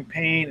controlling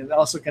pain. It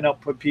also can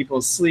help put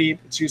people to sleep.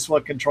 It's useful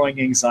at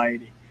controlling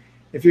anxiety.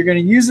 If you're going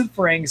to use it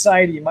for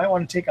anxiety, you might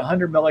want to take a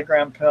 100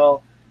 milligram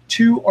pill,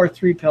 2 or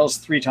 3 pills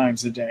 3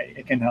 times a day.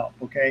 It can help,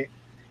 okay?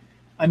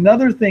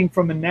 Another thing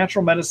from a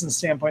natural medicine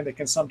standpoint that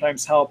can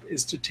sometimes help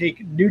is to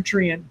take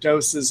nutrient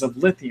doses of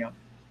lithium.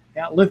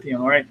 Yeah,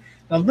 lithium, all right?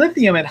 Now,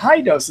 lithium at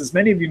high doses,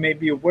 many of you may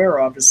be aware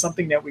of, is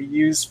something that we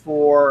use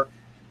for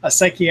a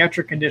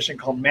psychiatric condition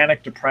called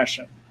manic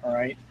depression, all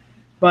right?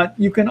 But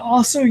you can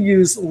also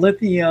use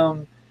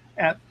lithium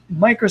at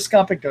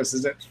microscopic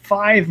doses at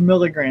 5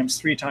 milligrams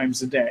 3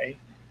 times a day,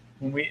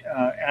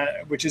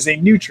 which is a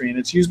nutrient.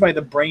 It's used by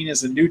the brain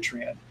as a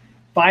nutrient.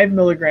 5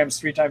 milligrams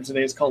 3 times a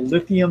day is called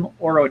lithium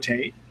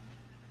orotate.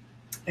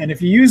 And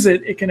if you use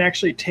it, it can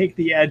actually take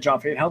the edge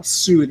off. It helps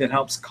soothe, it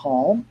helps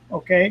calm,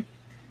 okay?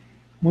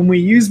 When we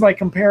use, by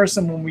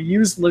comparison, when we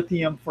use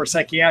lithium for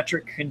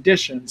psychiatric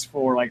conditions,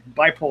 for like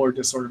bipolar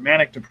disorder,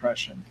 manic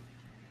depression,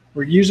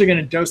 we're usually going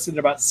to dose it at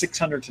about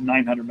 600 to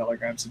 900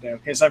 milligrams a day.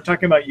 Okay, so I'm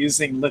talking about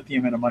using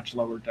lithium at a much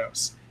lower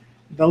dose.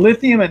 The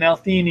lithium and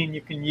L-theanine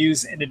you can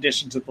use in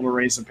addition to the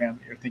lorazepam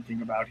that you're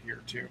thinking about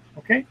here too.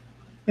 Okay,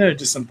 there are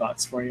just some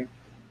thoughts for you.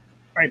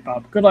 All right,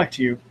 Bob, good luck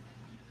to you.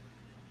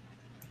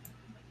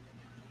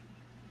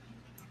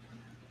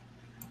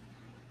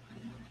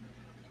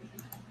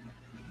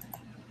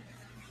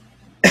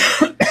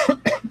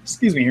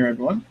 Excuse me here,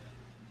 everyone.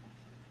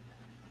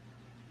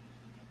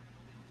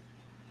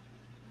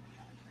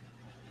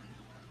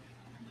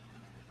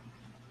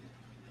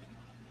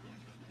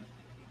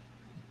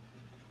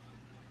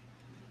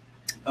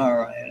 All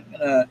right, I'm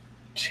gonna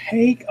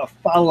take a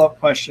follow-up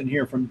question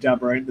here from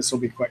Deborah. This will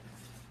be quick.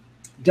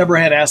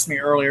 Deborah had asked me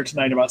earlier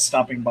tonight about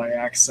stopping by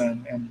X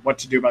and what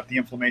to do about the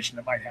inflammation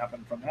that might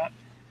happen from that.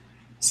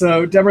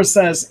 So Deborah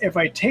says, if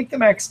I take the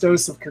max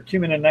dose of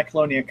curcumin and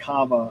Echinacea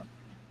cava,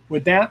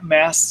 would that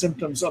mask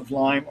symptoms of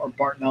Lyme or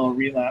Bartonella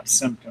relapse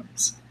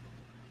symptoms?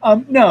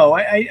 No,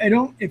 I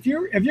don't. If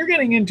you're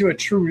getting into a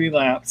true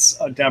relapse,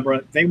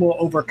 Deborah, they will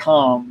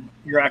overcome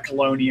your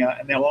Echinacea,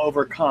 and they will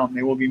overcome.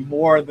 They will be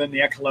more than the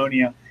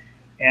Echinacea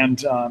and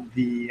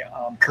the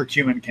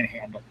curcumin can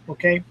handle.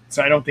 Okay,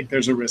 so I don't think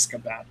there's a risk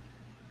of that.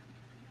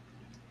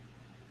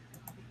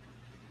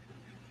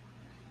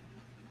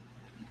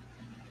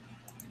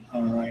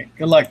 All right.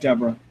 Good luck,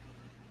 Deborah.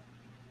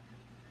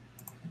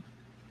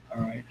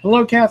 All right.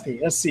 Hello,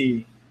 Kathy. Let's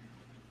see.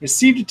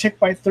 Received a tick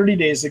bite 30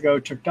 days ago,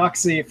 took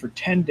doxycycline for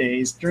 10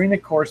 days. During the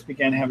course,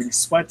 began having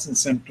sweats and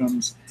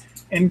symptoms,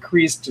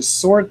 increased to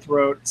sore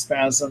throat,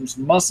 spasms,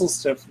 muscle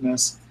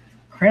stiffness,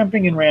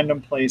 cramping in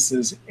random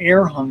places,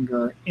 air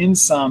hunger,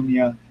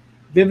 insomnia,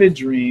 vivid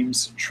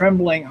dreams,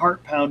 trembling,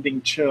 heart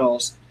pounding,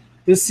 chills.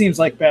 This seems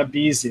like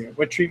Babesia.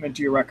 What treatment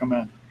do you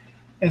recommend?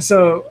 And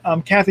so,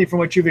 Kathy, from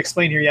what you've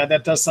explained here, yeah,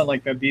 that does sound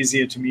like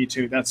Babesia to me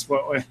too. That's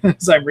what,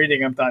 as I'm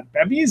reading, I'm thought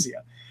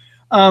Babesia.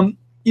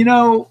 You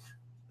know,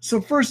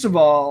 so first of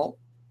all,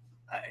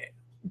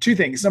 two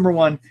things. Number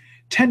one,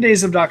 10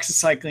 days of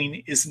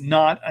doxycycline is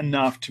not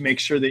enough to make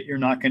sure that you're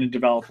not going to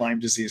develop Lyme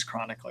disease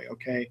chronically,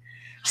 okay?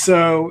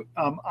 So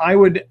I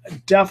would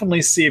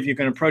definitely see if you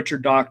can approach your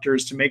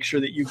doctors to make sure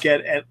that you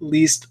get at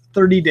least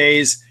 30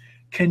 days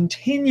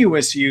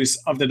continuous use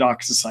of the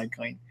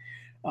doxycycline.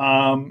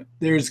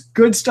 There's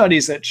good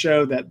studies that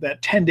show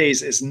that 10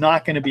 days is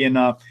not going to be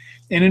enough.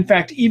 And in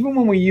fact, even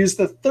when we use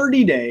the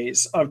 30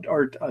 days of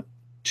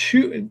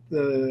 2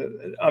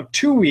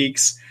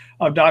 weeks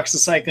of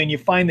doxycycline, you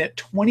find that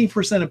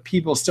 20% of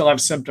people still have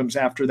symptoms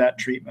after that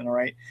treatment, all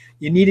right?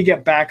 You need to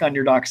get back on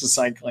your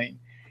doxycycline.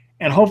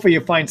 And hopefully you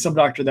find some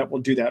doctor that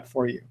will do that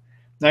for you.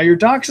 Now, your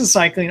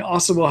doxycycline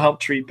also will help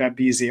treat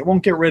Babesia. It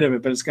won't get rid of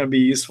it, but it's going to be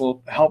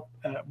useful,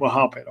 will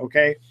help it,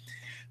 okay?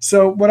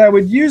 So what I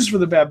would use for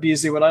the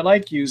Babesia, what I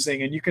like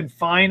using, and you can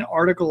find a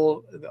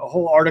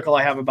whole article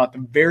I have about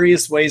the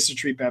various ways to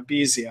treat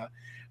Babesia,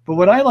 but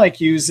what I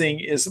like using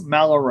is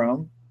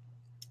Malarone.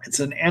 It's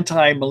an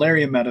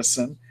anti-malaria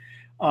medicine,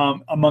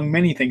 among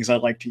many things I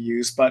like to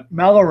use, but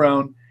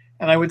Malarone,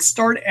 and I would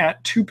start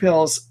at 2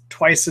 pills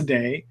twice a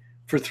day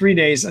for 3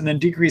 days and then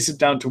decrease it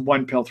down to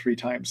 1 pill 3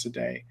 times a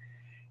day.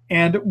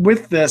 And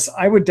with this,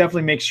 I would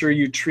definitely make sure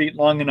you treat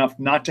long enough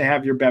not to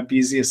have your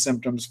Babesia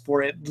symptoms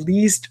for at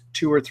least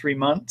 2 or 3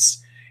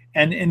 months.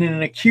 And in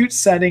an acute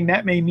setting,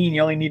 that may mean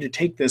you only need to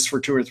take this for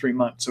 2 or 3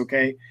 months,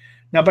 okay?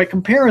 Now, by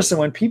comparison,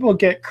 when people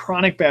get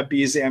chronic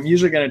Babesia, I'm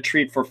usually going to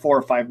treat for 4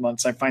 or 5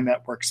 months. I find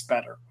that works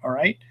better, all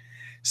right?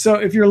 So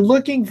if you're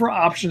looking for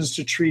options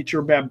to treat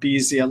your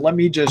Babesia, let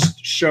me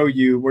just show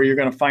you where you're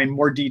going to find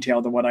more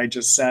detail than what I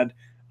just said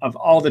of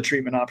all the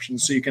treatment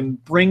options. So you can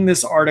bring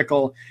this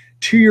article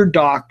to your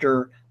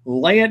doctor,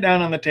 lay it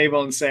down on the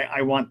table and say,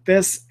 I want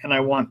this and I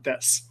want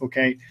this,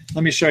 okay?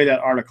 Let me show you that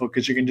article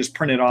because you can just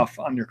print it off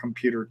on your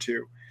computer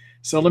too.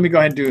 So let me go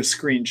ahead and do a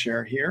screen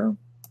share here.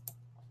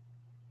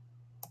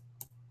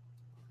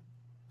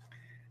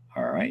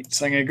 All right,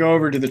 so I'm going to go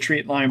over to the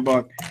Treat Lyme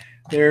book.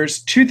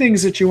 There's 2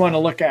 things that you want to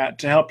look at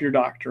to help your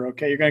doctor,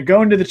 okay? You're going to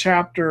go into the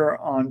chapter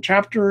on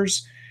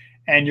chapters,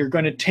 and you're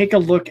going to take a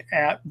look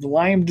at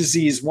Lyme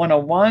Disease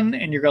 101,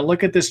 and you're going to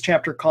look at this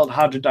chapter called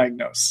How to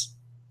Diagnose.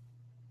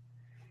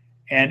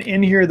 And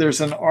in here, there's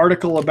an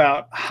article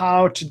about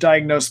how to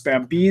diagnose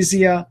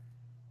Babesia.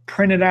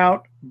 Print it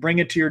out, bring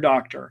it to your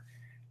doctor.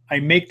 I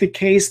make the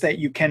case that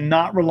you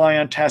cannot rely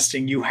on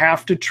testing. You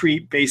have to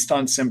treat based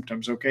on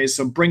symptoms, okay?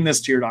 So bring this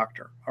to your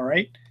doctor, all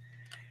right?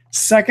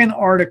 Second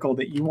article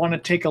that you want to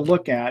take a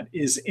look at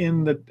is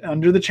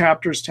under the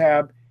chapters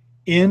tab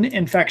in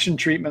infection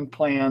treatment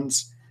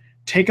plans.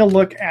 Take a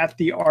look at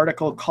the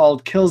article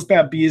called Kills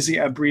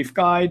Babesia, a Brief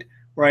Guide,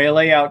 where I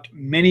lay out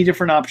many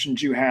different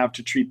options you have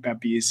to treat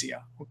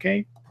Babesia,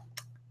 okay?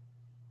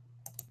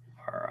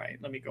 All right,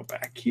 let me go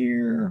back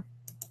here.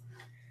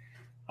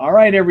 All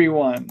right,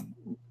 everyone.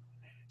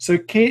 So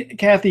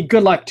Kathy,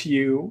 good luck to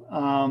you.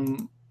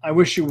 I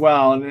wish you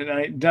well, and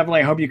I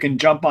definitely hope you can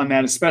jump on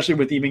that, especially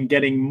with even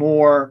getting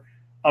more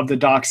of the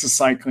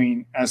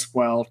doxycycline as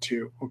well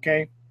too,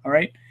 okay? All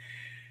right.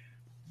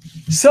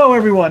 So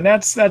everyone,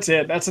 that's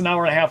it. That's an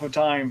hour and a half of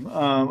time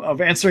of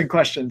answering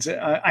questions.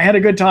 I had a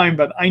good time,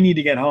 but I need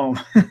to get home.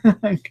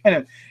 I'm kind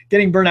of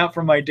getting burnt out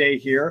from my day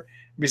here.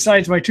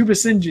 Besides my 2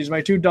 Basenjis,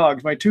 my 2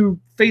 dogs, my 2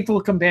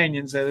 faithful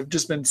companions that have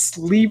just been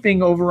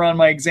sleeping over on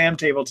my exam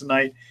table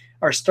tonight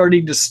are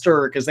starting to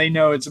stir because they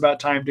know it's about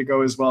time to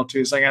go as well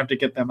too. So I have to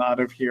get them out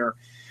of here.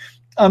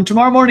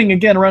 Tomorrow morning,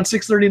 again, around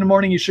 6:30 in the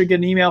morning, you should get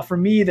an email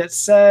from me that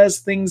says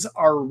things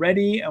are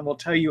ready, and we'll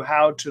tell you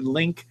how to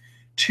link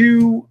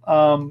to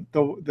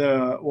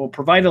we'll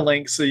provide a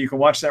link so you can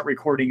watch that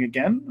recording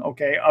again,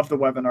 okay, of the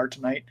webinar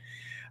tonight.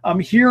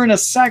 Here in a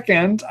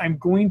second, I'm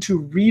going to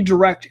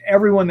redirect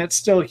everyone that's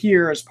still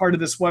here as part of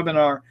this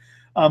webinar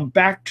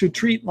back to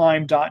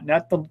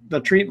treatlyme.net, the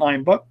Treat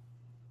Lyme book.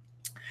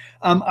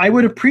 I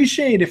would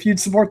appreciate if you'd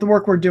support the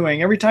work we're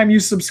doing. Every time you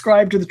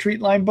subscribe to the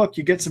Treat Lyme book,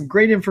 you get some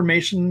great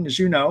information, as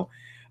you know.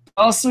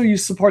 Also, you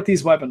support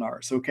these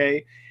webinars,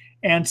 okay?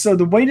 And so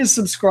the way to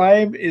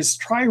subscribe is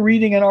try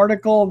reading an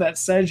article that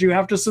says you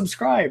have to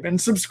subscribe, and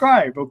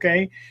subscribe,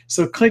 okay?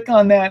 So click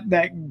on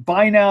that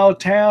Buy Now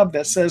tab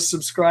that says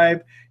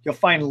subscribe. You'll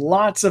find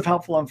lots of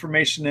helpful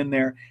information in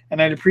there,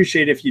 and I'd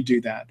appreciate if you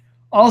do that.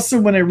 Also,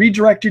 when I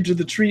redirect you to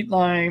the Treat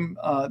Lyme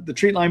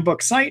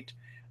book site,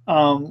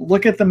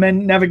 look at the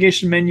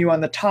navigation menu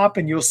on the top,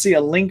 and you'll see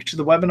a link to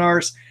the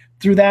webinars.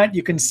 Through that,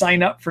 you can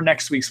sign up for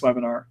next week's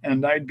webinar,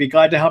 and I'd be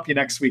glad to help you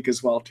next week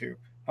as well, too.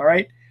 All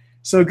right?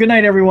 So good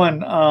night,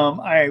 everyone.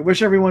 I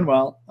wish everyone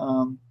well,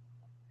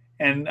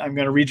 and I'm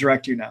going to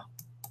redirect you now.